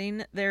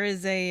interesting. There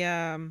is a,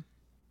 I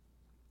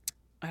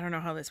don't know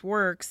how this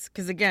works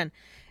because again,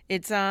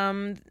 it's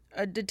a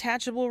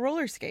detachable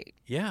roller skate.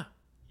 Yeah.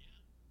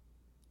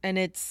 And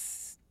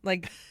it's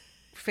like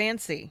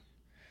fancy,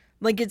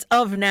 like it's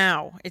of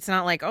now. It's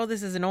not like, oh,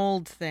 this is an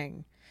old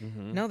thing.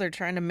 Mm-hmm. No, they're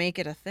trying to make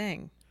it a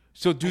thing.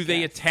 So do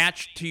they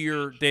attach to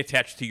your? They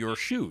attach to your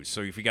shoes.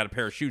 So if you got a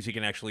pair of shoes, you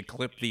can actually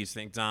clip these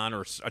things on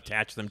or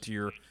attach them to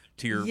your.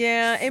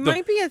 Yeah, it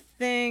might be a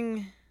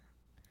thing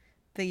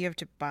that you have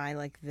to buy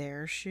like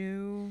their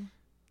shoe.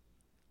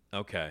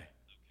 Okay.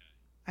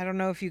 I don't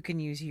know if you can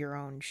use your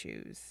own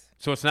shoes.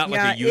 So it's not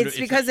like a unit. It's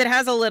because it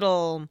has a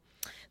little.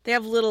 They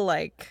have little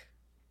like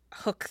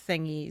hook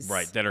thingies,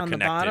 right, that are on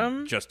connected the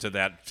bottom. just to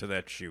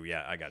that shoe.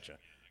 Yeah, I gotcha.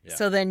 Yeah.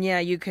 So then,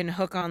 you can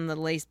hook on the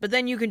lace, but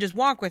then you can just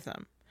walk with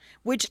them,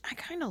 which I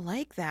kind of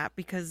like that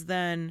because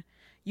then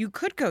you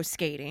could go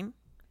skating,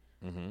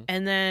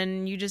 and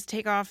then you just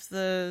take off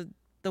the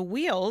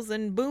wheels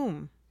and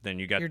boom. Then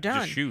you're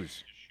done. Just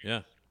shoes.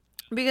 Yeah.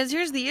 Because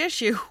here's the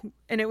issue,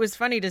 and it was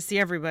funny to see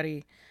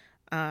everybody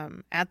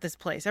at this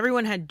place.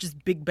 Everyone had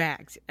just big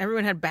bags.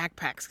 Everyone had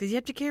backpacks because you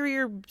have to carry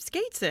your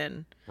skates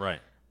in. Right.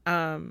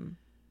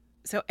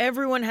 So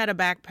everyone had a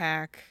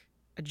backpack,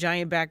 a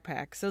giant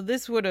backpack. So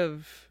this would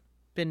have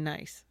been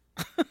nice.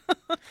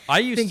 I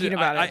used thinking to,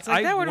 about it. It's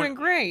like, that would have been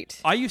great.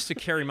 I used to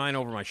carry mine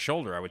over my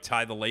shoulder. I would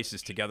tie the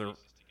laces together.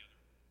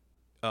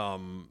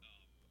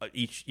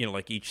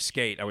 Each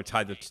skate, I would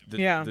tie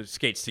the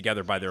skates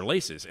together by their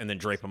laces and then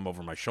drape them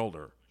over my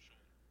shoulder.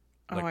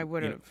 Like, I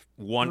would have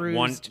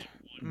one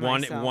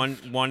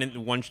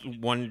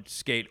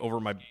skate over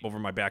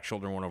my back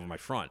shoulder and one over my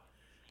front,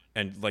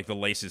 and like the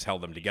laces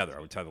held them together. I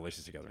would tie the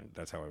laces together, and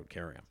that's how I would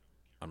carry them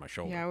on my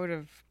shoulder. Yeah, I would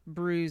have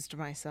bruised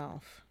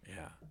myself.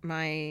 Yeah,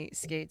 my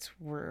skates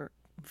were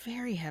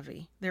very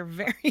heavy. They're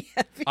very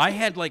heavy. I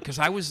had because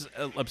I was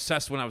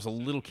obsessed when I was a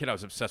little kid. I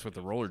was obsessed with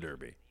the roller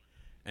derby.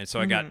 And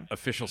so I got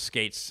official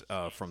skates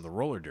from the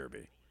roller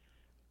derby,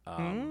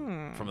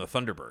 from the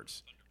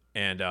Thunderbirds,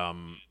 and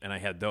I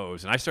had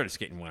those. And I started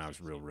skating when I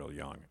was real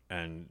young.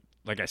 And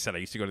like I said, I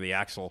used to go to the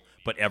Axle,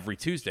 but every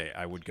Tuesday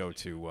I would go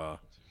to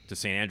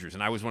St. Andrews.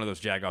 And I was one of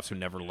those jagoffs who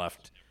never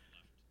left.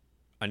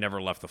 I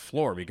never left the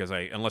floor because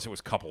unless it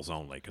was couples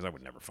only, because I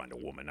would never find a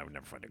woman, I would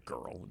never find a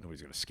girl.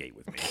 Nobody's gonna skate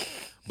with me.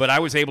 But I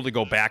was able to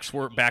go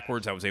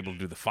backwards. I was able to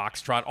do the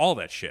foxtrot, all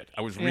that shit.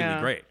 I was really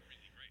great.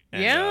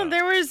 And,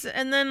 there was,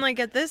 and then like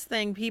at this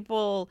thing,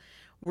 people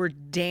were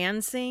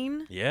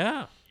dancing.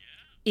 Yeah.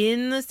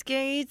 In the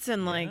skates,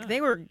 and like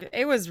it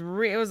was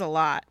a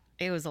lot.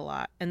 It was a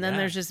lot. And then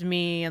there's just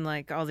me and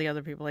like all the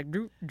other people like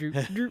droop.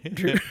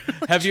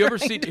 Have you ever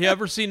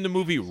seen the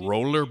movie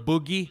Roller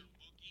Boogie?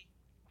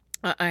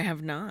 I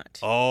have not.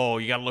 Oh,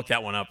 you got to look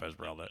that one up,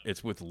 Esmeralda.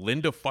 It's with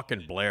Linda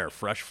fucking Blair,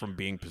 fresh from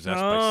being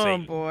possessed by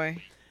Satan. Oh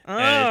boy.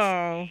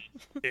 Oh,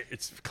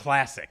 it's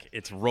classic.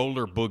 It's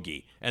Roller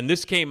Boogie, and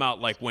this came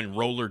out like when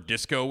roller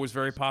disco was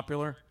very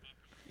popular.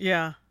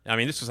 Yeah, I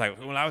mean, this was like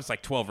when I was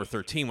like 12 or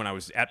 13. When I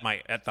was at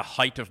the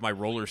height of my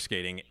roller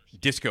skating,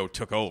 disco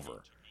took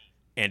over,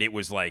 and it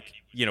was like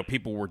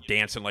people were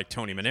dancing like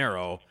Tony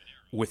Manero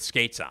with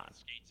skates on,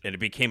 and it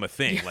became a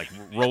thing. Like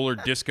roller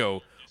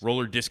disco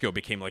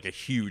became like a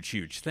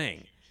huge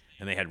thing,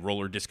 and they had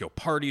roller disco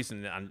parties,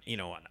 and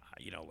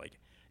like.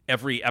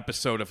 Every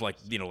episode of like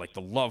the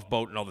Love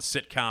Boat and all the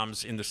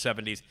sitcoms in the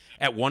 70s,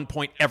 at one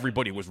point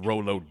everybody was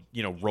roller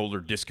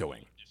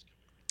discoing.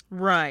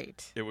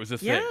 Right. It was a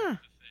thing. Yeah.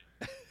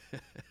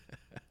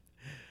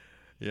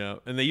 Yeah,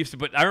 and they used to.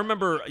 But I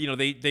remember,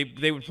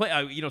 they would play.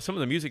 Some of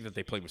the music that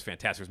they played was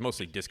fantastic. It was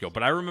mostly disco.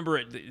 But I remember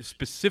it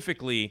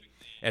specifically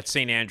at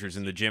St. Andrews,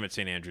 in the gym at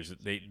St. Andrews.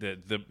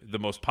 The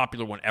most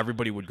popular one.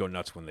 Everybody would go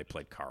nuts when they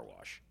played Car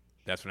Wash.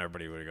 That's when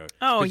everybody would go.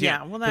 Oh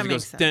yeah, well that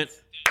makes sense.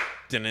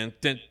 And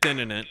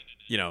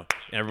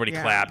everybody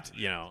clapped,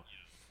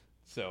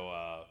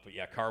 So, but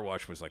yeah, Car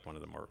Wash was like one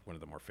of the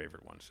more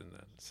favorite ones in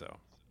that. So,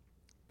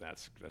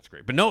 that's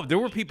great. But no, there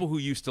were people who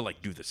used to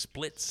like do the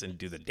splits and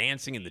do the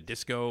dancing and the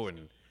disco,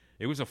 and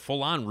it was a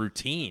full-on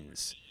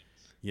routines.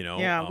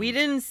 Yeah, we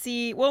didn't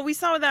see. Well, we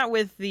saw that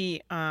with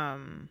the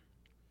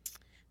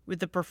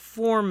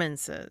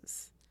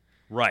performances,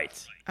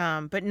 right?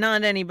 But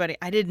not anybody.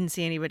 I didn't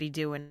see anybody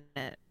doing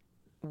it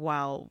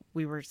while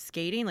we were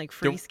skating, like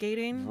free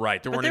skating.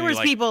 Right. There was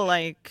people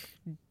like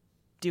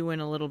doing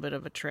a little bit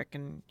of a trick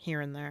and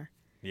here and there.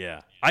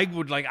 Yeah. I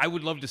would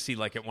love to see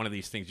like at one of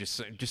these things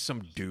just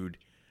some dude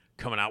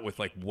coming out with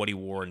like what he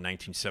wore in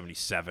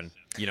 1977.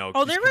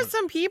 Oh, there was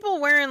some people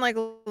wearing like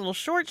little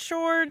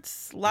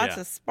shorts, lots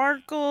of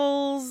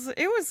sparkles.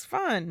 It was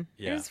fun.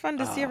 Yeah. It was fun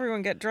to see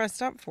everyone get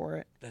dressed up for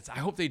it. I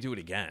hope they do it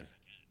again.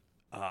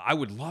 I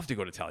would love to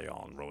go to Talia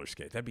and roller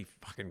skate. That'd be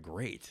fucking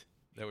great.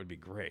 That would be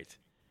great.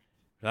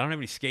 I don't have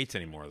any skates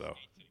anymore, though.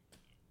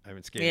 I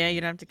haven't skated. Yeah,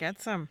 you'd have to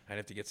get some. I'd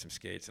have to get some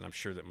skates, and I'm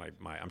sure that my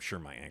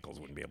ankles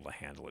wouldn't be able to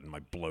handle it, and my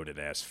bloated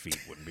ass feet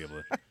wouldn't be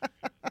able to.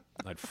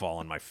 I'd fall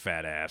on my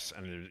fat ass,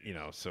 and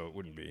so it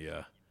wouldn't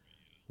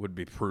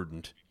be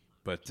prudent.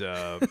 But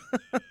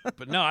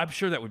no, I'm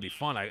sure that would be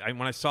fun.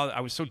 When I saw that,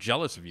 I was so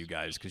jealous of you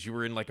guys because you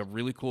were in like a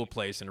really cool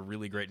place in a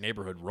really great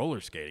neighborhood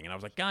roller skating, and I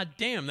was like, God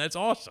damn, that's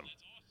awesome.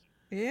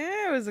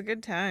 Yeah, it was a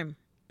good time.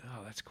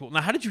 Oh, that's cool.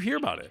 Now, how did you hear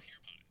about it?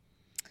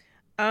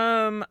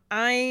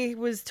 I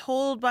was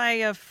told by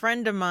a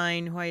friend of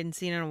mine who I hadn't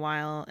seen in a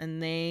while,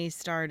 and they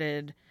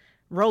started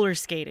roller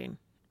skating.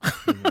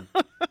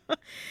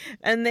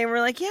 And they were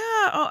like,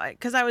 yeah,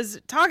 because I was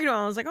talking to them.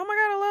 I was like, oh my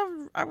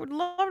God, I would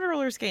love to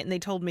roller skate. And they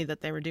told me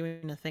that they were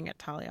doing a thing at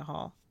Talia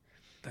Hall.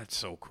 That's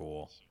so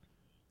cool.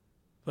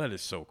 That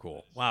is so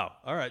cool. Wow.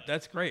 All right.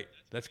 That's great.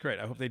 That's great.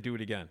 I hope they do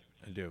it again.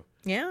 I do.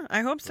 Yeah,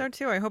 I hope so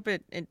too. I hope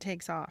it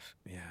takes off.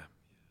 Yeah.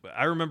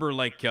 I remember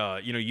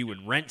you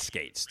would rent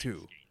skates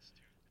too.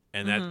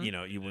 And that,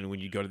 when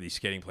you go to these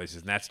skating places,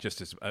 and that's just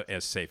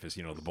as safe as,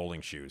 the bowling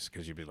shoes,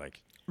 because you'd be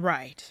like,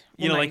 right.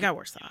 You gotta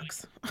wear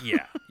socks.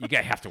 Yeah, you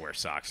have to wear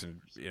socks,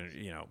 and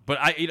But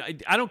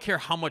I don't care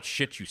how much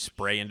shit you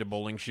spray into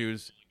bowling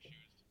shoes.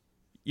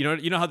 You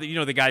know how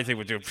the guys they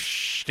would do,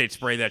 they'd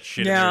spray that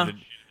shit in there, the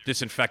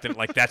disinfectant,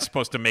 like that's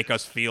supposed to make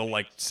us feel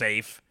like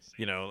safe.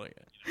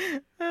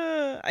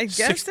 I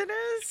guess it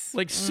is.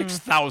 Like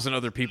 6,000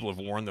 other people have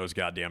worn those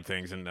goddamn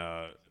things, and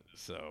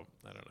so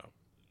I don't know.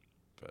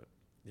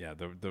 Yeah,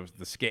 the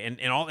skate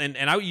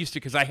and I used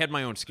to, because I had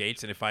my own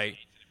skates, and if I,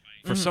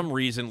 for some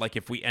reason, like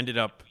if we ended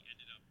up,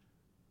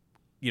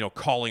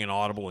 calling an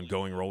audible and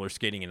going roller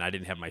skating, and I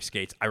didn't have my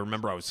skates, I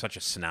remember I was such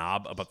a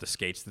snob about the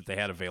skates that they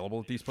had available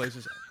at these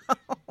places.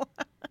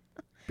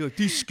 Be like,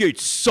 these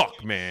skates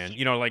suck, man.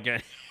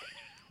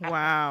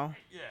 Wow.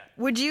 Yeah.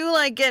 Would you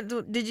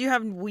did you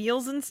have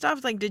wheels and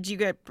stuff? Like, did you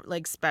get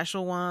like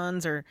special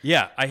ones or?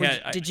 Yeah,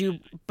 did you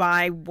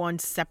buy one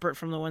separate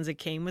from the ones that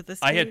came with the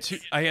skates?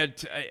 I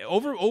had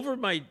over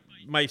my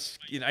I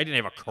didn't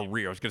have a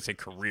career. I was going to say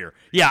career.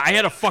 Yeah, I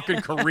had a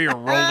fucking career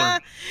roller.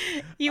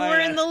 You were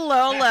in the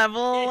low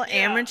level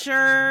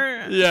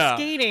amateur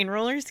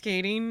roller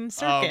skating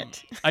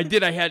circuit. I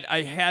did. I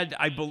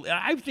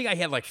think I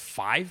had like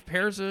 5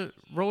 pairs of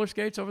roller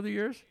skates over the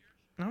years.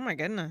 Oh my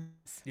goodness.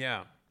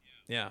 Yeah.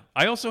 Yeah.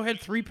 I also had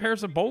 3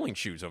 pairs of bowling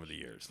shoes over the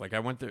years. Like I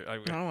went there.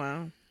 Oh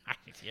wow.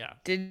 Yeah.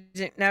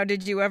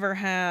 Did you ever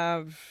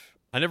have?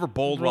 I never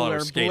bowled while I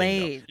was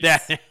skating.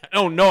 Blades?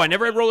 Oh no, I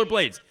never had roller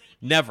blades.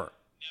 Never.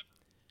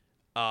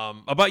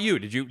 About you?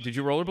 Did you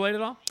rollerblade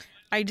at all?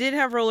 I did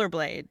have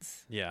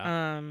rollerblades.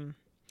 Yeah. And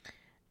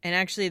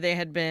actually, they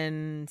had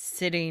been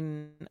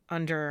sitting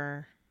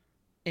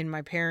in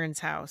my parents'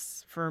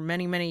 house for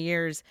many, many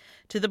years,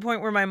 to the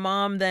point where my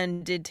mom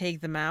then did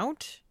take them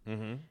out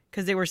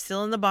because they were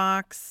still in the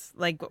box.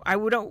 Like we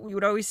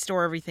would always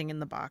store everything in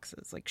the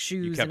boxes, like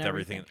shoes. You kept and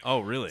everything.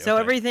 Oh, really? So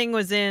okay. Everything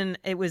was in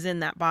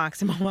that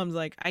box, and my mom's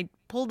like, I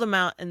pulled them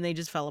out and they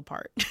just fell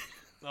apart.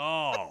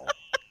 Oh.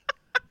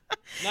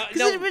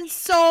 Because it had been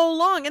so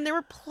long, and they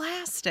were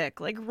plastic,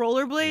 like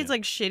rollerblades,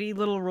 like shitty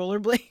little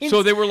rollerblades.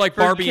 So they were like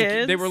Barbie.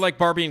 Kids. They were like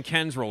Barbie and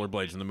Ken's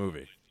rollerblades in the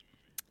movie.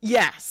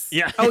 Yes.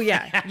 Yeah. Oh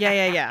yeah.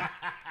 Yeah.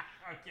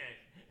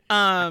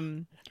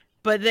 Okay.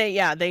 But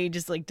they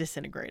just like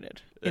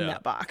disintegrated in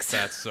that box.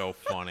 That's so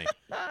funny.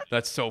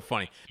 That's so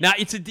funny. Now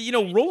it's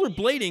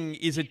rollerblading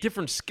is a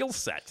different skill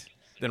set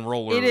than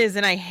roller. It is,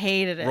 and I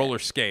hated it. Roller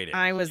skating.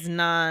 I was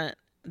not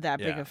that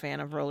big a fan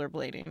of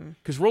rollerblading.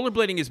 Because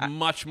rollerblading is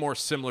much more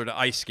similar to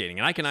ice skating,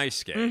 and I can ice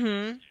skate.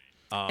 Mm-hmm.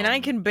 And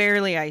I can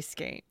barely ice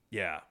skate.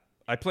 Yeah,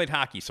 I played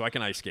hockey, so I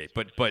can ice skate.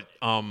 But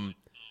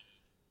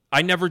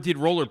I never did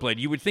rollerblade.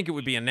 You would think it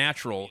would be a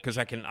natural because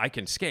I can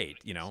skate.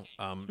 I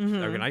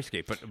can ice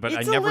skate, but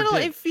I never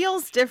did. It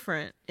feels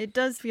different. It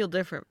does feel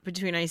different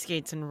between ice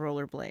skates and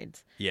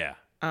rollerblades. Yeah.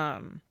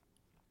 I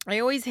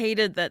always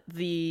hated that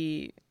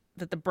the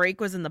brake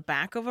was in the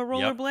back of a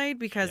rollerblade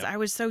because I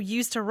was so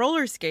used to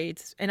roller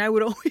skates, and I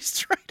would always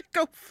try to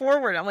go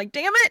forward. I'm like,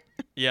 damn it.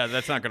 Yeah,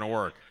 that's not going to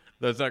work.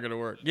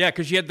 Yeah,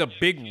 because you had the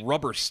big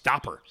rubber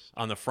stopper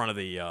on the front of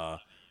the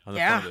front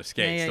of the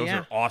skates. Those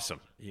are awesome.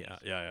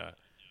 Yeah.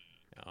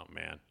 Oh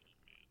man.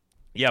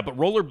 Yeah, but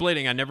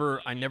rollerblading,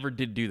 I never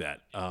did do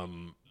that.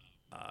 And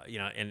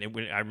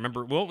I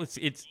remember. Well,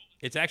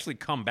 it's actually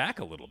come back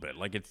a little bit.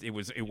 Like it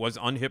was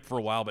unhip for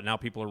a while, but now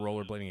people are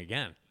rollerblading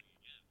again.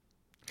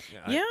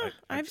 Yeah,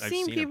 I've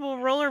seen people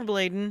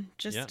rollerblading.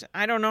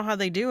 I don't know how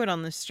they do it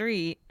on the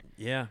street.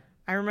 Yeah.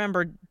 I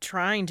remember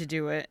trying to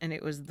do it, and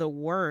it was the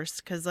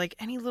worst because, like,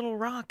 any little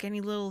rock,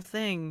 any little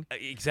thing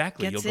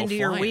gets into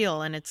your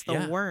wheel, and it's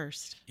the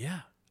worst. Yeah.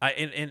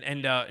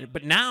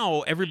 But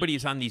now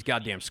everybody's on these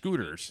goddamn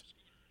scooters,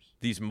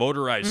 these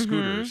motorized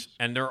scooters,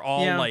 and they're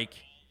all like,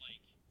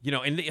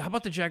 how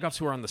about the jagoffs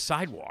who are on the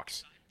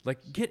sidewalks? Like,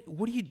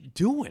 what are you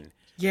doing?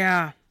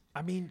 Yeah.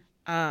 I mean...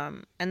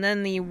 And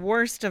then the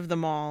worst of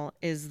them all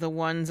is the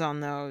ones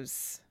on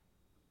those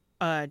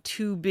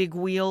 2 big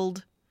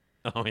wheeled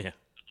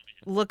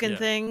looking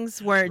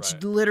things where it's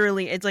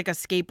literally it's like a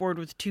skateboard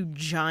with two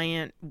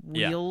giant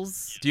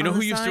wheels. Do you know on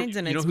who the used sides to?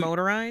 And you know it's who,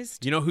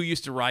 motorized. You know who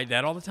used to ride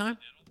that all the time?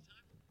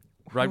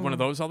 Ride one of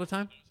those all the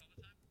time?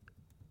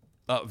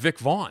 Vic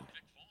Vaughn.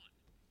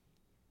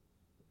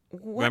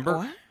 Remember?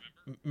 What?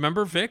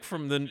 Remember Vic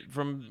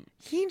from?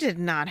 He did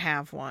not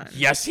have one.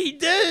 Yes, he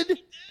did.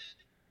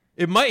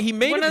 He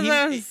made one of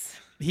those.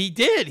 He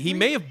did. He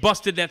may have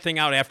busted that thing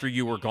out after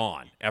you were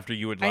gone, after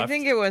you had left. I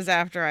think it was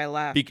after I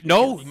left.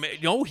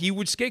 No, he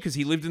would skate because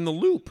he lived in the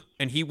Loop,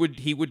 and he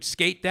would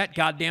skate that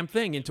goddamn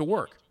thing into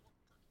work.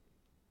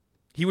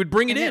 He would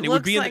bring it in. It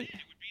would be in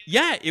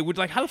it would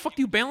how the fuck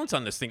do you balance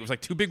on this thing? It was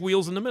like two big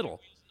wheels in the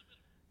middle.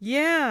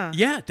 Yeah.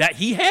 Yeah, that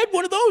he had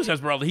one of those,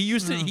 Esmeralda. He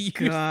used to.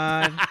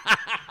 God.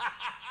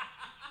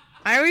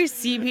 I always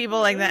see people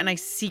like that, and I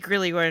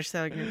secretly wish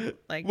they could,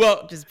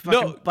 just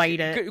fucking bite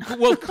it.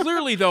 Well,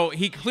 clearly, though,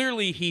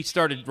 he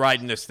started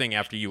riding this thing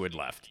after you had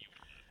left.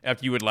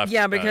 After you had left.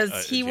 Yeah,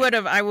 because he would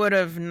have. I would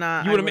have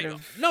not. You would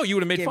have. You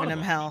would have made fun of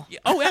him hell.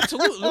 Oh,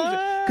 absolutely.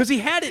 Because he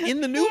had it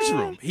in the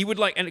newsroom. He would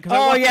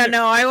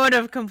I would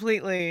have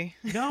completely.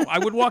 No, I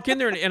would walk in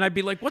there and I'd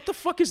be like, "What the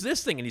fuck is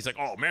this thing?" And he's like,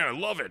 "Oh man, I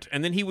love it."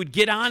 And then he would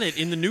get on it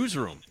in the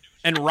newsroom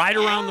and ride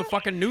around the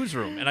fucking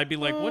newsroom, and I'd be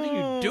like, "What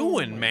are you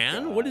doing,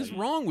 man? God. What is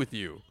wrong with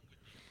you?"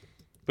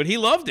 But he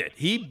loved it.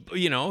 He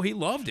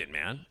loved it,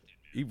 man.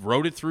 He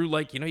rode it through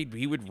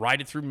he would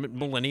ride it through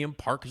Millennium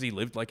Park because he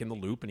lived in the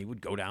Loop, and he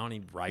would go down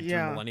and he'd ride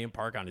through Millennium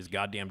Park on his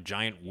goddamn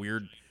giant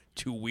weird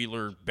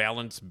 2-wheeler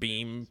balance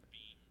beam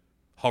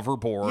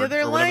hoverboard. Yeah,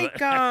 they're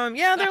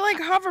they're like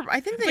hover. I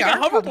think they are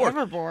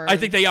hoverboard. I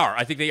think they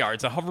are.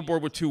 It's a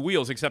hoverboard with 2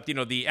 wheels, except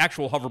the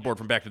actual hoverboard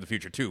from Back to the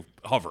Future 2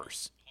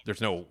 hovers. There's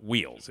no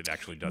wheels. It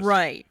actually does.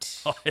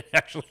 Right. It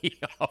actually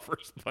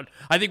hovers. But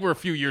I think we're a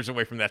few years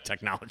away from that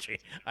technology.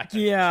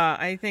 Yeah,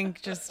 I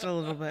think just a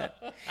little bit.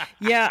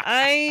 Yeah,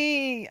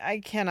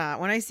 I cannot.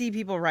 When I see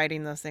people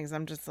riding those things,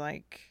 I'm just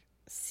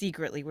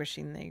secretly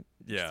wishing they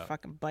just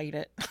fucking bite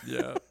it.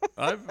 Yeah,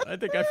 I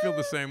think I feel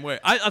the same way.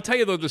 I'll tell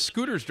you though, the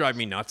scooters drive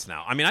me nuts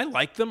now. I mean, I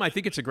like them. I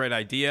think it's a great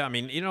idea. I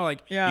mean, you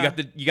got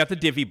the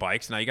divvy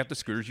bikes. Now you got the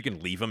scooters. You can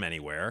leave them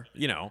anywhere.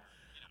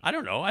 I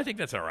don't know. I think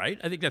that's all right.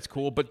 I think that's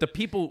cool. But the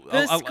people...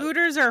 The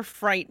scooters are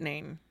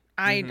frightening.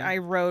 I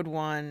rode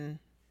one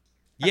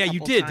you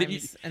did.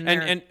 Times,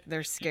 and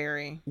they're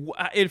scary.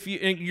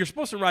 You're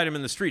supposed to ride them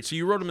in the street. So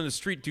you rode them in the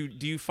street. Do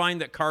you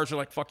find that cars are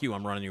like, fuck you,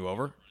 I'm running you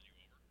over?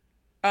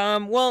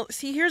 Well,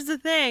 see, here's the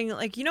thing.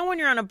 When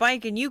you're on a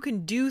bike and you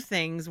can do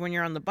things when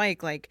you're on the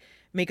bike, like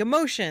make a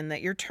motion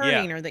that you're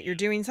turning or that you're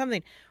doing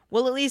something.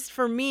 Well, at least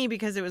for me,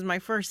 because it was my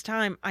first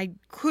time, I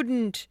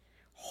couldn't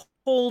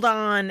hold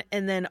on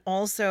and then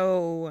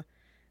also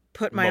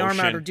put my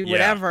arm out or do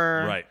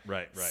whatever.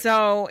 Right.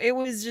 So it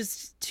was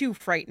just too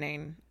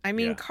frightening. I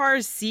mean,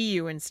 cars see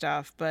you and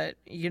stuff, but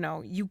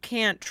you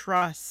can't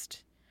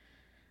trust.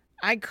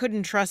 I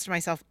couldn't trust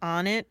myself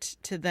on it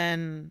to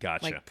then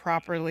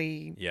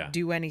properly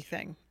do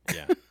anything.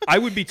 Yeah, I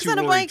would be too worried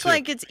on a bike,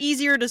 too. It's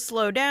easier to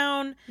slow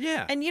down.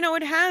 Yeah, and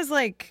it has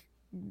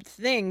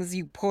things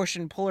you push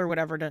and pull or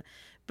whatever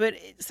but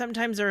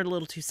sometimes they're a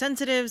little too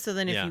sensitive. So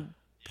then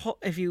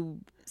if you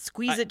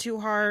squeeze it too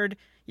hard,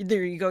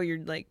 there you go. You're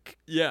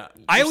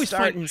I always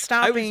find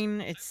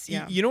stopping.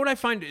 You know what I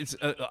find is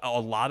a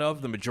lot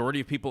of the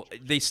majority of people,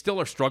 they still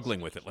are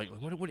struggling with it.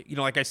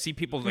 What I see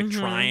people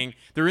trying.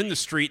 They're in the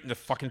street and the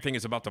fucking thing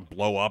is about to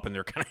blow up, and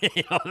they're kind of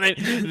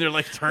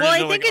they're turning.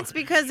 Well, I think it's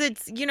because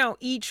it's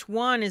each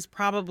one is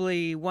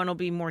probably one will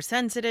be more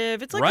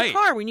sensitive. It's like a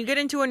car when you get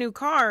into a new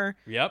car,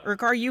 or a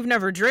car you've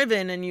never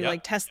driven, and you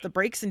test the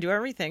brakes and do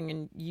everything,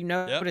 and you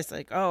notice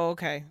oh,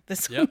 okay,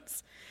 this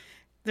one's.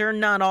 They're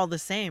not all the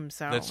same,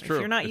 so that's true.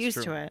 If you're not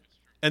used to it.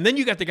 And then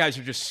you got the guys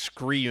who are just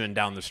screaming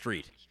down the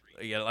street.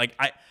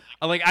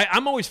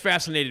 I'm always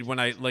fascinated when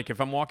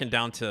if I'm walking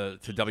down to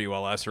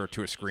WLS or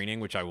to a screening,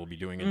 which I will be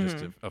doing in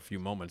just a few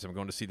moments. I'm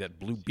going to see that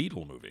Blue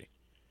Beetle movie.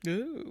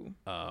 Ooh.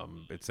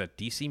 It's that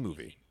DC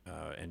movie,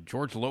 and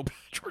George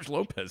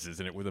Lopez is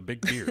in it with a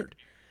big beard.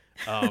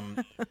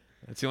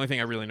 That's the only thing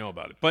I really know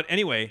about it. But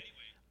anyway,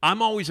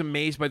 I'm always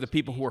amazed by the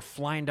people who are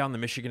flying down the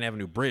Michigan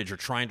Avenue Bridge or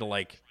trying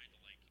to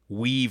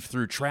weave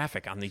through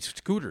traffic on these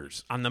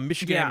scooters on the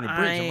Michigan Avenue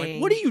Bridge. I'm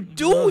like, what are you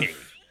doing?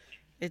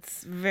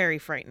 It's very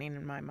frightening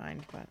in my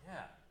mind, but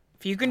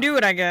if you can do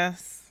it, I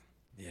guess.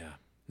 Yeah.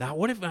 Now,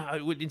 what if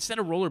instead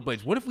of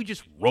rollerblades, what if we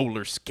just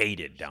roller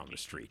skated down the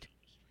street?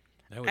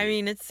 I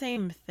mean, it's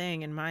same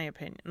thing in my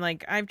opinion.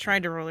 I've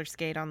tried to roller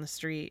skate on the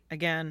street.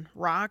 Again,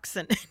 rocks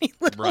and any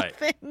little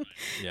thing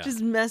just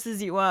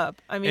messes you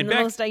up. I mean, the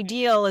most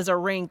ideal is a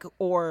rink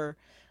or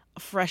a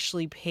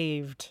freshly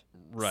paved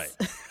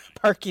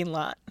parking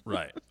lot.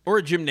 Right. Or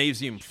a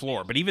gymnasium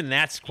floor. But even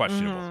that's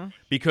questionable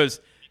because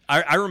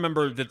I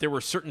remember that there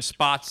were certain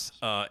spots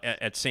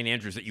at St.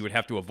 Andrews that you would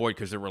have to avoid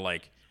because there were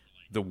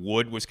the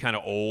wood was kind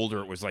of old,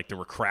 or it was there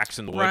were cracks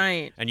in the wood.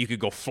 Right. And you could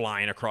go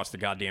flying across the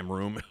goddamn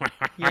room.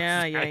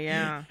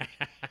 Yeah.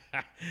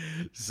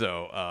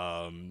 So,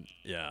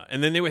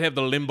 And then they would have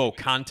the limbo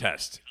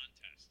contest.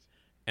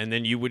 And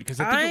then you would, because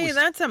I think it was...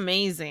 That's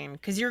amazing,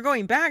 because you're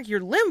going back,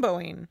 you're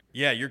limboing.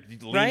 Yeah, you're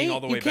leaning right? all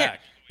the way back.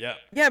 Yeah.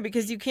 Yeah,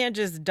 because you can't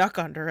just duck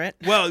under it.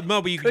 Well,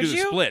 no, but you could do the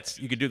splits.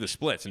 You could do the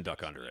splits and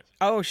duck under it.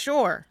 Oh,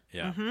 sure.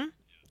 Yeah.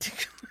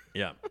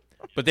 Yeah.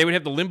 But they would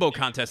have the limbo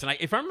contest, and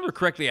if I remember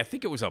correctly, I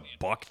think it was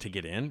 $1 to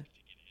get in.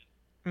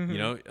 You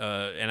know,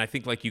 and I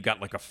think like you got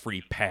like a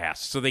free pass,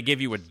 so they gave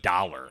you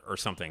 $1 or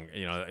something.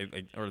 You know,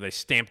 or they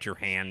stamped your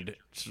hand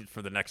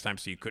for the next time,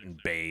 so you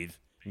couldn't bathe,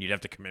 and you'd have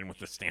to come in with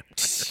the stamp.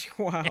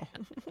 Wow.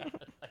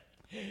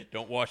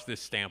 Don't wash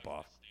this stamp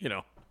off. You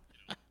know.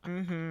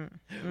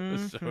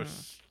 It's so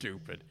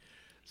stupid,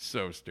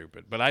 so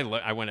stupid. But I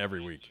went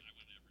every week.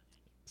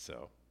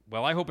 So,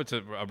 well, I hope it's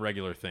a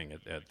regular thing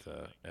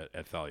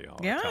at Thalia Hall.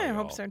 Yeah, I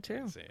hope so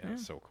too. Yeah,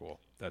 it's so cool.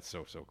 That's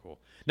so cool.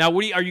 Now,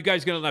 are you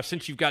guys gonna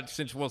since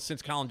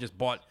Colin just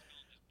bought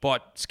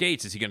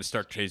skates? Is he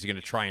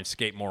gonna try and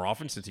skate more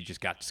often since he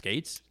just got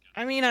skates?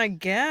 I mean, I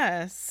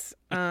guess.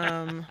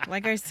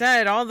 Like I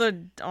said, all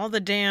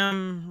the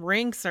damn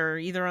rinks are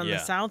either on the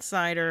south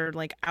side or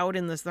like out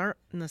in the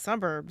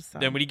suburbs. So.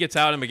 Then when he gets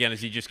out of them again,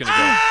 is he just gonna go?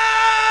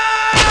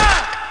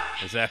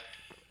 Is that?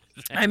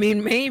 I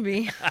mean,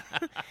 maybe.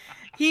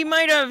 He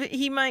might,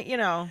 you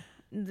know,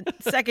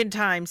 second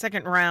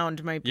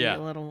round might be a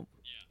little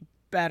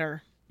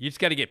better. You just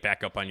got to get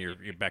back up and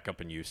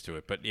used to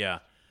it. But yeah.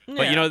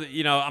 But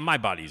you know, my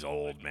body's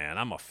old, man.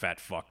 I'm a fat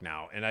fuck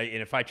now, and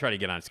if I try to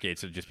get on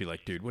skates, it'd just be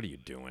like, dude, what are you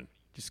doing?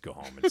 Just go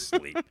home and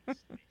sleep.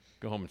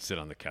 Go home and sit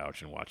on the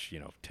couch and watch, you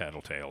know,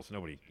 Tattletales.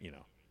 Nobody, you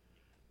know.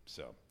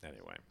 So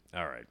anyway,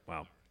 all right.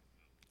 Well,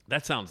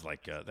 that sounds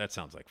like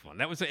fun.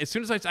 That was as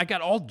soon as I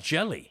got all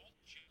jelly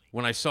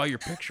when I saw your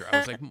picture. I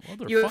was like,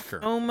 motherfucker. You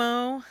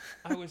FOMO.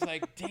 I was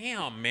like,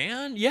 damn,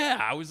 man. Yeah.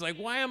 I was like,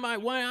 why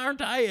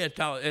aren't I at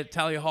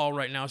Thalia Hall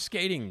right now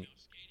skating?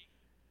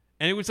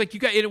 And it was like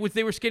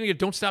they were skating at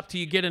 "Don't Stop Till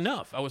You Get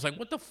Enough." I was like,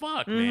 "What the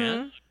fuck,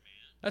 man?"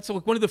 That's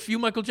like one of the few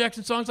Michael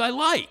Jackson songs I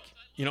like.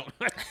 You know.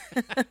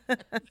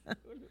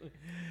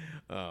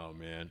 Oh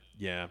man,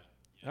 yeah.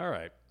 All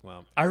right.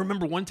 Well, I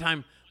remember one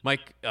time,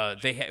 Mike.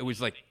 It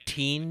was like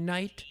teen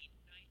night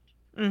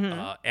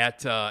at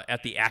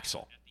the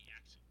Axle,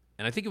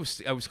 and I think it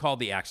was called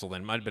the Axle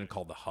then. It might have been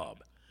called the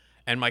Hub.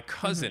 And my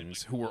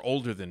cousins who were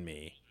older than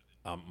me,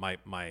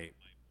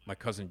 my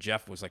cousin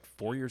Jeff was like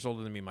 4 years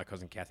older than me. My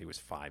cousin Kathy was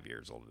 5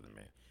 years older than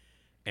me.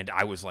 And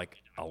I was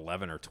like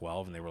 11 or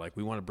 12, and they were like,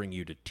 we want to bring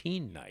you to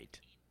teen night.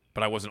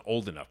 But I wasn't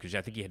old enough because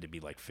I think you had to be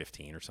like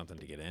 15 or something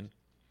to get in.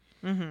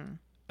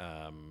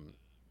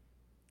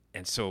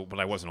 And so, but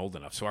I wasn't old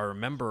enough. So I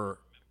remember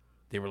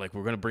they were like,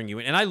 we're going to bring you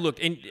in. And I looked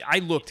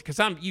because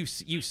you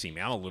see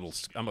me. I'm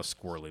a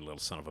squirrely little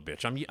son of a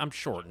bitch. I'm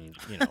short and,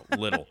 you know,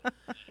 little.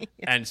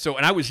 And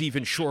I was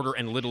even shorter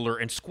and littler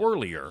and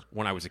squirrelier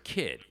when I was a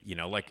kid, you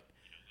know, like,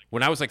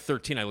 when I was like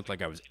 13, I looked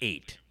like I was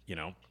 8, you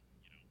know?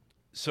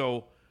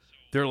 So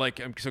they're like,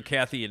 so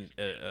Kathy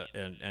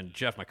and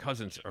Jeff, my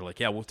cousins, are like,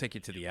 yeah, we'll take you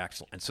to the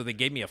Axle. And so they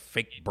gave me a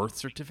fake birth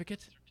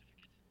certificate.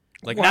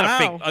 Like, not a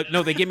fake.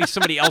 No, they gave me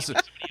somebody else's.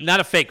 Not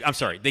a fake. I'm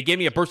sorry. They gave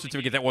me a birth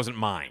certificate that wasn't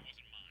mine.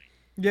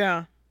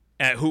 Yeah.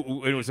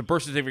 It was a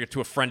birth certificate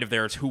to a friend of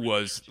theirs who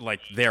was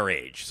like their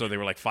age. So they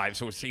were like 5.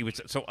 So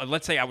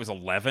let's say I was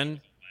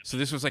 11. So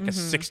this was like a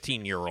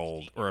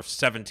 16-year-old or a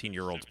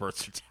 17-year-old's birth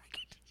certificate.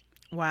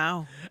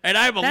 Wow. And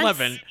I'm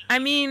 11. I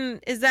mean,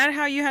 is that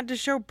how you had to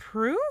show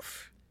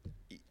proof?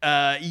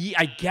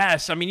 I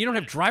guess. I mean, you don't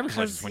have driver's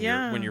license when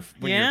you're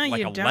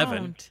like 11.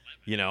 Don't.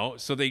 You know,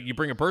 so you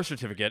bring a birth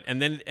certificate,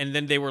 and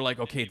then they were like,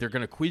 okay, they're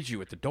gonna quiz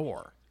you at the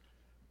door.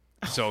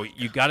 So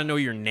you got to know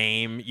your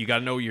name, you got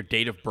to know your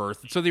date of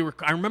birth. So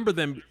I remember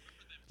them,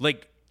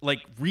 like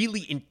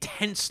really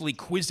intensely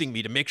quizzing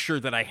me to make sure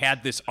that I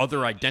had this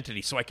other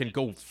identity, so I can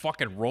go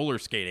fucking roller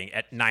skating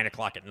at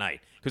 9:00 at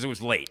night because it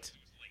was late.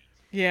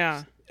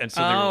 Yeah. And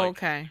so they were like,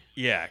 okay.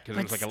 Yeah, because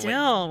it was like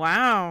still,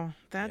 wow,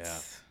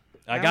 that's.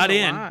 Yeah. I got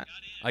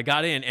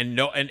in,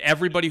 and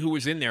everybody who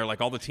was in there,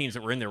 like all the teens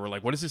that were in there, were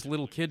like, "What is this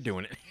little kid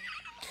doing?"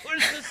 What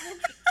is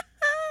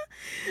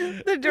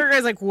this? The door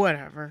guy's like,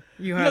 "Whatever."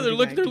 They're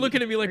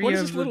looking at me like, "What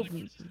is this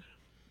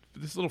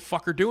little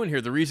fucker doing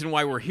here?" The reason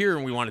why we're here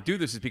and we want to do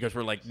this is because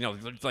we're like, you know,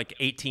 it's like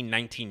 18,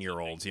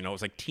 19-year-olds. You know, it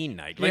was like teen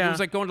night. Like it was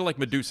like going to like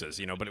Medusa's,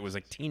 you know, but it was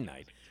like teen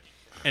night.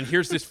 And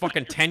here's this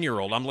fucking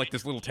 10-year-old. I'm like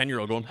this little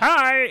 10-year-old going,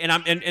 "Hi!"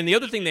 And the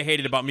other thing they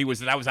hated about me was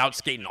that I was out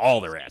skating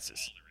all their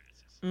asses.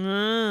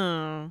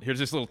 Mm. Here's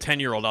this little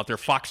 10-year-old out there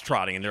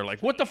foxtrotting, and they're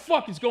like, "What the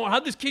fuck is going on?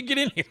 How'd this kid get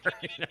in here?"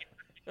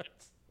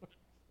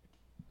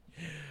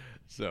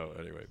 So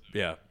anyway,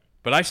 yeah.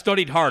 But I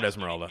studied hard,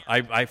 Esmeralda.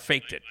 I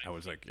faked it. I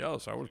was like,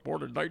 "Yes, I was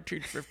born in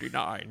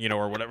 1959," you know,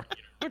 or whatever.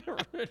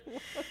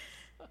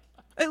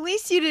 At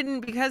least you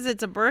didn't, because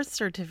it's a birth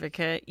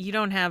certificate, you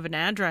don't have an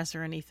address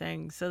or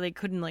anything, so they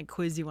couldn't like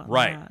quiz you on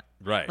that.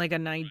 Right. Like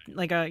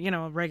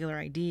a regular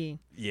ID.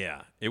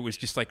 Yeah. It was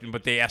just like,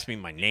 but they asked me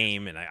my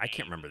name, and I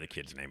can't remember the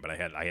kid's name, but I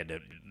had to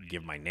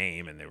give my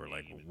name, and they were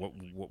like, what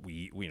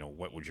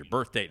was your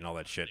birth date and all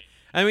that shit.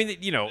 I mean,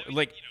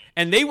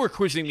 and they were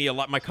quizzing me a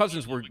lot. My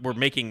cousins were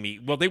making me,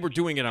 they were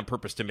doing it on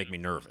purpose to make me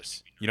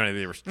nervous. You know,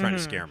 they were trying to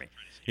scare me.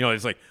 You know,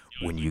 it's like,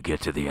 when you get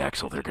to the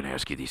axle, they're going to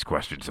ask you these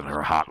questions, and they're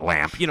a hot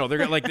lamp. You know,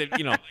 they're like, and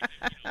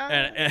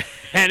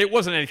it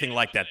wasn't anything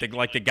like that. The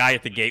guy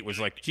at the gate was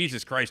like,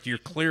 Jesus Christ, you're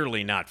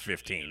clearly not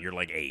 15. You're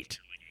like 8.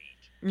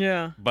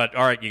 Yeah. But,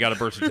 all right, you got a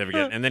birth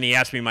certificate. And then he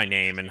asked me my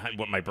name and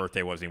what my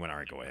birthday was, and he went, all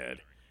right, go ahead.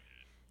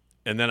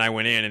 And then I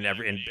went in,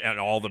 and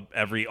all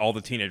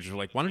the teenagers were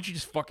like, why don't you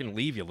just fucking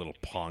leave, you little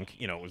punk?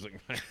 You know, it was like...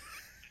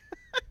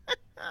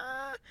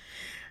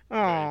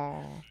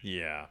 Oh.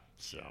 Yeah.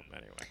 So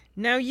anyway.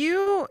 Now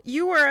you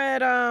were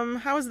at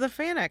how was the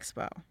Fan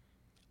Expo?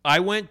 I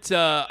went.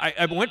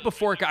 I went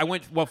before. I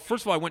went. Well,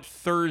 first of all, I went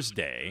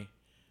Thursday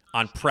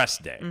on press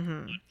day.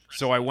 Mm-hmm.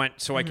 So I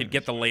went I could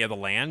get the lay of the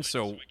land.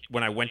 So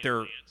when I went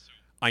there,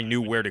 I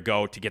knew where to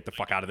go to get the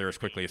fuck out of there as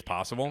quickly as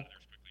possible.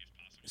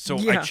 So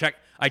yeah.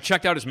 I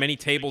checked out as many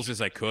tables as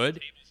I could,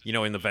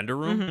 in the vendor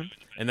room,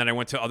 and then I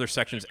went to other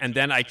sections, and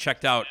then I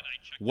checked out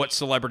what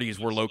celebrities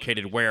were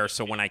located where,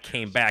 so when I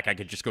came back, I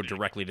could just go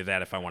directly to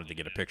that if I wanted to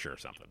get a picture or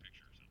something.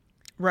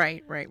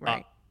 Right.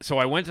 So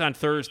I went on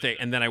Thursday,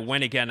 and then I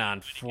went again on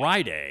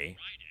Friday,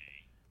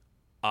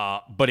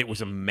 but it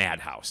was a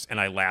madhouse, and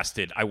I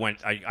lasted.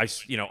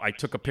 I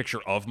took a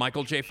picture of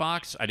Michael J.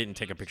 Fox. I didn't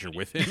take a picture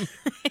with him.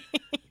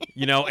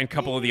 And a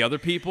couple of the other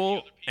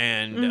people,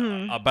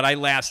 and but I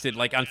lasted,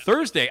 like on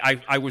Thursday,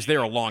 I was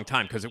there a long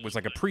time because it was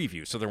like a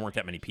preview, so there weren't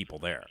that many people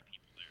there.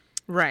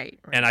 Right.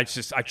 And I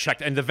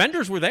checked, and the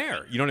vendors were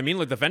there. You know what I mean?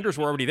 Like the vendors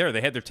were already there.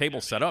 They had their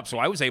tables set up, so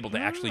I was able to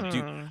actually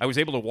I was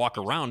able to walk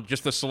around.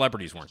 Just the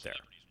celebrities weren't there.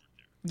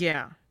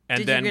 Yeah.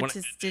 And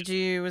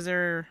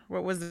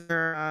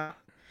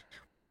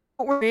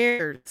what were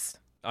wares?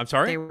 I'm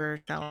sorry? They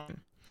were selling.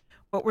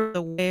 What were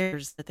the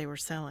wares that they were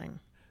selling?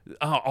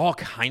 Oh, all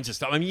kinds of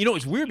stuff. I mean,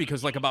 it's weird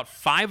because like about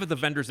 5 of the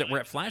vendors that were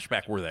at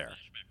Flashback were there.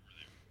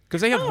 Because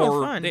they have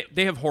horror,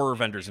 they have horror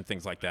vendors and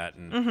things like that,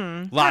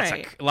 and lots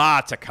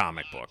of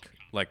comic book,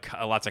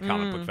 lots of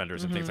comic book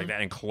vendors and things like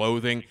that, and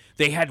clothing.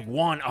 They had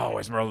one. Oh,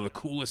 Esmeralda, the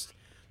coolest.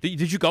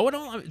 Did you go at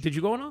all? Did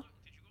you go at all?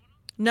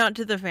 Not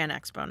to the Fan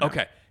Expo. No.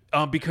 Okay,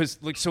 because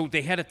so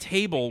they had a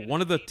table.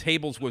 One of the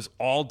tables was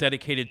all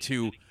dedicated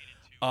to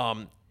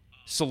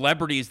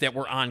celebrities that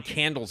were on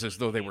candles as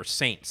though they were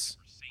saints.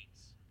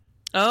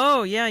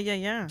 Oh, yeah. Do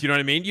you know what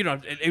I mean?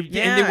 And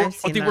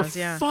they were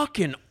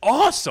fucking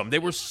awesome. They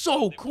were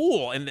so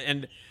cool.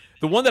 And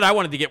the one that I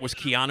wanted to get was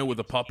Keanu with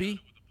a puppy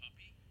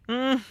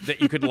that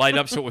you could light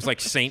up, so it was like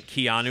Saint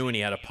Keanu, and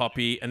he had a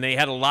puppy. And they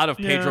had a lot of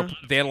Pedro. Yeah.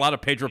 They had a lot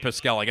of Pedro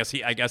Pascal. I guess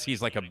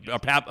he's like a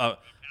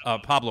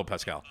Pablo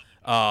Pascal.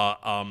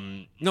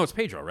 No, it's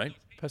Pedro, right?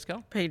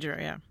 Pascal. Pedro,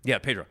 yeah. Yeah,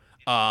 Pedro.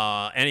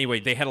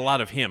 Anyway, they had a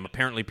lot of him.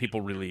 Apparently,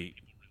 people really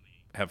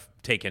have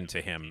taken to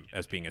him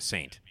as being a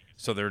saint.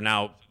 So they're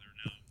now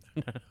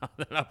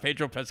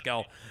Pedro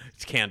Pascal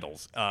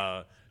candles.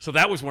 So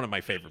that was one of my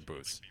favorite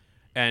booths.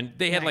 And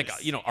they had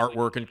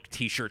artwork and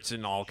T-shirts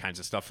and all kinds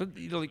of stuff.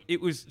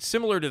 It was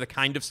similar to the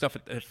kind of stuff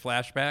at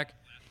Flashback,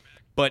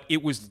 but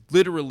it was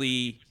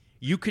literally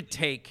you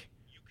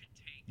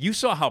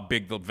saw how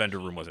big the vendor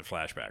room was at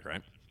Flashback,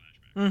 right?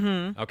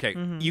 Mm-hmm. Okay,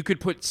 you could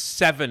put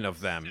 7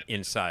 of them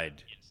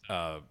inside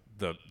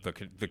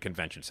the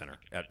convention center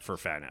for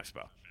Fan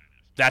Expo.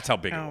 That's how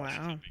big it was.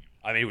 Wow.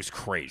 I mean, it was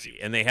crazy.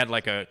 And they had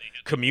like a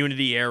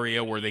community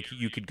area where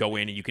you could go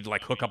in and you could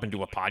like hook up and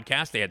do a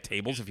podcast. They had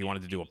tables if you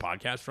wanted to do a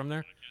podcast from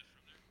there.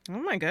 Oh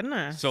my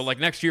goodness. So like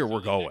next year we're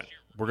going.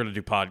 We're gonna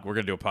do a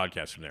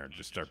podcast from there and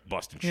just start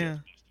busting shit. Yeah.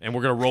 And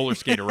we're gonna roller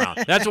skate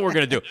around. That's what we're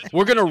gonna do.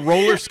 We're gonna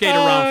roller skate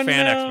around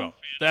Fan Expo.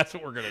 That's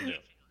what we're gonna do.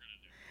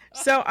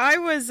 So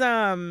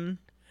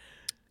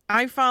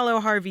I follow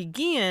Harvey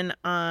Guillen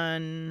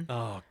on I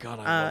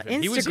love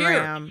him.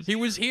 Instagram. He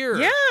was here.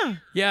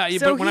 Yeah.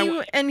 So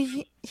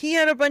he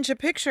had a bunch of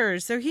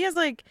pictures. So he has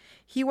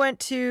he went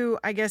to,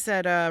 I guess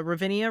at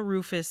Ravinia,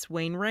 Rufus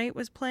Wainwright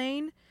was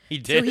playing. He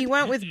did. So he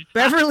went with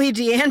Beverly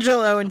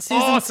D'Angelo and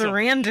Susan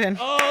Sarandon.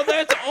 Oh,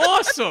 that's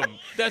awesome.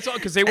 That's all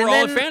because they were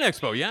all at Fan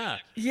Expo. Yeah.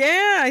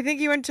 Yeah, I think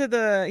he went to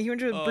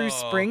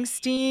Bruce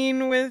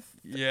Springsteen with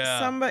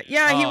somebody.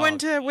 Yeah, he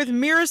went with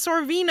Mira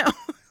Sorvino.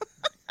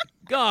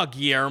 God,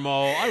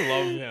 Guillermo, I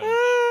love him.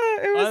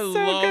 It was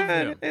so good.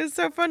 Him. It was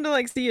so fun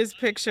to see his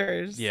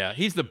pictures. Yeah,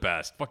 he's the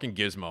best. Fucking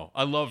Gizmo.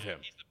 I love him.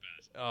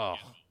 Oh.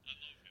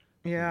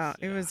 Yeah,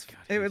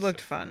 it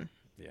looked fun.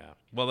 Yeah.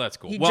 Well, that's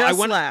cool. He just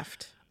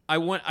left.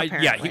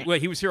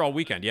 He was here all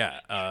weekend. Yeah.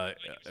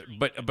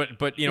 But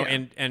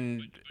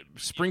and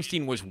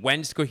Springsteen was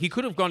Wednesday. He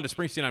could have gone to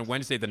Springsteen on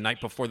Wednesday, the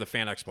night before the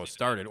Fan Expo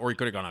started, or he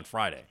could have gone on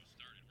Friday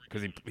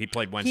because he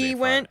played Wednesday. He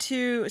went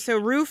to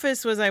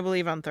Rufus was, I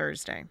believe, on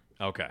Thursday.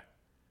 Okay.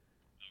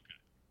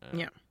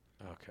 Yeah.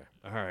 Okay.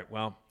 All right.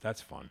 Well,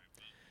 that's fun.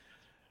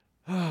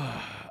 All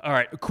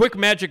right. Quick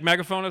magic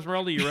megaphone,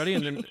 Esmeralda. You ready?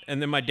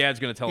 And then my dad's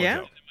going to tell a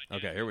joke.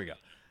 Okay. Here we go.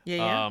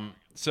 Yeah.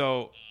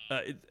 So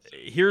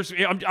here's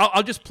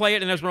I'll just play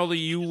it, and Esmeralda,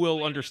 you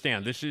will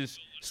understand. This is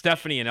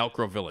Stephanie in Elk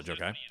Grove Village,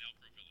 okay?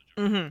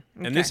 Mm-hmm. Okay.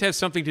 And this has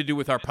something to do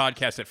with our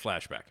podcast at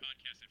Flashback.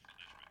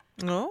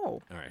 Oh.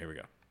 All right, here we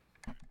go.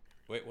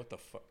 Wait, what the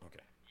fuck?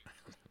 Okay.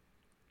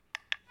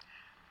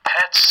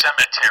 Pet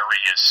Cemetery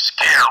is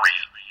scary.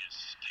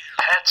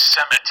 Pet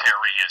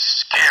Cemetery is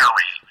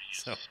scary.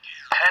 So,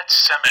 Pet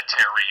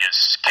Cemetery is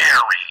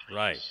scary.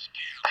 right.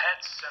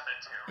 Pet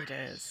Cemetery It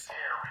is. scary.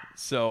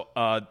 So,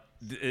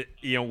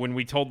 when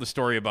we told the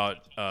story about,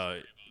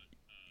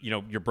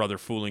 your brother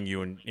fooling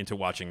you into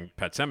watching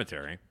Pet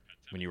Sematary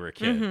when you were a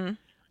kid,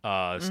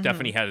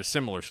 Stephanie had a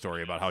similar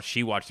story about how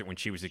she watched it when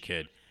she was a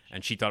kid,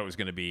 and she thought it was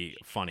going to be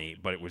funny,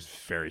 but it was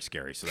very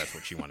scary, so that's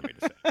what she wanted me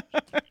to say.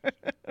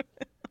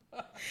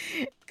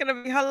 It's going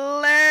to be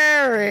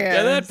hilarious.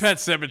 Yeah, that Pet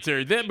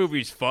Sematary, that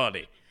movie's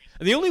funny.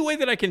 And the only way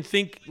that I can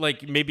think,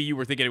 like, maybe you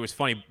were thinking it was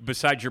funny,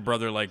 besides your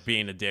brother, like,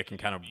 being a dick and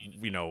kind of,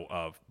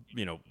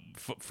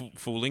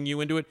 fooling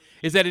you into it,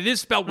 is that it is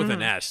spelled with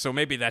an S, so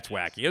maybe that's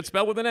wacky. It's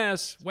spelled with an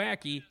S,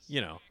 wacky,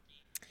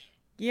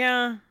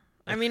 Yeah.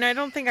 I mean, I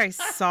don't think I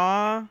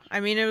saw. I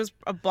mean, it was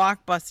a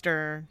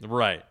Blockbuster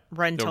right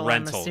rental, the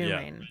rental, I'm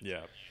assuming.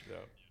 Yeah.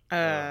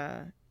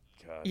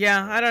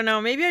 Yeah, I don't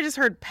know. Maybe I just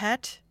heard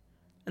pet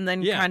and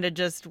then kind of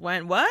just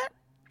went, what?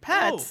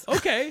 Pets. Oh,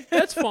 okay.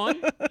 That's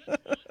fun.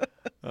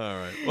 All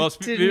right. Well,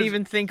 didn't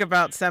even think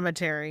about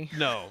cemetery.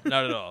 No,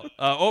 not at all.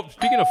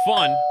 Speaking of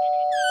fun.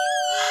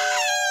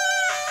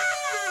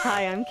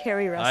 Hi, I'm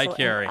Carrie Russell. Hi,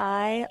 Carrie. And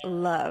I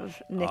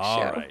love Nick's show.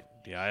 All right.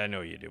 Yeah, I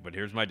know you do, but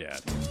here's my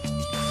dad.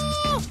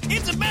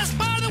 It's the best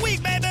part of the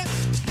week, baby.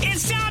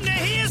 It's time to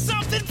hear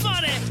something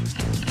funny.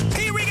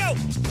 Here we go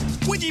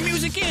with your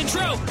music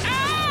intro.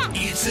 Ah!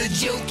 It's a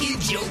jokey,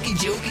 jokey,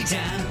 jokey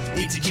time.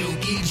 It's a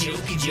jokey,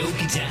 jokey,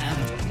 jokey time.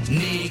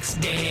 Nick's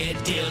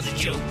dad tells a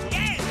joke.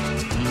 Yeah!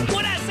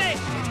 What'd I say?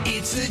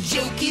 It's a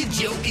jokey,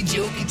 jokey,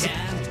 jokey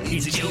time.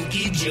 It's a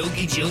jokey,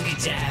 jokey, jokey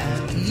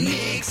time.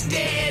 Nick's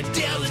dad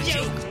tells a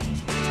joke.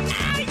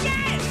 Oh,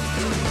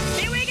 yes!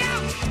 Here we go!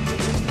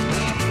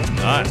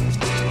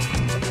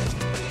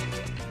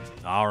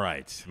 All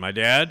right. My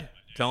dad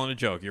telling a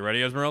joke. You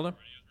ready, Esmeralda?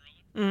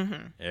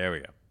 Mm-hmm. There we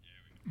go.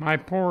 My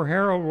poor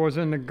Harold was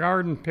in the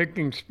garden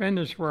picking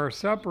spinach for our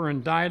supper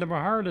and died of a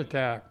heart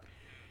attack.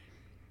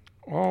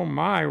 Oh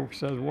my,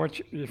 says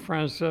your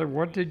friend said,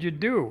 what did you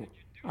do?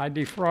 I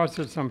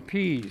defrosted some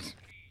peas.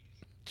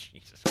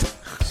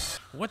 Jesus.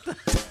 What the?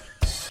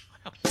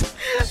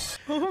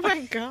 Oh my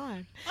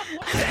God.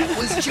 That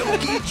was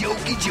jokey,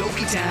 jokey,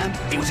 jokey time.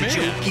 It was a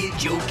jokey,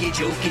 jokey,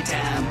 jokey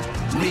time.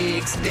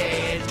 Nick's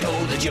dad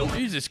told a joke.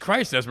 Jesus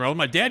Christ, Esmeralda,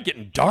 my dad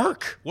getting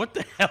dark. What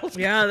the hell?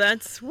 Yeah,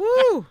 that's,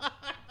 woo.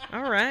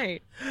 All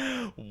right.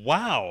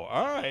 Wow.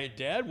 All right,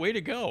 Dad, way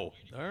to go.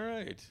 All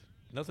right.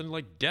 Nothing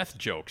like death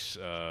jokes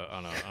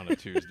on a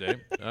Tuesday.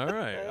 All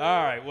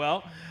right.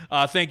 Well,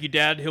 thank you,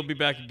 Dad. He'll be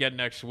back again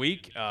next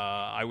week.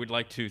 I would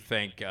like to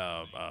thank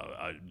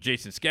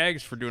Jason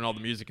Skaggs for doing all the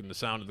music and the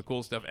sound and the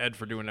cool stuff. Ed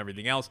for doing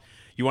everything else.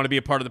 You want to be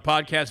a part of the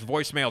podcast?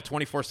 Voicemail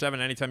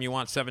 24/7 anytime you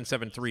want.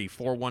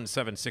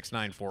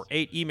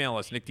 773-417-6948. Email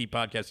us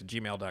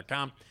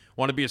nickdpodcast@gmail.com.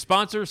 Want to be a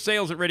sponsor?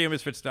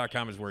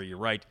 Sales@radiomisfits.com is where you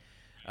write.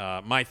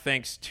 My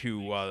thanks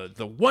to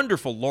the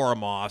wonderful Laura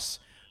Moss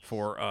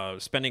for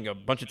spending a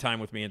bunch of time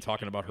with me and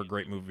talking about their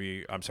great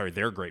movie,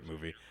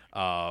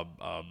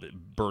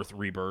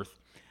 Rebirth.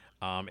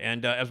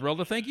 And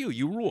Esmeralda, thank you.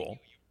 You rule.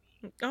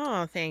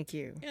 Oh, thank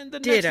you. And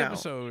the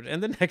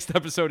next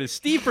episode is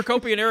Steve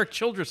Procopi and Eric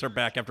Childress are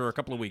back after a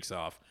couple of weeks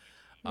off.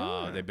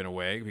 They've been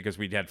away because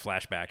we'd had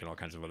Flashback and all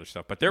kinds of other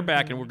stuff. But they're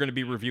back, and we're going to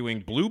be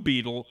reviewing Blue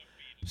Beetle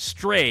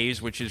Strays,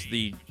 which is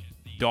the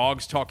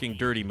Dogs Talking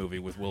Dirty movie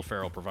with Will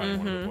Ferrell providing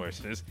one of the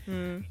voices,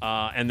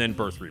 and then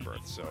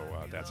Rebirth. So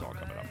that's all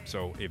coming up.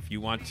 So if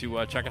you want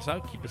to check us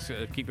out, keep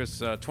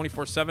us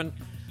 24/7.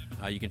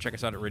 You can check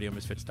us out at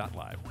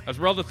radiomisfits.live.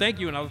 Esmeralda, thank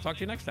you, and I'll talk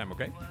to you next time.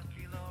 Okay?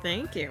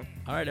 Thank you.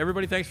 All right,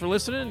 everybody. Thanks for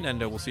listening, and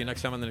we'll see you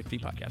next time on the Nick D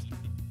Podcast.